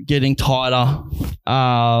is getting tighter.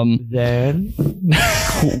 Then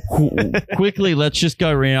quickly, let's just go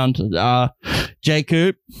around. J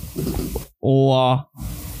Coop or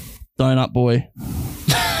Donut Boy,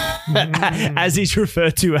 as he's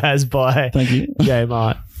referred to as by. Thank you, J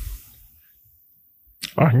Mart.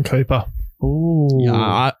 I reckon Cooper. Ooh.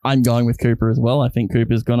 Yeah, I'm going with Cooper as well. I think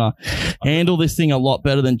Cooper's gonna handle this thing a lot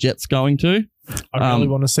better than Jet's going to. I really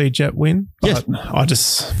want to see Jet win. Yes, I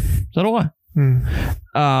just. So do I.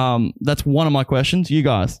 That's one of my questions. You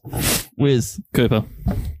guys, Wiz, Cooper,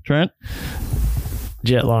 Trent,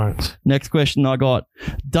 Jet Lawrence. Next question I got: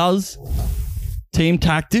 does team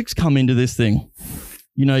tactics come into this thing?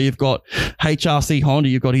 You know, you've got HRC Honda,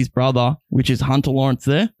 you've got his brother, which is Hunter Lawrence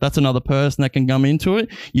there. That's another person that can come into it.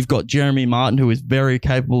 You've got Jeremy Martin, who is very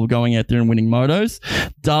capable of going out there and winning motos.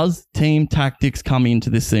 Does team tactics come into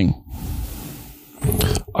this thing?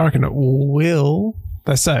 I reckon it will.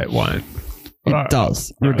 They say it won't. It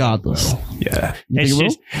does, regardless. Yeah. You think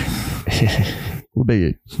it will? Will be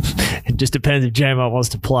you. It just depends if J-Mart wants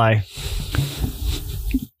to play.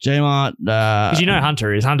 J-Mart... Because you know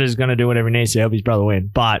Hunter is. Hunter's going to do whatever he needs to help his brother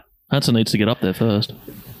win, but... Hunter needs to get up there first.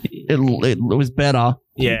 It was better.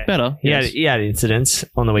 Yeah. Better, yes. He had incidents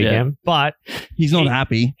on the weekend, but... He's not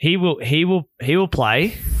happy. He will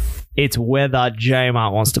play. It's whether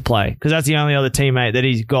J-Mart wants to play. Because that's the only other teammate that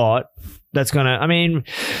he's got that's going to... I mean...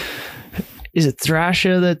 Is it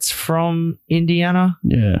Thrasher that's from Indiana?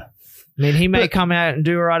 Yeah. I mean, he may come out and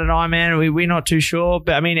do all right at Ironman. We're not too sure.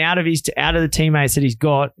 But, I mean, out of the teammates that he's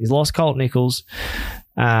got, he's lost Colt Nichols.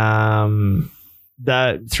 The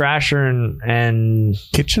Thrasher and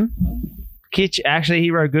Kitchen? Actually,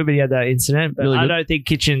 he rode good, but he had that incident. But I don't think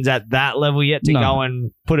Kitchen's at that level yet to go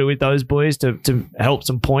and put it with those boys to help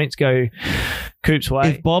some points go Coop's way.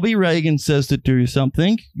 If Bobby Reagan says to do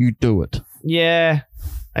something, you do it. Yeah.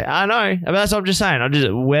 I know. But that's what I'm just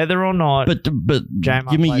saying. Whether or not. But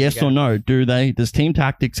give me yes or no. Does team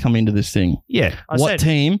tactics come into this thing? Yeah. What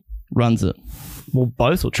team runs it? Well,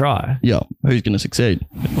 both will try. Yeah. Who's going to succeed?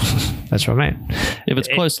 That's what I mean. If it's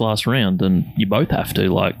close last round, then you both have to.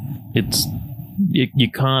 Like, it's you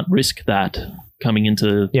can't risk that coming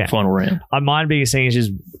into the final round. My biggest thing is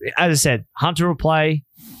just, as I said, Hunter will play.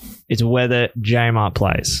 It's whether J-Mart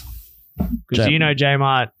plays. Because you know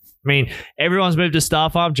J-Mart. I mean, everyone's moved to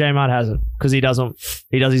Star Farm. J-Mart hasn't because he does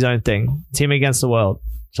his own thing. It's him against the world.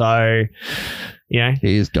 So,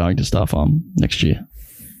 he is going to Star Farm next year.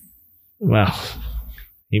 Well,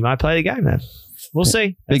 he might play the game then. We'll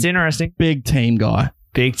see. It's interesting. Big team guy.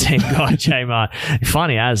 Big team guy, J-Mar.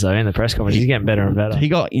 Funny as though in the press conference, he's getting better and better.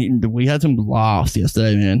 We had some laughs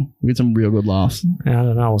yesterday, man. We had some real good laughs. I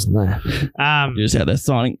don't know, I wasn't there. You just out there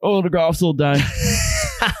signing autographs all day.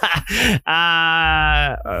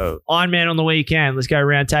 Iron Man on the weekend. Let's go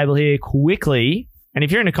round table here quickly. And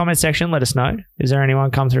if you're in the comment section, let us know. Is there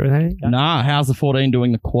anyone come through with anything? Nah, how's the 14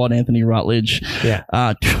 doing the quad, Anthony Rutledge? Yeah.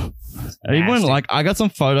 Even like I got some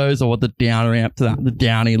photos of what the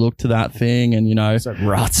downy look to that thing, and it's like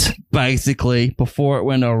ruts. Basically, before it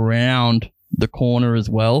went around the corner as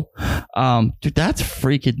well. Dude, that's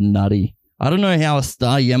freaking nutty. I don't know how a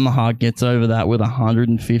Star Yamaha gets over that with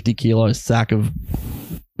 150 kilo sack of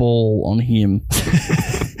ball on him.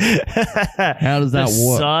 How does that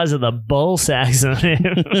work? The size of the ball sacks on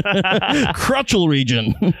him. Crutchell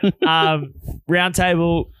region. Round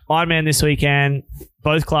table, Ironman this weekend.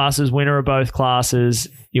 Both classes, winner of both classes.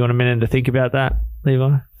 You want a minute to think about that,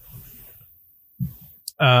 Levi?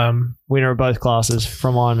 Winner of both classes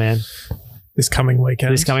from Ironman. This coming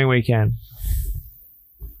weekend.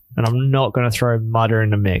 And I'm not going to throw Mudder in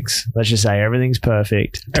the mix. Let's just say everything's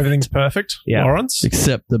perfect. Everything's perfect. Yeah. Lawrence?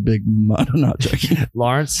 Except the big Mudder. Not joking.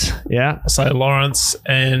 Lawrence, yeah. So Lawrence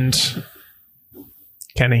and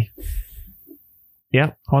Kenny.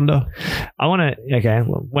 Yeah. Honda. I want to,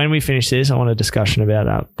 when we finish this, I want a discussion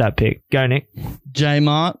about that pick. Go, Nick.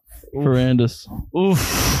 J-Mart, Ferrandis.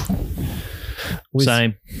 Oof.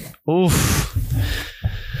 Same. Oof.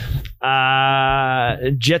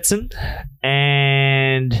 Jetson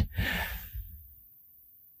and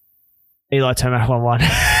Eli Tomac 1-1.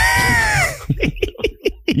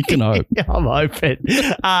 You can hope. I'm hoping.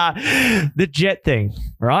 The Jet thing,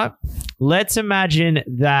 right? Let's imagine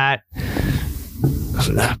that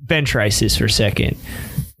bench race this for a second.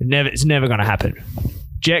 It's never going to happen.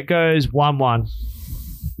 Jet goes 1-1.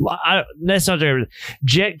 Let's not do it.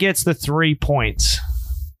 Jet gets the 3 points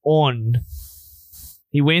on.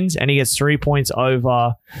 He wins and he gets 3 points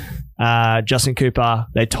over Justin Cooper.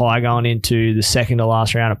 They tie going into the second to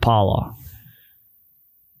last round of Parlour.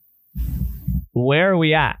 Where are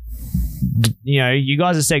we at? You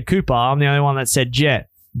guys have said Cooper. I'm the only one that said Jet.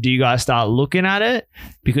 Do you guys start looking at it?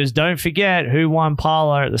 Because don't forget who won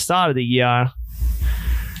Parlour at the start of the year.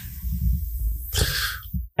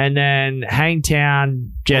 And then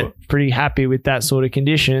Hangtown, Jet pretty happy with that sort of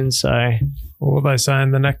condition. So what are they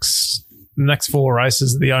saying? The next 4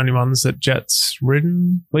 races are the only ones that Jet's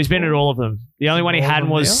ridden? Well, he's been at all of them. The only one he had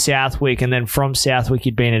was Southwick, and then from Southwick,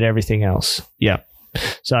 he'd been at everything else. Yeah.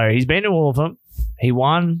 So he's been to all of them. He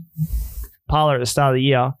won Parlour at the start of the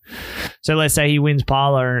year. So let's say he wins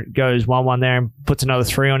Parlour and goes 1-1 there and puts another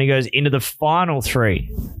 3 on. He goes into the final 3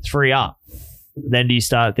 up. Then do you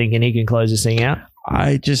start thinking he can close this thing out?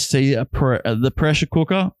 I just see the pressure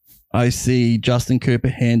cooker. I see Justin Cooper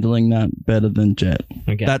handling that better than Jet.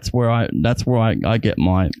 Okay. That's where I get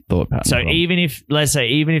my thought pattern. So from. even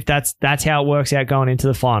if that's how it works out going into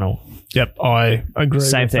the final. Yep, I agree.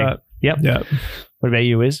 Same with thing. That. Yep. What about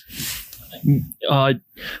you, Wiz? I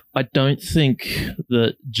don't think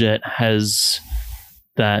that Jet has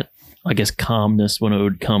that, I guess, calmness when it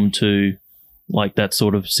would come to like that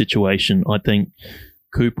sort of situation. I think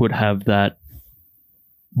Coop would have that,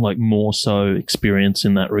 like, more so experience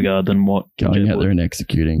in that regard than what going Jet out there and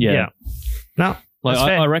executing. Yeah. No, like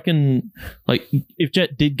I reckon, like if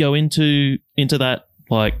Jet did go into that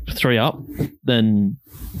like 3 up, then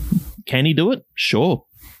can he do it? Sure.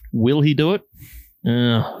 Will he do it?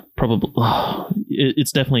 Probably.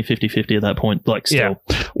 It's definitely 50-50 at that point. Like, still.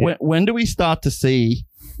 Yeah. When do we start to see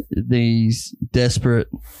these desperate?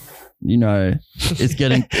 It's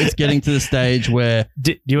getting to the stage where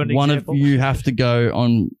one of you have to go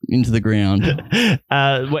on into the ground.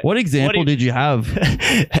 What example did you have?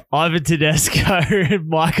 Ivan Tedesco and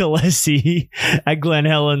Michael Lessie at Glen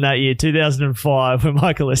Helen that year, 2005, when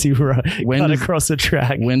Michael Lessie got across the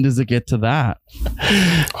track. When does it get to that?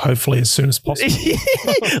 Hopefully as soon as possible.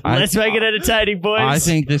 Let's make it entertaining, boys. I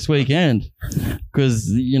think this weekend,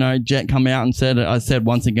 because Jet come out and said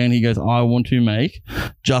once again, he goes, I want to make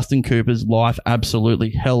Justin Cooper's life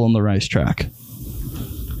absolutely hell on the racetrack.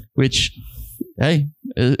 Which, hey,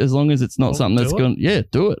 as long as it's not something that's going,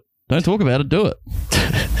 do it. Don't talk about it, do it.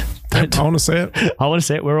 I want to see it. I want to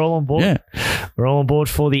see it. We're all on board. Yeah. We're all on board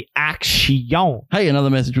for the action. Hey, another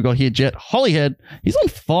message we got here, Jet. Hollyhead, he's on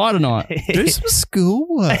fire tonight. Do some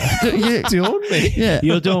schoolwork. Yeah.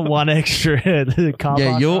 You're doing one extra.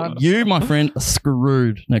 Yeah, you, my friend, are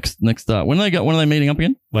screwed next up. When are they meeting up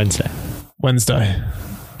again? Wednesday.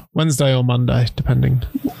 Wednesday or Monday, depending.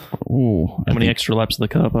 Ooh, How many extra laps of the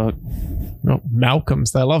car park? No,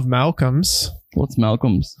 Malcolm's. They love Malcolm's. What's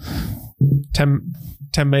Malcolm's?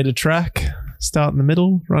 10-meter track. Start in the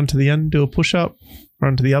middle, run to the end, do a push-up,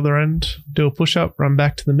 run to the other end, do a push-up, run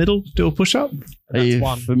back to the middle, do a push-up. Are you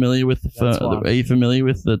familiar with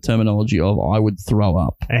the terminology of I would throw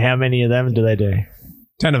up? And how many of them do they do?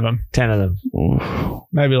 10 of them. 10 of them. Ooh.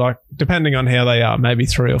 Maybe depending on how they are, maybe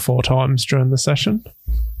 3 or 4 times during the session.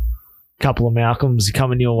 Couple of Malcolms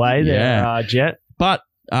coming your way there, Jet. But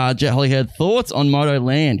Jet Hollyhead, thoughts on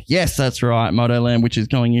Motoland? Yes, that's right, Motoland, which is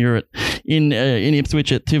going here in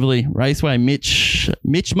Ipswich at Tivoli Raceway. Mitch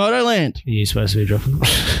Motoland. Are you supposed to be dropping?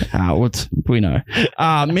 We know.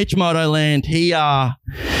 Mitch Motoland. He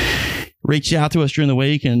reached out to us during the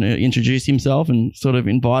week and introduced himself and sort of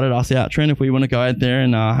invited us out, Trent, if we want to go out there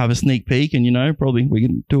and have a sneak peek and, probably we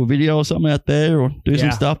can do a video or something out there or do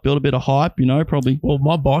some stuff, build a bit of hype, probably. Well,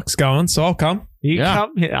 my bike's going, so I'll come. You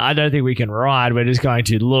come? I don't think we can ride. We're just going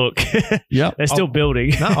to look. Yep. They're still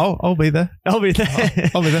building. No, I'll be there. I'll be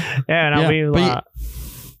there. I'll be there. Yeah, and I'll be like...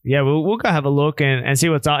 Yeah, we'll go have a look and see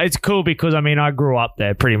what's up. It's cool because, I grew up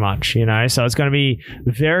there pretty much, so it's going to be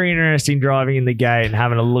very interesting driving in the gate and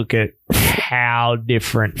having a look at how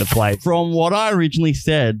different the place is. From what I originally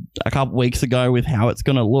said a couple weeks ago with how it's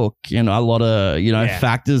going to look, a lot of,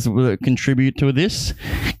 factors that contribute to this,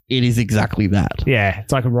 it is exactly that. Yeah,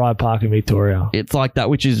 it's like a ride park in Victoria. It's like that,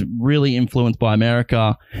 which is really influenced by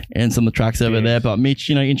America and some of the tracks over there. But Mitch,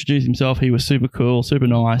 introduced himself. He was super cool, super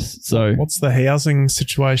nice. So, what's the housing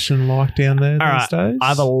situation like down there these days? I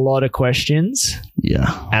have a lot of questions.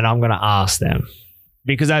 Yeah. And I'm going to ask them.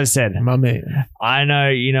 Because as I said, I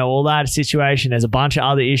know, all that situation. There's a bunch of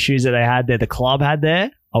other issues that they had there, the club had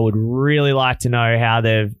there. I would really like to know how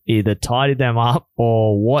they've either tidied them up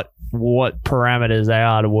or what parameters they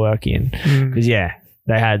are to work in. Because,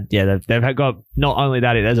 they've got not only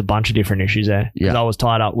that, there's a bunch of different issues there. Because I was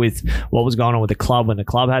tied up with what was going on with the club when the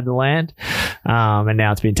club had the land. And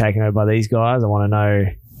now it's been taken over by these guys. I want to know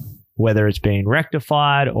whether it's been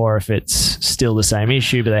rectified or if it's still the same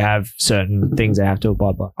issue, but they have certain things they have to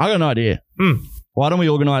abide by. I got an idea. Why don't we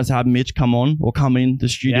organise to have Mitch come on or come in the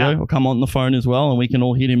studio or come on the phone as well, and we can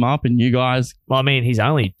all hit him up and you guys... Well, he's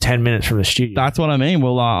only 10 minutes from the studio. That's what I mean.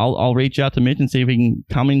 Well, I'll reach out to Mitch and see if he can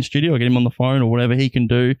come in the studio or get him on the phone or whatever he can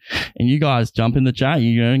do, and you guys jump in the chat.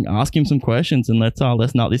 Ask him some questions and let's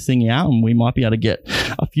nut this thing out, and we might be able to get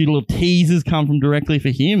a few little teasers come from directly for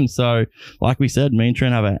him. So, like we said, me and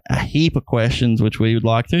Trent have a heap of questions which we would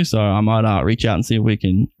like to. So I might reach out and see if we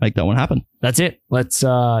can make that one happen. That's it. Let's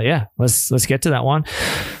get to that one.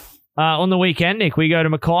 On the weekend, Nick, we go to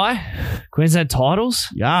Mackay, Queensland titles.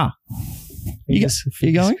 Yeah. You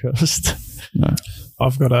going? No.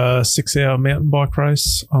 I've got a 6-hour mountain bike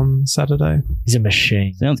race on Saturday. He's a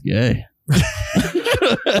machine. Sounds gay.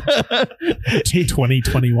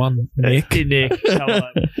 2021, Nick. Nick, come on.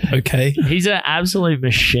 Okay. He's an absolute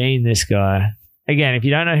machine, this guy. Again, if you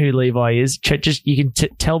don't know who Levi is, you can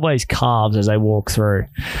tell by his calves as they walk through.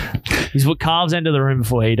 His calves enter the room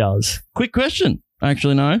before he does. Quick question.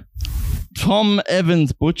 Actually, no. Tom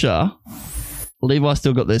Evans Butcher, Levi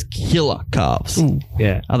still got those killer calves. Ooh.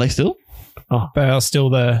 Yeah. Are they still? Oh, they are still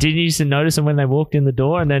there. Didn't you used to notice them when they walked in the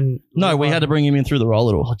door and then... No, we had to bring him in through the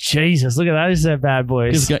roller door. Oh, Jesus. Look at that. This is a bad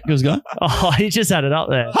boy. Give us a go. Oh, he just had it up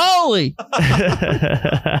there. Holy!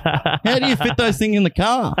 How do you fit those things in the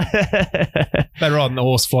car? They're on the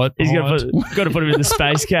horse float. He's got to put him in the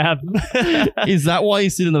space cab. Is that why you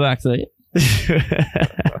sit in the back seat?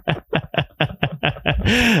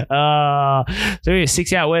 So you're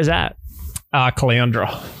 6 out. Where's that?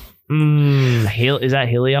 Caloundra. Is that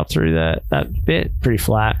hilly up through that bit? Pretty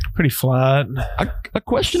flat. Pretty flat. A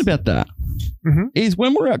question about that is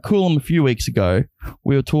when we were at Coolum a few weeks ago,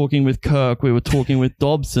 we were talking with Kirk, we were talking with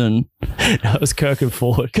Dobson. No, it was Kirk and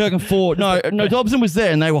Ford. No, Dobson was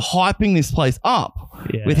there and they were hyping this place up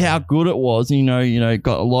with how good it was. And,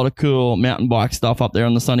 got a lot of cool mountain bike stuff up there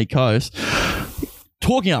on the sunny coast.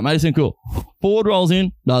 Talking up, mate, it's cool. Ford rolls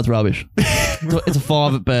in, no, it's rubbish. It's a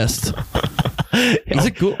 5 at best. Is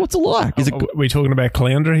it good? What's it like? Is it good? Are we talking about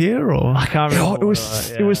Caloundra here, or I can't remember.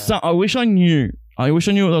 It was. I wish I knew. I wish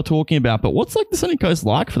I knew what they were talking about. But what's like the Sunny Coast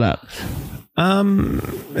like for that?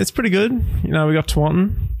 It's pretty good. We got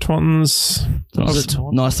Taunton. Taunton's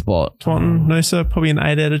nice spot. Taunton, Noosa, probably an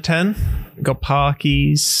 8 out of 10. Got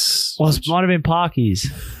Parkies. Well, it might have been Parkies.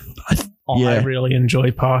 I really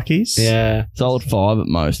enjoy Parkies. Yeah. Solid 5 at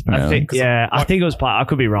most, apparently. I think it was I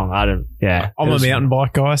could be wrong. I don't. Yeah. I'm a mountain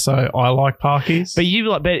bike guy, so I like Parkies.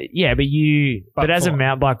 But as a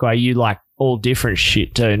mountain bike guy, you like all different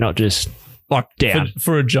shit too, not just like Down.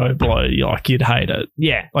 for a Joe Blow, like you'd hate it.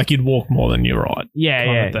 Yeah. Like you'd walk more than you ride. Yeah,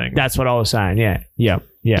 kind yeah. of thing. That's what I was saying. Yeah.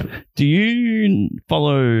 Do you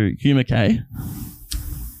follow Hugh McKay?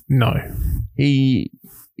 No. He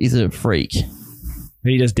is a freak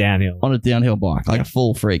He does downhill. on a downhill bike, like a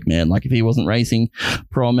full freak, man. Like if he wasn't racing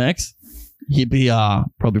Pro MX, he'd be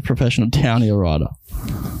probably a professional downhill rider.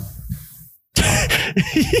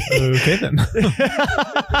 Okay then.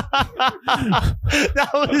 That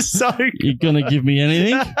was so good. You gonna give me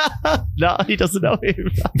anything? No, he doesn't know him.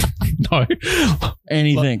 No.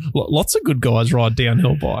 Anything? Lots of good guys ride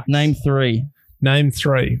downhill bike. Name 3. Name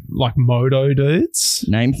 3. Like moto dudes.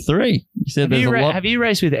 Name 3. You said there's a lot. Have you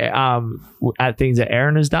raced with at things that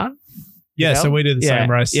Aaron has done? Yeah, so we do the same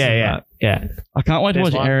race. Yeah. I can't wait to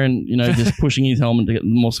There's watch one. Aaron, just pushing his helmet to get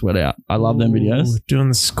more sweat out. I love them videos. Ooh, doing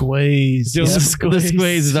the squeeze. Doing the squeeze. The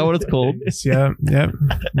squeeze, is that what it's called? Yeah.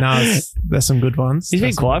 No, there's some good ones. He's been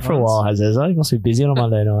There's some quiet good for a ones. while, has he? He must be busy on a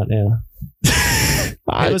Monday night now.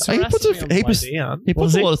 He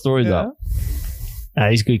puts a lot of stories up.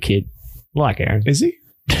 He's a good kid. Like Aaron. Is he?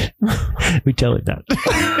 We tell him that.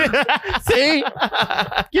 See?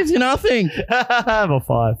 Gives you nothing. About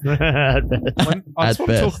 5. I just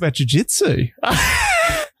want to talk about jiu-jitsu.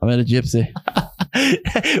 I met a gypsy.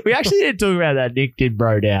 We actually didn't talk about that. Nick did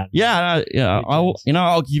bro down. Yeah.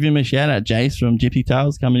 I'll give him a shout out. Jace from Gypsy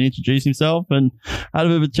Tales come and introduce himself and had a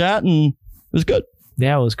bit of a chat, and it was good.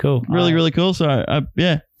 Yeah, it was cool. Really, really cool. So,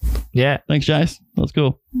 yeah. Thanks, Jace. That was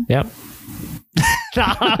cool. Yep. No,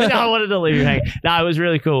 I wanted to leave you hanging. No, it was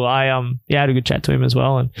really cool. I had a good chat to him as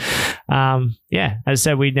well, and as I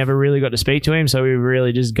said, we never really got to speak to him, so we were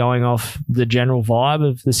really just going off the general vibe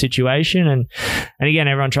of the situation, and again,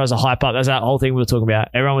 everyone tries to hype up. That's that whole thing we were talking about.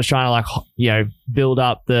 Everyone was trying to build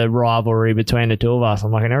up the rivalry between the two of us.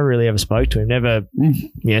 I'm like, I never really ever spoke to him. Never,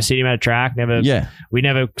 seen him at a track. Never. Yeah. We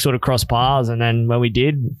never sort of crossed paths, and then when we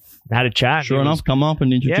did, had a chat. Sure enough, come up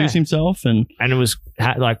and introduce himself, and it was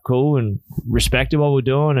cool and respected what we're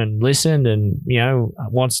doing and listened, and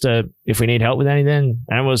wants to, if we need help with anything,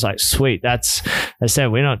 and it was like, sweet. That's, as I said,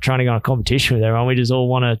 we're not trying to go on a competition with everyone. We just all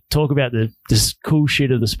want to talk about this cool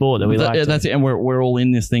shit of the sport that we like. That's it, and we're all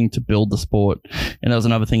in this thing to build the sport. And that was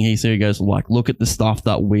another thing he said. He goes, like, look at the stuff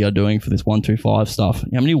that we are doing for this 125 stuff.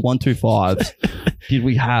 How many 125s did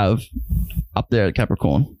we have up there at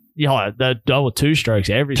Capricorn? Yeah, the double 2 strokes,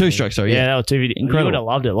 everything. 2 strokes, sorry. Yeah, that was 250. Incredible. You would have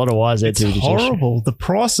loved it. A lot of wise. It's horrible. The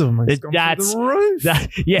price of them has gone through the roof.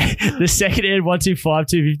 The second-hand 125,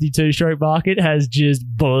 252 stroke market has just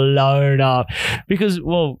blown up because,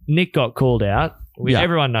 Nick got called out.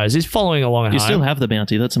 Everyone knows he's following along at home. You still have the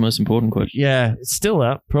bounty. That's the most important question. Yeah, it's still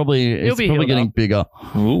up. It's probably getting bigger.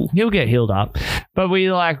 Ooh. He'll get healed up, but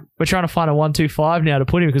we're trying to find a 125 now to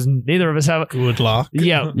put him because neither of us have it. Good luck.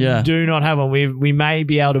 Yeah. Do not have one. We may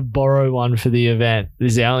be able to borrow one for the event.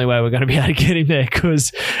 This is the only way we're going to be able to get him there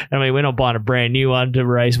because we're not buying a brand new one to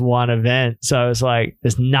race one event. So it's like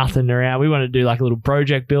there's nothing around. We want to do like a little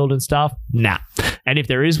project build and stuff. Nah. And if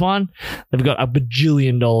there is one, they've got $1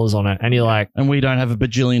 bajillion on it, and you're like, and we don't have $1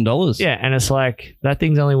 bajillion. Yeah, and it's like that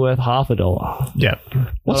thing's only worth $50. Yeah,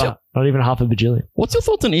 not even $500 million. What's your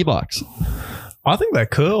thoughts on e-bikes? I think they're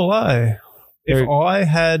cool, eh? If I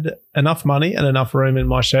had enough money and enough room in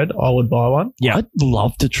my shed, I would buy one. Yeah, I'd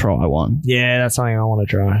love to try one. Yeah, that's something I want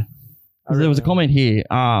to try. There was a comment here.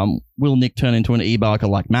 Will Nick turn into an e-biker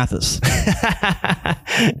like Mathis?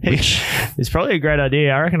 It's probably a great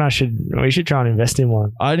idea. I reckon we should try and invest in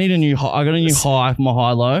one. I got a new high for my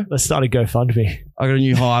high-low. Let's start a GoFundMe. I got a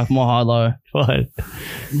new high for my high-low. What?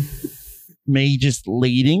 Me just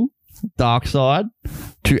leading Dark Side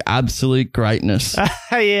to absolute greatness.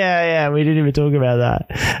 Yeah. We didn't even talk about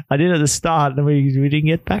that. I did at the start and we didn't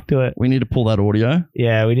get back to it. We need to pull that audio.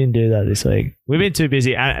 Yeah, we didn't do that this week. We've been too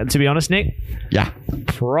busy. To be honest, Nick. Yeah.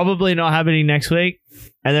 Probably not happening next week.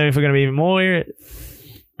 And then if we're going to be even more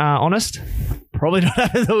honest, probably not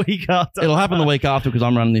happen the week after. It'll happen the week after because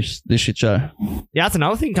I'm running this shit show. Yeah, that's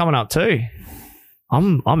another thing coming up too.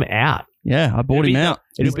 I'm out. Yeah, I bought him out.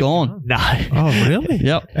 He's gone. No. Oh, really?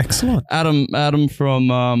 Yep. Excellent. Adam from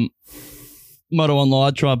Moto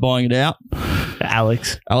Online tried buying it out.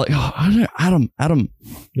 Alex. I don't know. Adam.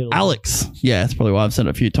 Alex. Yeah, that's probably why I've said it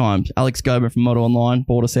a few times. Alex Gober from Moto Online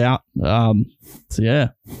bought us out. So yeah,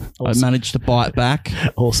 I managed to buy it back.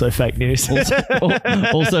 Also fake news.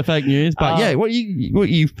 also fake news. But yeah, what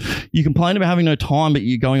you complain about having no time, but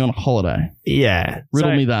you're going on a holiday. Yeah.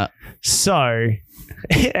 Riddle me that. So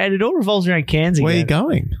And it all revolves around Cairns again. Where are you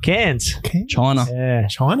going? Cairns. China. Yeah.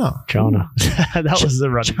 China. That was the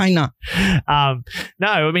run. China. No,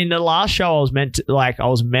 I mean the last show I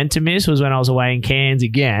was meant to miss was when I was away in Cairns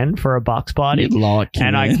again for a Bucks party. You'd like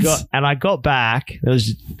and Cairns. I got back. It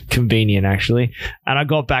was convenient actually. And I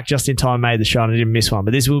got back just in time, made the show, and I didn't miss one.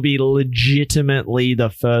 But this will be legitimately the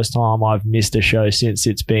first time I've missed a show since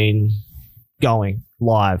it's been going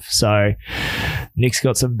live. So Nick's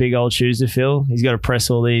got some big old shoes to fill. He's got to press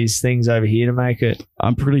all these things over here to make it.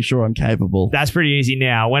 I'm pretty sure I'm capable. That's pretty easy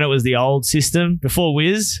now. When it was the old system, before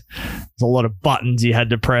Wiz, there's a lot of buttons you had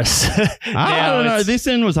to press. I don't know. This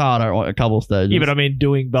end was harder a couple of stages. Yeah, but I mean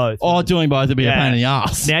doing both. Oh, doing both would be a pain in the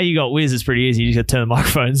ass. Now you got Wiz, it's pretty easy. You just got to turn the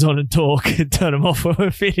microphones on and talk and turn them off when we're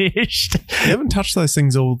finished. You haven't touched those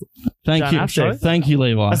things all. Thank Don't you. have to. Thank you,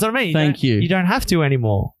 Levi. That's what I mean. Thank you. You don't have to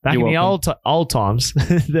anymore. Back You're in the welcome. old times,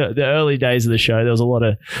 the early days of the show, there was a lot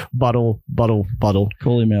of buttle,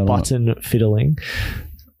 Call him out. button fiddling.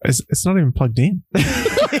 It's not even plugged in.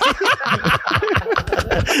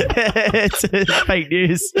 It's fake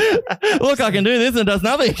news. Look, I can do this and it does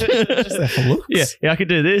nothing. Just there for looks. Yeah, I could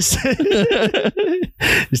do this.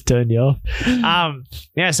 Just turn you off.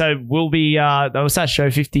 So we'll be that was that show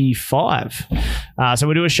 55. So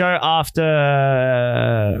we'll do a show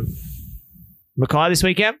after Mackay this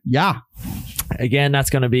weekend. Yeah. Again, that's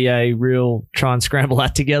going to be a real try and scramble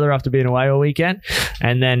that together after being away all weekend.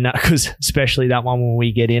 And then, because especially that one when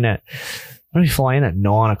we get in at, what do we fly in at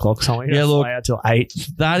 9 o'clock something? Yeah, look. Fly out till 8.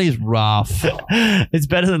 That is rough. It's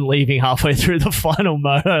better than leaving halfway through the final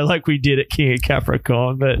moto like we did at King of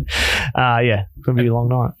Capricorn. But yeah, it's going to be a long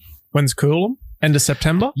night. When's Coolum? End of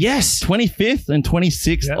September? Yes. 25th and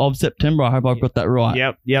 26th of September. I hope I've got that right.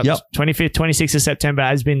 Yep. 25th, 26th of September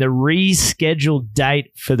has been the rescheduled date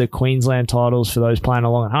for the Queensland titles for those playing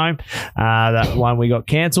along at home. That one we got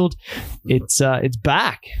cancelled. It's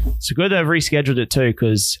back. It's good they've rescheduled it too,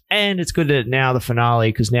 and it's good that now the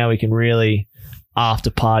finale, because now we can really after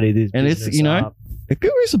party this. And it's, it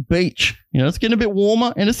goes a beach. It's getting a bit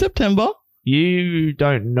warmer end of September. You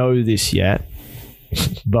don't know this yet.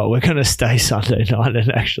 But we're going to stay Sunday night and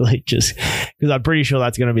actually just because I'm pretty sure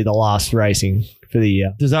that's going to be the last racing for the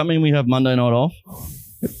year. Does that mean we have Monday night off?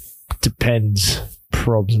 Depends.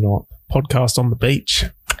 Probs not. Podcast on the beach.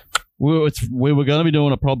 We were going to be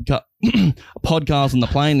doing a podcast on the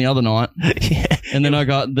plane the other night. Yeah. And then I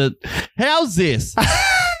got how's this?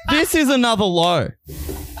 This is another low.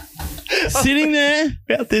 Sitting there.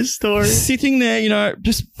 About this story. Sitting there,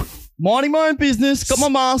 just minding my own business, got my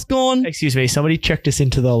mask on. Excuse me, somebody checked us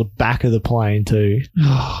into the back of the plane too.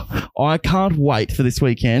 I can't wait for this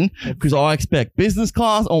weekend because I expect business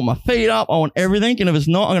class. I want my feet up. I want everything. And if it's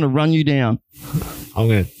not, I'm going to run you down. I'm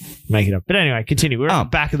going to make it up. But anyway, continue. We're at the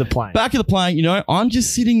back of the plane. Back of the plane, I'm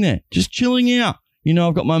just sitting there, just chilling out.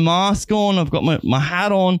 I've got my mask on. I've got my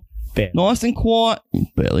hat on. Barely. Nice and quiet.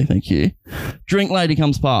 Barely, thank you. Drink lady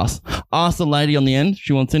comes past. Ask the lady on the end if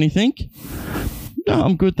she wants anything. No,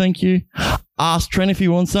 I'm good, thank you. Ask Trent if he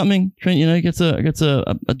wants something. Trent, gets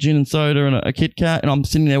a gin and soda and a Kit Kat, and I'm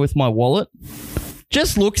sitting there with my wallet.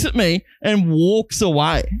 Just looks at me and walks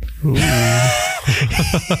away. And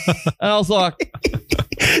I was like,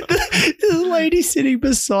 there's a lady sitting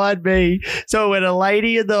beside me. So when a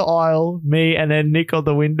lady in the aisle, me, and then Nick on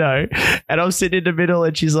the window, and I'm sitting in the middle,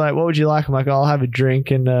 and she's like, "What would you like?" I'm like, "I'll have a drink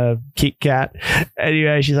and a Kit Kat."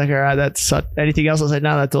 Anyway, she's like, "All right, that's anything else?" I said,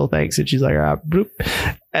 "No, that's all, thanks." And she's like, "All right," bloop.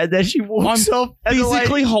 And then she walks off. And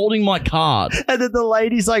physically holding my card. And then the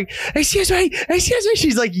lady's like, excuse me.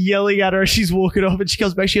 She's like yelling at her as she's walking off, and she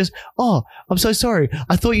comes back. She goes, "Oh, I'm so sorry.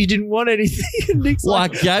 I thought you didn't want anything." And Nick's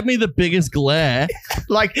like, gave me the biggest glare.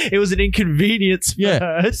 Like it was an inconvenience for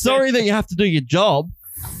her. Sorry that you have to do your job.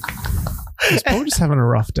 She's probably just having a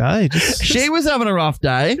rough day. She was having a rough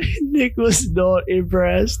day. Nick was not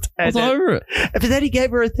impressed. I was over it. But then he gave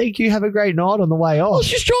her a thank you, have a great night on the way off. I was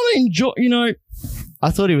just trying to enjoy, I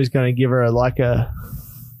thought he was going to give her there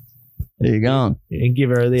you go. And give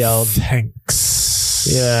her the old thanks.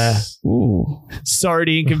 Yeah. Ooh. Sorry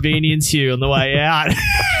to inconvenience you on the way out.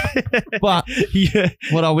 But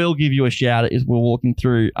what I will give you a shout out is we're walking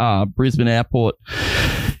through Brisbane Airport.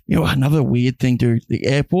 Another weird thing, dude. The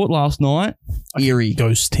airport last night, eerie.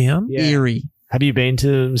 Ghost town? Yeah. Eerie. Have you been to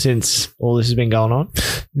them since all this has been going on?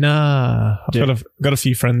 Nah. I've got a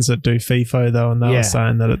few friends that do FIFO though, and they were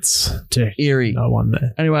saying that it's eerie. No one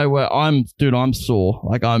there. Anyway, I'm sore.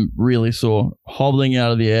 Like I'm really sore. Hobbling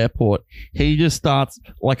out of the airport. He just starts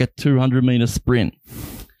like a 200-meter sprint.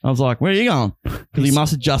 I was like, where are you going? Because he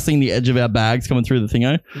must have just seen the edge of our bags coming through the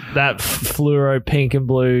thingo. That fluoro pink and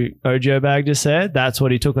blue Ojo bag just said, that's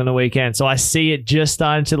what he took on the weekend. So I see it just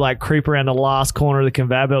starting to like creep around the last corner of the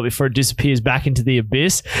conveyor belt before it disappears back into the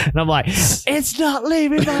abyss. And I'm like, it's not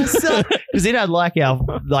leaving my son. Because it had like our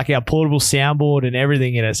portable soundboard and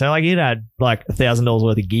everything in it. So like it had like $1,000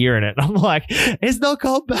 worth of gear in it. And I'm like, it's not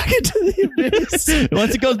going back into the abyss.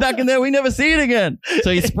 Once it goes back in there, we never see it again. So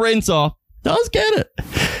he sprints off. Does get it.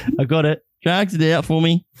 I got it. Drags it out for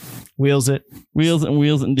me. Wheels it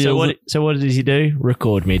and deals So what does he do?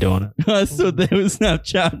 Record me doing it. I stood there with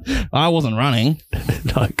Snapchat. I wasn't running.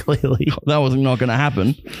 No, clearly. That was not going to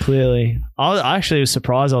happen. Clearly. I actually was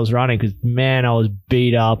surprised I was running because, man, I was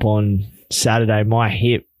beat up on Saturday. My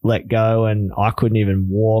hip let go and I couldn't even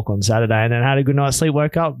walk on Saturday, and then had a good night's sleep,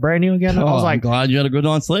 woke up brand new again. I was like, I'm glad you had a good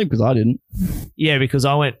night's sleep because I didn't. Yeah, because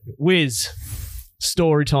I went, Wiz,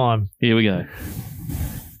 story time. Here we go.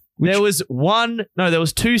 There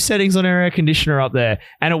was two settings on our air conditioner up there,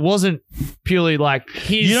 and it wasn't purely like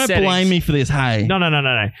his You don't settings. blame me for this, hey? No.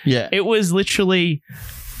 Yeah. It was literally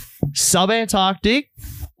sub-Antarctic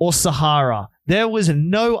or Sahara. There was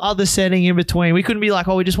no other setting in between. We couldn't be like,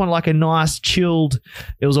 we just want like a nice chilled.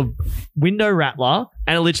 It was a window rattler,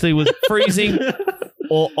 and it literally was freezing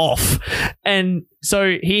or off. And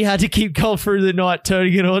so he had to keep going through the night,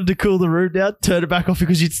 turning it on to cool the room down, turn it back off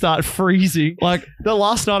because you'd start freezing. Like the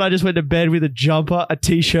last night I just went to bed with a jumper, a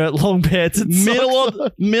t-shirt, long pants, and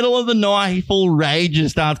middle of the night, he full rage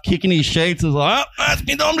and starts kicking his sheets. It's like, that's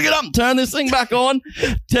me time to get up and turn this thing back on.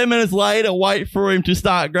 10 minutes later, wait for him to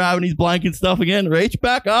start grabbing his blanket stuff again, reach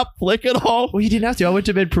back up, flick it off. Well, you didn't have to. I went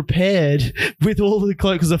to bed prepared with all the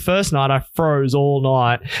clothes because the first night I froze all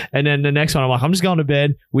night, and then the next one I'm like, I'm just going to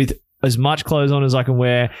bed with as much clothes on as I can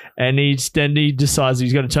wear, and he decides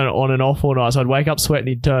he's going to turn it on and off all night. So I'd wake up sweating,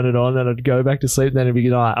 he'd turn it on, then I'd go back to sleep, then it'd be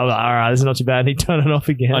good night. I was like, all right, this is not too bad. And he'd turn it off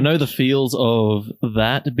again. I know the feels of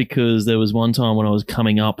that because there was one time when I was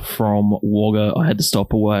coming up from Wagga, I had to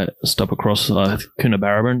stop across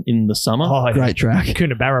Coonabarabran in the summer. Oh, great track.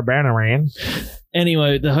 Coonabarabran.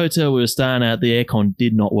 Anyway, the hotel we were staying at, the aircon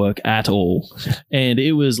did not work at all. And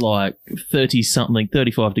it was like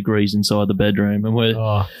 35 degrees inside the bedroom.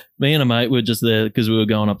 And me and a mate were just there because we were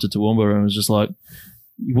going up to Toowoomba, and it was just like,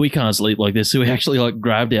 we can't sleep like this. So we actually like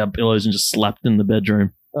grabbed our pillows and just slapped in the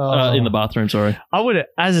bedroom, in the bathroom, sorry. I would,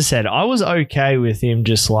 as I said, I was okay with him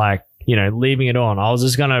just like, leaving it on. I was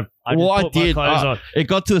just going to, it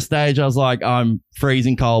got to the stage I was like, I'm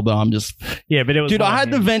freezing cold, but I'm just... Yeah, but it was... Dude, I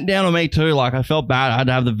had the vent down on me too. Like, I felt bad. I had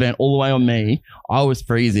to have the vent all the way on me. I was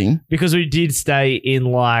freezing. Because we did stay in,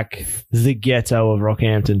 like, the ghetto of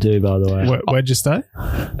Rockhampton too, by the way. Where'd you stay?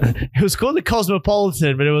 It was called the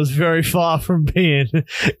Cosmopolitan, but it was very far from being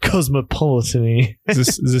cosmopolitan-y.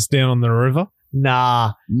 Is this down on the river?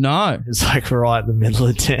 Nah. No. It's like right in the middle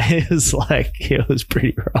of town. It was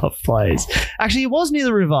pretty rough place. Actually, it was near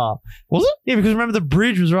the river. Was it? Yeah, because remember the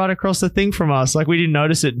bridge was right across the thing from us. Like we didn't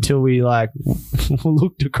notice it until we like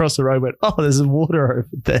looked across the road and went, oh, there's water over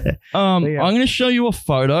there. I'm going to show you a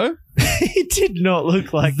photo. It did not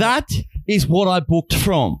look like that. Is what I booked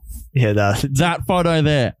from. Yeah, that photo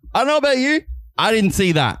there. I don't know about you. I didn't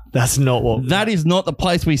see that. That's not what... That is not the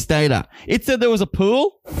place we stayed at. It said there was a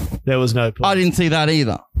pool. There was no pool. I didn't see that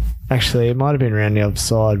either. Actually, it might have been around the other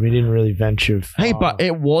side. We didn't really venture far. Hey, but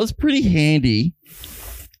it was pretty handy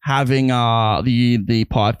having the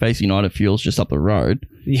Pie Face United Fuels just up the road.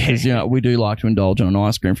 Yeah. Because, we do like to indulge in an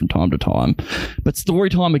ice cream from time to time. But story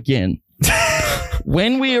time again.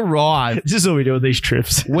 When we arrive... This is what we do with these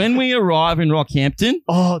trips. When we arrive in Rockhampton...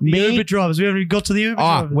 Oh, the Uber drivers. We haven't even got to the Uber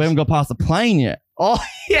drivers. We haven't got past the plane yet. Oh,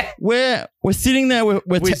 yeah. We're sitting there.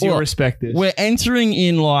 With your respect this. We're entering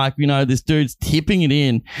in like, this dude's tipping it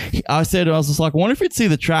in. I was just like, I wonder if you'd see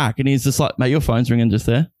the track. And he's just like, mate, your phone's ringing just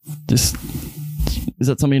there. Is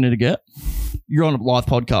that something you need to get? You're on a live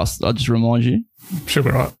podcast. I'll just remind you. Should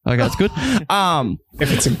be right. Okay, that's good.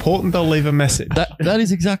 If it's important, they'll leave a message. That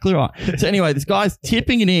is exactly right. So anyway, this guy's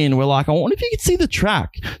tipping it in. We're like, I wonder if you could see the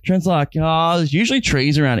track. Trent's like, there's usually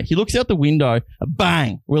trees around it. He looks out the window,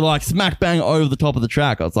 bang. We're like smack bang over the top of the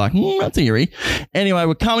track. I was like, that's eerie. Anyway,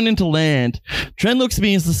 we're coming into land. Trent looks at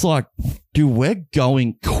me and is just like, dude, we're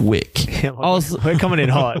going quick. Yeah, we're coming in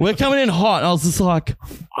hot. We're coming in hot. I was just like,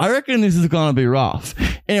 I reckon this is going to be rough.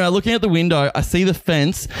 Anyway, looking out the window, I see the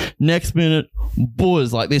fence. Next minute,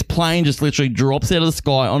 buzz, like this plane just literally drops out of the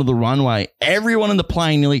sky onto the runway. Everyone in the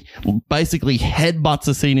plane nearly basically headbutts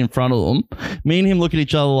the seat in front of them. Me and him look at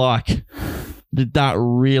each other like, did that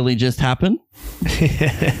really just happen?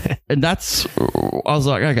 And I was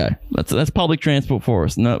like, okay, that's public transport for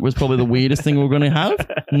us. No, it was probably the weirdest thing we were going to have.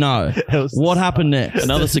 No. What happened next?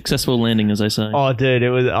 Another successful landing, as they say. Oh, dude, it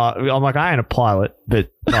was. I'm like, I ain't a pilot, but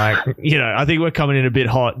like, I think we're coming in a bit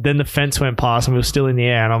hot. Then the fence went past and we were still in the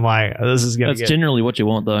air, and I'm like, this is going to That's generally what you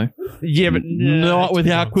want, though. Yeah, but not with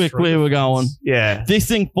how quick we were going. Yeah. This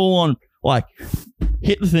thing full on, like,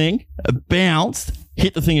 hit the thing, bounced,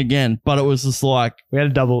 hit the thing again, but it was just like we had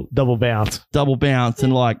a double bounce,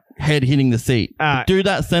 and like head hitting the seat. Dude,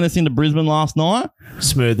 that sent us into Brisbane last night,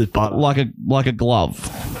 smooth as butter, like a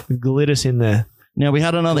glove. Glid us in there. Now, we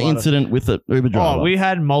had another incident with the Uber driver. Oh, we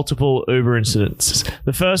had multiple Uber incidents.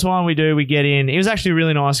 The first one we get in. He was actually a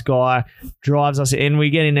really nice guy. Drives us in. We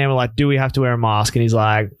get in there. We're like, do we have to wear a mask? And he's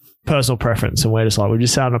like, personal preference. And we're just like, we're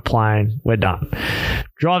just sat on a plane. We're done.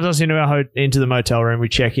 Drives us into the motel room. We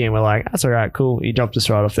check in. We're like, that's all right, cool. He dropped us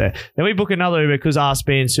right off there. Then we book another Uber because us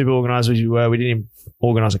being super organised as we were, we didn't even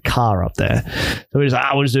organise a car up there. So we're just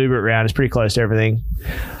like, we'll just Uber it around. It's pretty close to everything.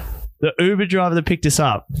 The Uber driver that picked us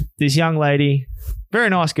up, this young lady, very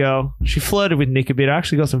nice girl. She flirted with Nick a bit. I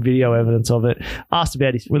actually got some video evidence of it. Asked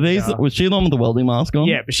about his. Was she the one with the welding mask on?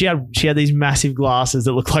 Yeah, but she had these massive glasses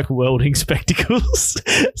that look like welding spectacles.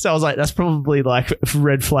 So I was like, that's probably like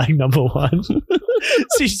red flag number one.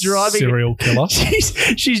 She's driving. Serial killer.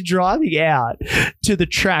 She's driving out to the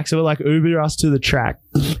track. So we're like, Uber us to the track.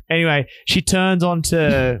 Anyway, she turns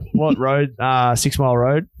onto what road? 6 Mile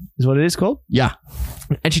Road is what it is called. Yeah.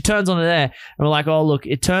 And she turns onto there, and we're like, oh, look,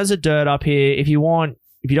 it turns the dirt up here. If you don't want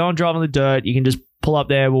to drive on the dirt, you can just pull up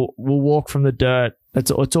there. We'll walk from the dirt.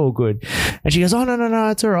 It's all good. And she goes, oh, no,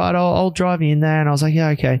 it's all right. I'll drive you in there. And I was like, yeah,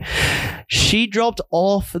 okay. She dropped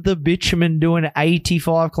off the bitumen doing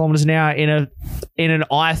 85 kilometers an hour in an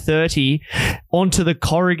I-30 onto the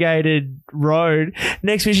corrugated road.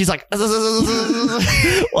 Next minute, she's like,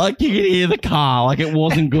 like you could hear the car, like it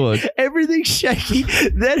wasn't good. Everything's shaky.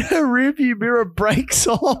 Then her rearview mirror breaks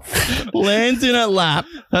off, lands in her lap.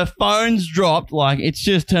 Her phone's dropped, like it's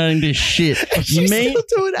just turning to shit. She's still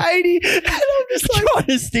doing 80, and I'm just like trying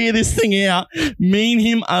to steer this thing out. Me and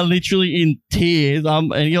him are literally in tears.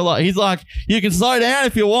 And he's like, you can slow down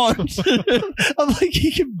if you want. I'm like,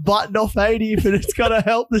 you can button off 80, but it's got to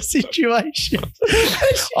help the situation.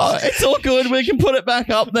 Oh, it's all good. We can put it back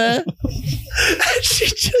up there. And she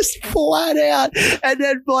just flat out. And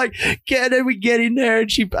then we get in there,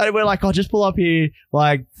 and we're like, oh, just pull up here,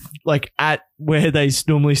 like at where they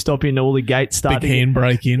normally stop in all the gates starting. Big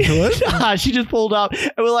handbrake into it. She just pulled up,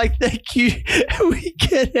 and we're like, thank you. And we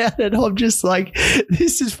get out, and I'm just like,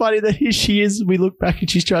 this is funny that here she is. We look back, and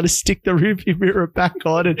she's trying to stick the rearview mirror back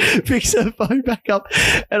on and fix her phone back up.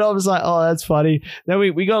 And I was like, oh, that's funny. Then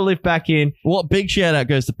we got to lift back in. What big shout out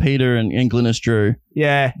goes to Peter and Glynis Drew.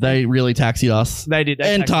 Yeah. They really taxied us. They did.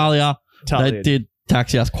 And Talia. They did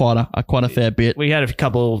taxi us quite a fair bit. We had a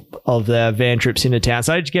couple of van trips into town,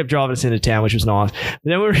 so they just kept driving us into town, which was nice. But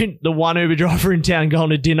then we were in the one Uber driver in town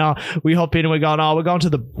going to dinner. We hop in and we're going, we're going to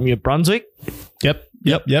the Brunswick. Yep.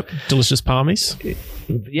 Delicious palmies.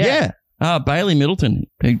 Yeah. Bailey Middleton.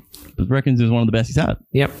 He reckons it was one of the best he's had.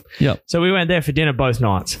 Yep. So we went there for dinner both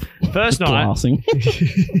nights. First night.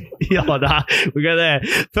 We go there.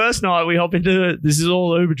 First night we hop into, this is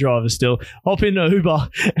all Uber drivers still, hop into Uber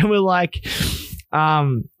and we're like,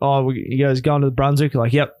 he goes, going to the Brunswick? We're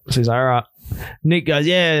like, yep. So he's like, all right. Nick goes,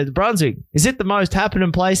 yeah, the Brunswick. Is it the most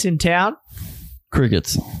happening place in town?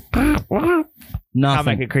 Crickets. Nothing. Can't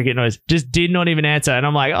make a cricket noise. Just did not even answer. And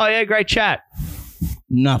I'm like, oh yeah, great chat.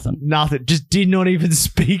 Nothing. Just did not even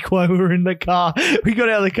speak while we were in the car. We got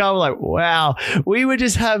out of the car. We're like, wow, we were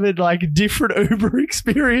just having like different Uber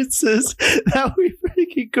experiences that we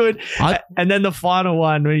freaking could. And then the final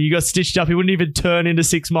one, when you got stitched up, he wouldn't even turn into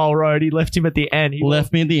 6 Mile Road. He left him at the end. He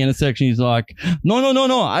left me at the intersection. He's like, no,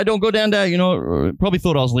 I don't go down there. Probably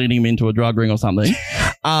thought I was leading him into a drug ring or something.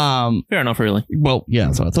 Fair enough, really. Well,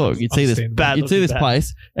 yeah. So I thought you'd see this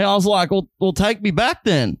place. And I was like, well, take me back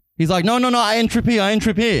then. He's like, no, I ain't trip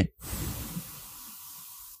here.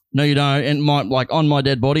 No, you don't. And on my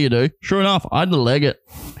dead body, you do. Sure enough, I had to leg it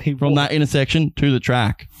from that intersection to the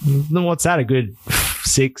track. Then what's that? A good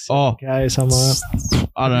 6? Okay, somewhere.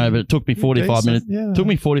 I don't know, but it took me 45 minutes. Yeah. It took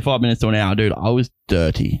me 45 minutes to an hour, dude. I was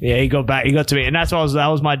dirty. Yeah, he got back. He got to me, and that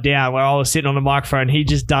was my down where I was sitting on the microphone. He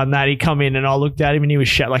just done that. He come in, and I looked at him, and he was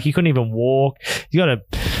shut. Like he couldn't even walk. He got a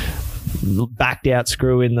backed out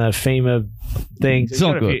screw in the femur thing.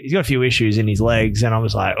 So he's got a few issues in his legs, and I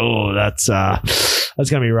was like, oh, that's gonna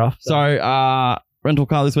be rough. So, rental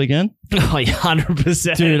car this weekend? Oh,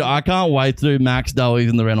 100%. Dude, I can't wait to do Max Dowies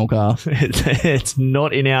in the rental car. It's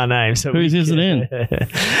not in our name. So who's is it in?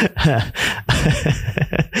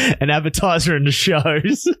 An advertiser in the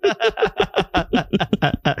shows.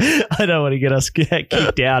 I don't want to get us kicked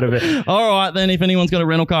out of it. All right, then. If anyone's got a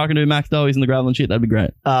rental car can do Max Dowies in the gravel and shit, that'd be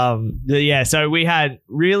great. Yeah, so we had,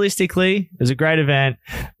 realistically, it was a great event.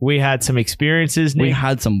 We had some experiences, Nick. We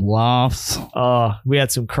had some laughs. We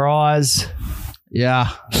had some cries. Yeah.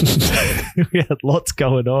 We had lots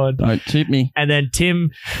going on. Don't tip me. And then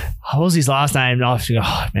Tim, what was his last name? Oh,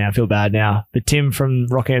 man, I feel bad now. But Tim from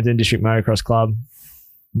Rockhampton District Motocross Club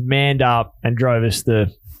manned up and drove us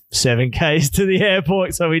the 7Ks to the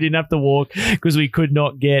airport so we didn't have to walk because we could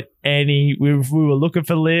not get any. We were looking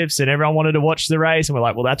for lifts and everyone wanted to watch the race and we're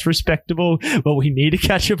like, well, that's respectable, but we need to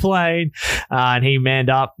catch a plane. And he manned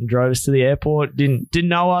up and drove us to the airport. Didn't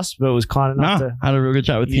know us, but was kind enough to had a real good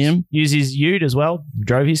chat with him. Use his ute as well.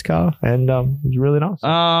 Drove his car and it was really nice.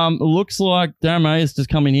 Looks like Darren May is just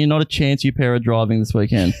coming here. Not a chance you pair are driving this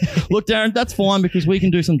weekend. Look, Darren, that's fine because we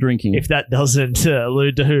can do some drinking. If that doesn't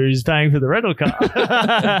allude to who's paying for the rental car.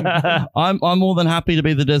 I'm more than happy to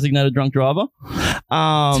be the designated drunk driver.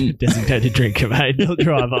 Designated drinker, mate, not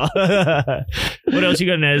driver. What else you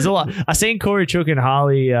got in there? There's a lot. I seen Corey Chook and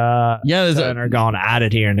Harley Turner going at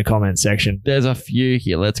it here in the comments section. There's a few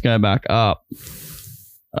here. Let's go back up.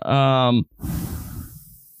 Darren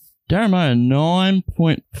Mayer,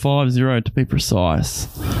 9.50 to be precise.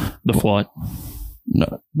 The flight.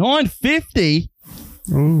 No, 950.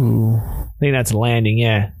 Ooh, I think that's landing.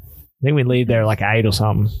 Yeah, I think we leave there like 8 or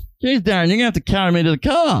something. Jeez, Darren, you're gonna have to carry me to the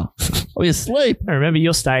car. I'll be asleep. I remember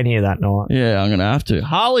you're staying here that night. Yeah, I'm gonna have to.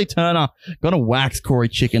 Harley Turner gonna wax Corey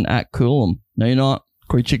Chicken at Coolum. No, you're not.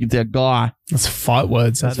 Corey Chicken's our guy. That's fight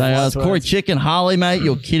words. It's Corey Chicken, Harley, mate.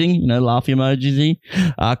 You're kidding. You know, laugh emojis.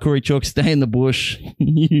 Corey Chalk, stay in the bush.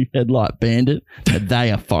 You headlight bandit.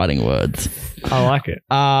 They are fighting words. I like it.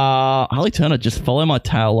 Harley Turner, just follow my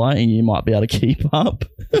tail light and you might be able to keep up.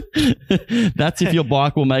 That's if your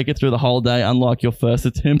bike will make it through the whole day, unlike your first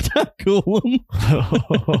attempt at Coolum.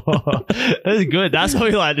 That's good. That's what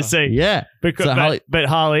we like to see. Yeah. But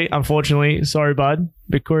Harley, unfortunately, sorry, bud,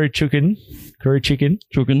 but Corey Chicken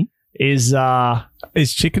is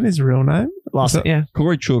Chicken his real name? Yeah.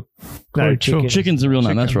 Corey Chook. No, Chicken. Chicken's the real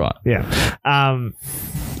name. That's right. Yeah.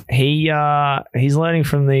 He's learning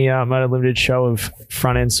from the Motor Limited show of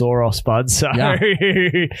front end sore off Spud. So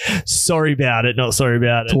sorry about it. Not sorry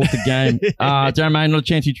about it. Talk the game. Darren May, not a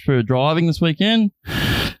chance for driving this weekend.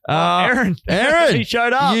 Aaron. He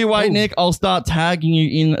showed up. You wait, Nick. I'll start tagging you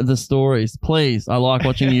in the stories, please. I like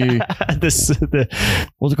watching you. What's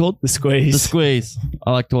it called? The squeeze. The squeeze.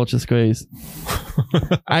 I like to watch the squeeze.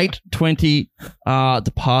 8:20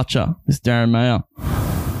 departure. This is Darren Mayer.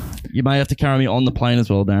 You may have to carry me on the plane as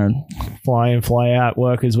well, Darren. Fly in, fly out,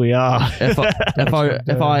 work as we are. FIFO.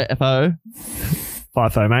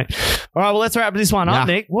 FIFO, mate. All right, well, let's wrap this one up,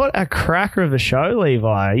 Nick. What a cracker of a show,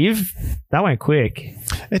 Levi. That went quick.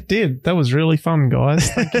 It did. That was really fun, guys.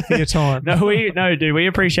 Thank you for your time. Dude, we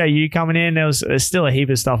appreciate you coming in. There's still a heap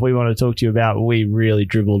of stuff we want to talk to you about, but we really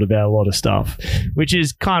dribbled about a lot of stuff, which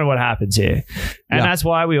is kind of what happens here. And that's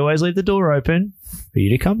why we always leave the door open for you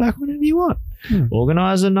to come back whenever you want.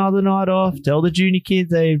 Organise another night off. Tell the junior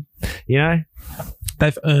kids they've earned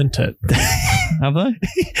it. Have they?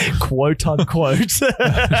 Quote unquote.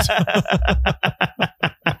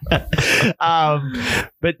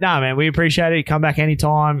 But no, man, we appreciate it. Come back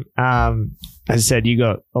anytime. As I said, you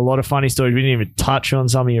got a lot of funny stories. We didn't even touch on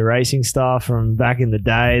some of your racing stuff from back in the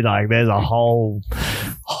day. Like, there's a whole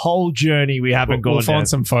journey we haven't gone. We'll find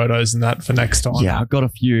some photos and that for next time. Yeah, I've got a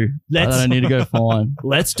few that I need to go find.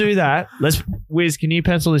 Let's do that. Wiz, can you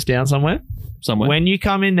pencil this down somewhere? When you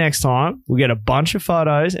come in next time, we'll get a bunch of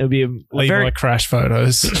photos. It'll be Levi crash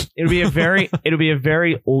photos. It'll be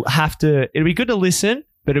good to listen,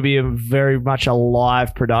 but it'll be very much a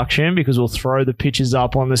live production because we'll throw the pictures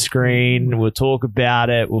up on the screen. We'll talk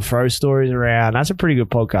about it. We'll throw stories around. That's a pretty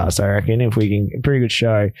good podcast, I reckon, if we can. A pretty good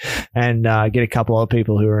show. And get a couple other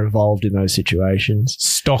people who are involved in those situations.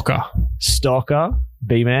 Stocker,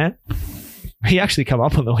 B-Man. He actually come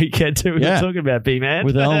up on the weekend too. We were talking about B-Man.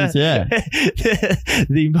 With Elms, yeah.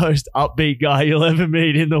 The most upbeat guy you'll ever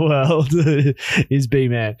meet in the world is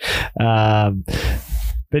B-Man.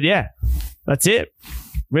 But yeah, that's it.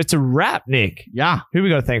 It's a wrap, Nick. Yeah. Who we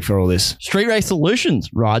got to thank for all this? Street Race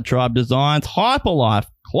Solutions, Ride Tribe Designs, Hyperlife,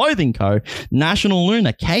 Clothing Co., National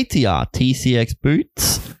Luna, KTR, TCX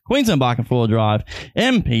Boots, Queensland Bike and Four Drive,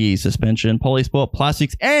 MPE Suspension, Polysport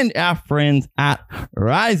Plastics, and our friends at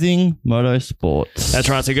Rising Motorsports. That's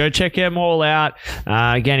right. So go check them all out.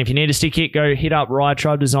 Again, if you need a stick kit, go hit up Ride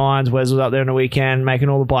Tribe Designs. Wes was up there on the weekend making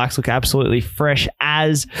all the bikes look absolutely fresh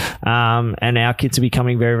as. And our kits will be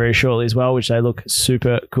coming very, very shortly as well, which they look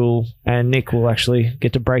super cool. And Nick will actually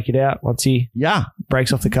get to break it out once he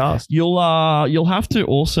breaks off the cast. You'll have to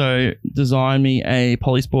also design me a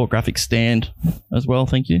Polysport graphic stand as well.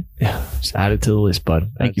 Thank you. Yeah, just add it to the list, bud.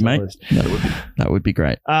 Thank you, mate. That would be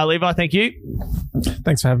great. Levi, thank you.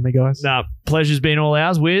 Thanks for having me, guys. Pleasure's been all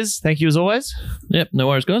ours. Wiz, thank you as always. Yep, no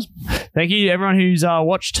worries, guys. Thank you to everyone who's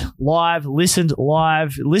watched live, listened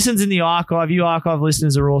live, listens in the archive. You archive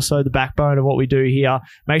listeners are also the backbone of what we do here.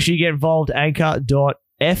 Make sure you get involved.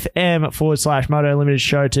 Anchor.fm/Moto Limited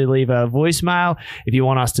Show to leave a voicemail if you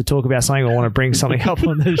want us to talk about something or want to bring something up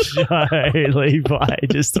on the show. Levi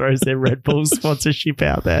just throws their Red Bull sponsorship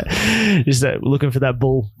out there. Just looking for that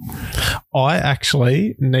bull. I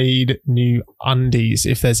actually need new undies.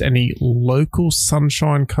 If there's any local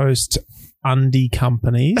Sunshine Coast undie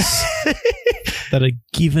companies that are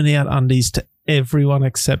giving out undies to everyone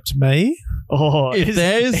except me. Oh, is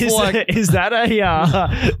that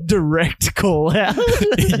a direct call out?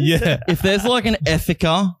 Yeah. If there's like an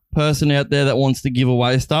Ethica person out there that wants to give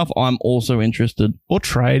away stuff, I'm also interested. Or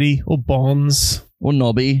Tradie or Bonds. Or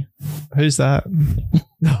Nobby. Who's that?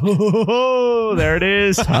 Oh, there it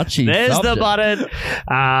is. Touchy There's subject. the button.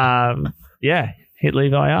 Yeah, hit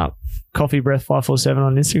Levi up. Coffee Breath 547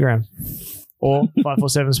 on Instagram. Or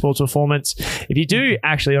 547 Sports Performance. If you do,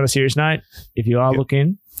 actually, on a serious note, if you are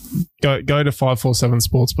looking, go to 547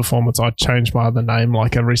 Sports Performance. I change my other name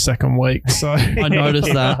like every second week. So I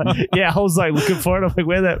noticed that. Yeah, I was like looking for it. I'm like,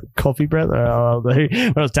 where that Coffee Breath? When I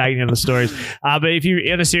was tagging in the stories. But if you,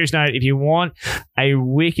 on a serious note, if you want a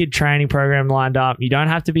wicked training program lined up, you don't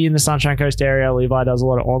have to be in the Sunshine Coast area. Levi does a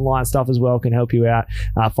lot of online stuff as well, can help you out.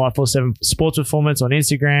 547 Sports Performance on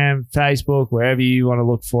Instagram, Facebook, wherever you want to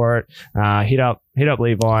look for it. Hit up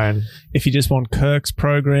Levi. And if you just want Kirk's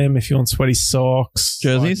program, if you want sweaty socks,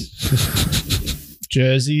 jerseys,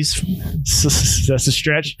 that's a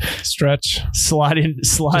stretch. Slide into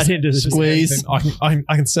the squeeze.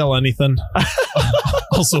 I can sell anything.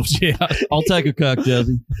 I'll sort you out. I'll take a Kirk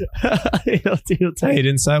jersey. He'll take. Hey, you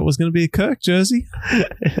didn't say it was going to be a Kirk jersey.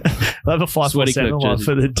 We'll have a 547 one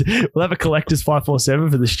for we'll have a collector's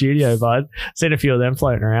 547 for the studio, bud. Seen a few of them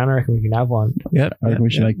floating around. I reckon we can have one. Yep. I reckon we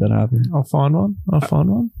should make that happen. I'll find one.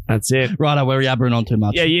 That's it. Right, we're yabbering on too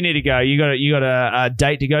much. Yeah, you need to go. You got a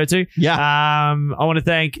date to go to. Yeah. I want to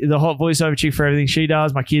thank the hot voiceover chick for everything she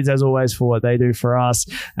does. My kids, as always, for what they do for us.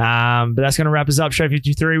 But that's going to wrap us up. Show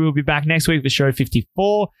 53. We'll be back next week for show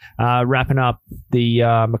 54, wrapping up the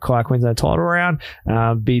Mackay Queensland title round.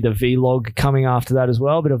 Be the vlog coming after that as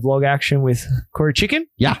well. A bit of vlog action with Corey Chicken.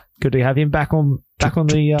 Yeah. Good to have him back on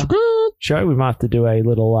the show. We might have to do a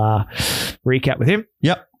little recap with him.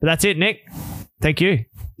 Yep. But that's it, Nick. Thank you.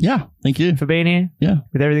 Yeah. Thank you for being here. Yeah.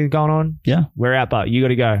 With everything going on. Yeah. We're out, but you got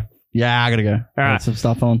to go. Yeah, I got to go. All right. Got some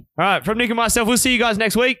stuff on. All right. From Nick and myself, we'll see you guys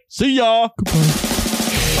next week. See ya. Like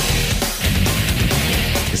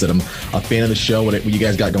I said, I'm a fan of the show. What you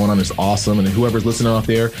guys got going on is awesome. And whoever's listening out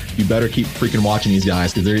there, you better keep freaking watching these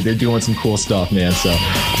guys because they're doing some cool stuff, man. So